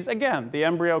 17 days. Again, the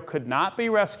embryo could not be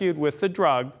rescued with the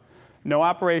drug, no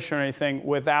operation or anything,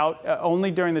 without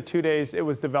only during the 2 days it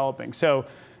was developing. So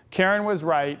Karen was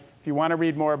right. If you want to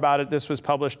read more about it, this was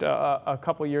published a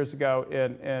couple years ago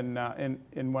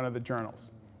in one of the journals.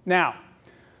 Now,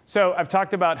 so I've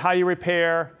talked about how you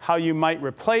repair, how you might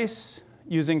replace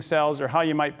using cells, or how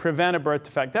you might prevent a birth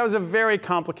defect. That was a very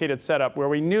complicated setup where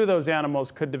we knew those animals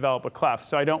could develop a cleft.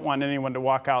 So I don't want anyone to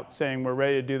walk out saying we're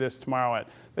ready to do this tomorrow at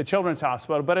the Children's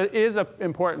Hospital. But it is an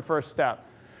important first step.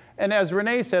 And as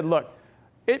Renee said, look,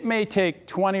 it may take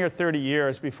 20 or 30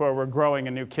 years before we're growing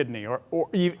a new kidney, or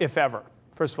if ever.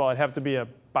 First of all, it'd have to be a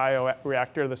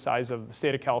bioreactor the size of the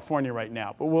state of California right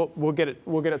now. But we'll get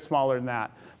it smaller than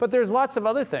that. But there's lots of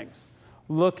other things.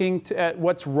 Looking at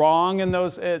what's wrong in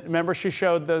those. Remember she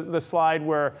showed the slide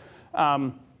where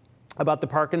about the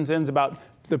Parkinson's, about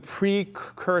the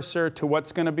precursor to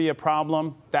what's going to be a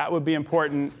problem. That would be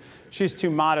important. She's too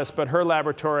modest, but her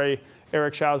laboratory,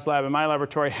 Eric Schau's lab and my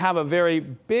laboratory, have a very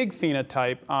big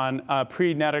phenotype on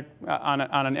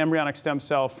an embryonic stem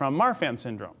cell from Marfan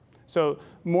syndrome. So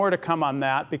more to come on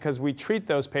that, because we treat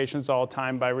those patients all the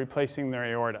time by replacing their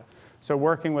aorta. So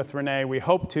working with Renee, we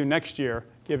hope to next year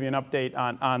give you an update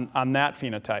on that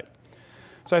phenotype.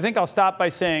 So I think I'll stop by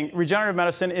saying regenerative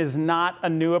medicine is not a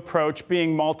new approach,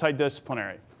 being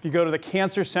multidisciplinary. If you go to the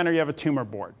cancer center, you have a tumor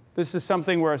board. This is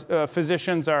something where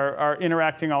physicians are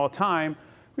interacting all the time.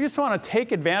 We just want to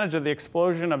take advantage of the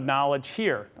explosion of knowledge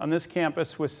here on this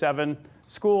campus with 7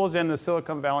 schools in the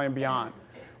Silicon Valley and beyond.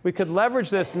 We could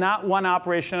leverage this not one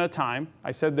operation at a time.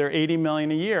 I said they're 80 million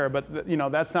a year, but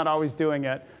that's not always doing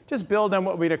it. Just build on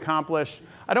what we'd accomplish.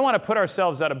 I don't want to put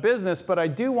ourselves out of business, but I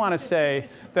do want to say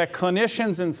that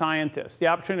clinicians and scientists, the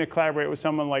opportunity to collaborate with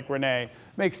someone like Renee,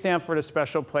 makes Stanford a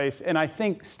special place. And I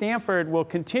think Stanford will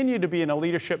continue to be in a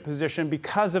leadership position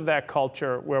because of that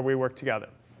culture where we work together.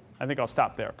 I think I'll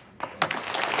stop there.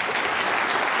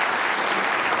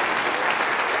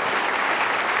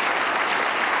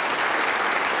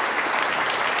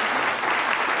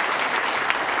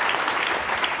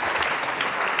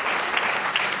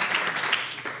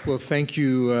 Well, thank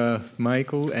you,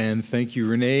 Michael, and thank you,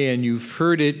 Renee. And you've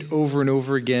heard it over and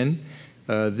over again.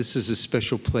 This is a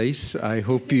special place. I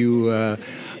hope you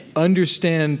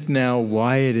understand now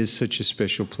why it is such a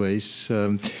special place.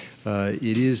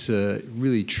 It is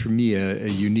really, to me, a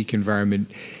unique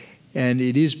environment. And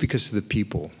it is because of the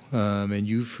people. And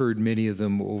you've heard many of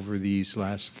them over these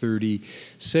last 30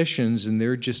 sessions, and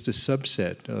they're just a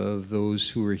subset of those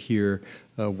who are here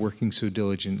working so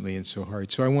diligently and so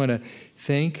hard. So I want to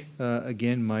thank,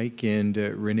 again, Mike and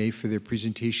Renee for their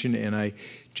presentation. And I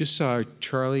just saw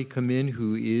Charlie come in,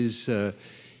 who is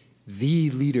the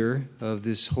leader of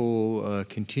this whole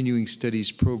continuing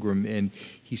studies program. And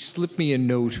he slipped me a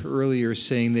note earlier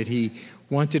saying that he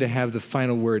wanted to have the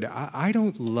final word. I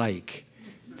don't like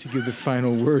to give the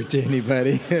final word to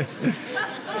anybody,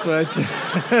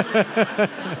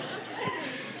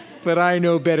 but I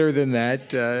know better than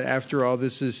that. After all,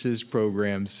 this is his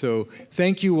program. So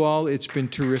thank you all. It's been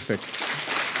terrific.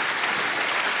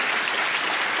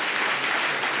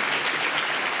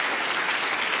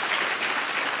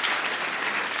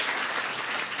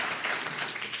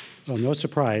 Well, no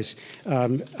surprise.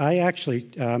 I actually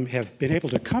have been able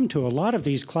to come to a lot of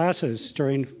these classes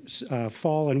during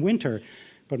fall and winter,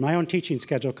 but my own teaching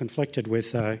schedule conflicted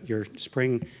with your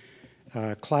spring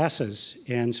classes.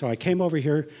 And so I came over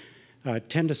here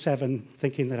 10 to 7,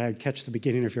 thinking that I'd catch the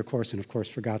beginning of your course, and of course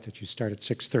forgot that you start at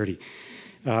 6:30.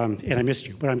 And I missed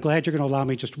you. But I'm glad you're going to allow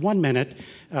me just 1 minute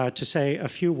to say a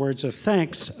few words of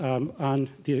thanks on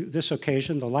this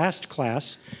occasion, the last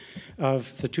class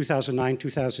of the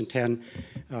 2009-2010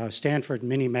 Stanford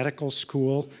Mini Medical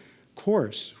School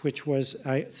course, which was,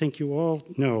 I think you all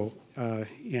know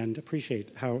and appreciate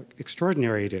how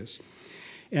extraordinary it is.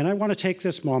 And I want to take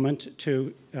this moment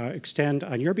to extend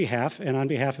on your behalf and on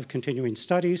behalf of Continuing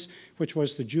Studies, which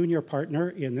was the junior partner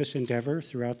in this endeavor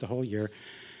throughout the whole year,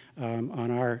 on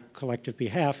our collective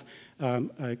behalf,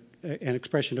 an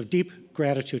expression of deep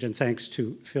gratitude and thanks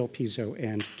to Phil Pizzo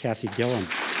and Kathy Gillam.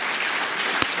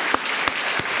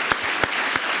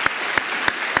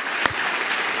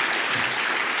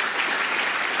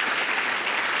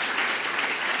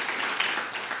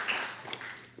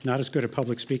 Not as good at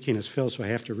public speaking as Phil, so I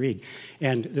have to read.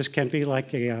 And this can be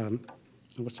like a,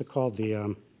 what's it called,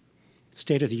 the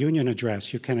State of the Union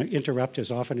address. You can interrupt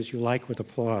as often as you like with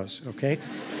applause, okay?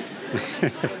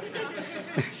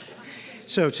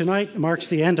 So tonight marks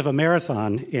the end of a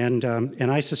marathon, and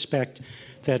I suspect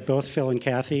that both Phil and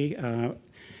Kathy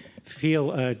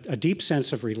feel a deep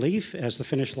sense of relief as the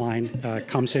finish line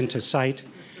comes into sight.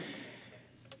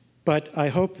 But I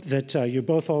hope that you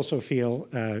both also feel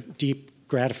deep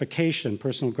gratification,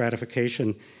 personal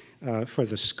gratification for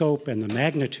the scope and the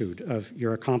magnitude of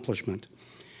your accomplishment.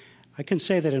 I can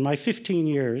say that in my 15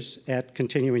 years at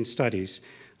Continuing Studies,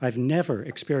 I've never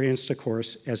experienced a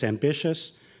course as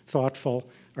ambitious, thoughtful,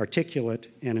 articulate,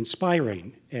 and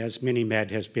inspiring as Mini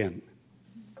Med has been.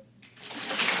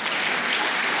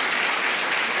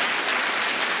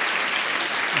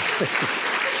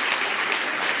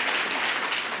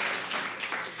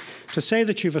 To say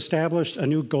that you've established a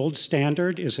new gold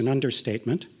standard is an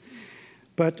understatement,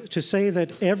 but to say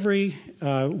that every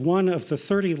one of the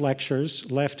 30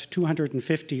 lectures left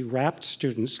 250 rapt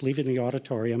students leaving the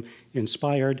auditorium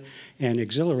inspired and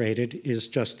exhilarated is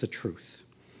just the truth.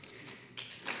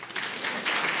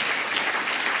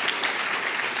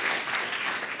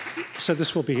 So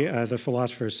this will be the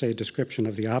philosophers say description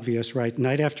of the obvious, right?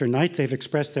 Night after night, they've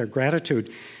expressed their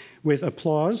gratitude with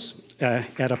applause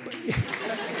at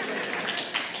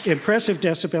impressive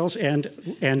decibels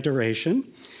and duration.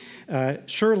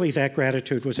 Surely that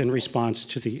gratitude was in response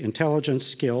to the intelligence,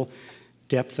 skill,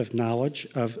 depth of knowledge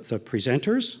of the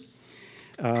presenters,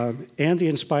 and the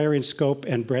inspiring scope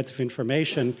and breadth of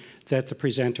information that the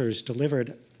presenters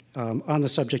delivered on the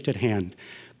subject at hand.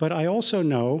 But I also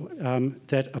know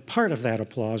that a part of that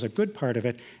applause, a good part of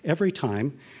it, every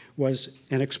time, was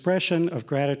an expression of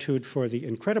gratitude for the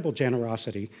incredible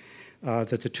generosity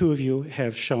that the two of you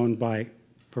have shown by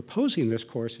proposing this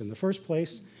course in the first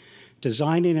place,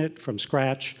 designing it from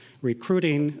scratch,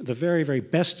 recruiting the very, very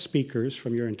best speakers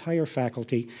from your entire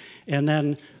faculty, and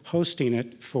then hosting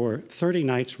it for 30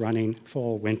 nights running,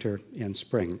 fall, winter, and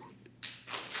spring.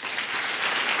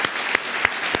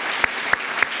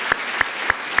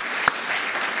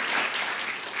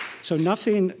 So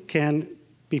nothing can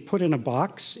be put in a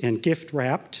box and gift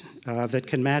wrapped that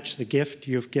can match the gift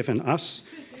you've given us.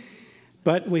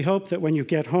 But we hope that when you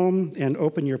get home and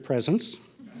open your presents,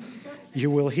 you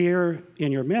will hear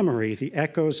in your memory the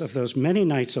echoes of those many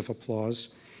nights of applause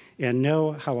and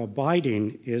know how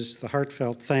abiding is the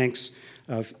heartfelt thanks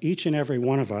of each and every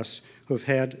one of us who've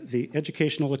had the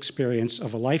educational experience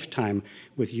of a lifetime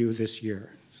with you this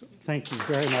year. So thank you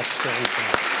very much.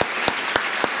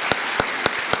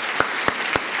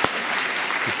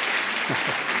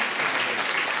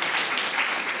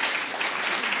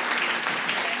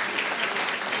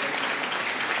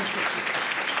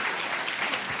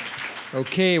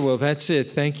 Okay, well, that's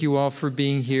it. Thank you all for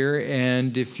being here.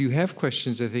 And if you have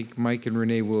questions, I think Mike and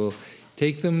Renee will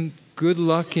take them. Good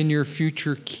luck in your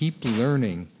future. Keep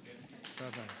learning.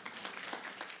 Bye-bye.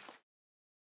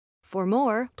 For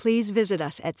more, please visit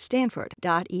us at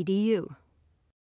stanford.edu.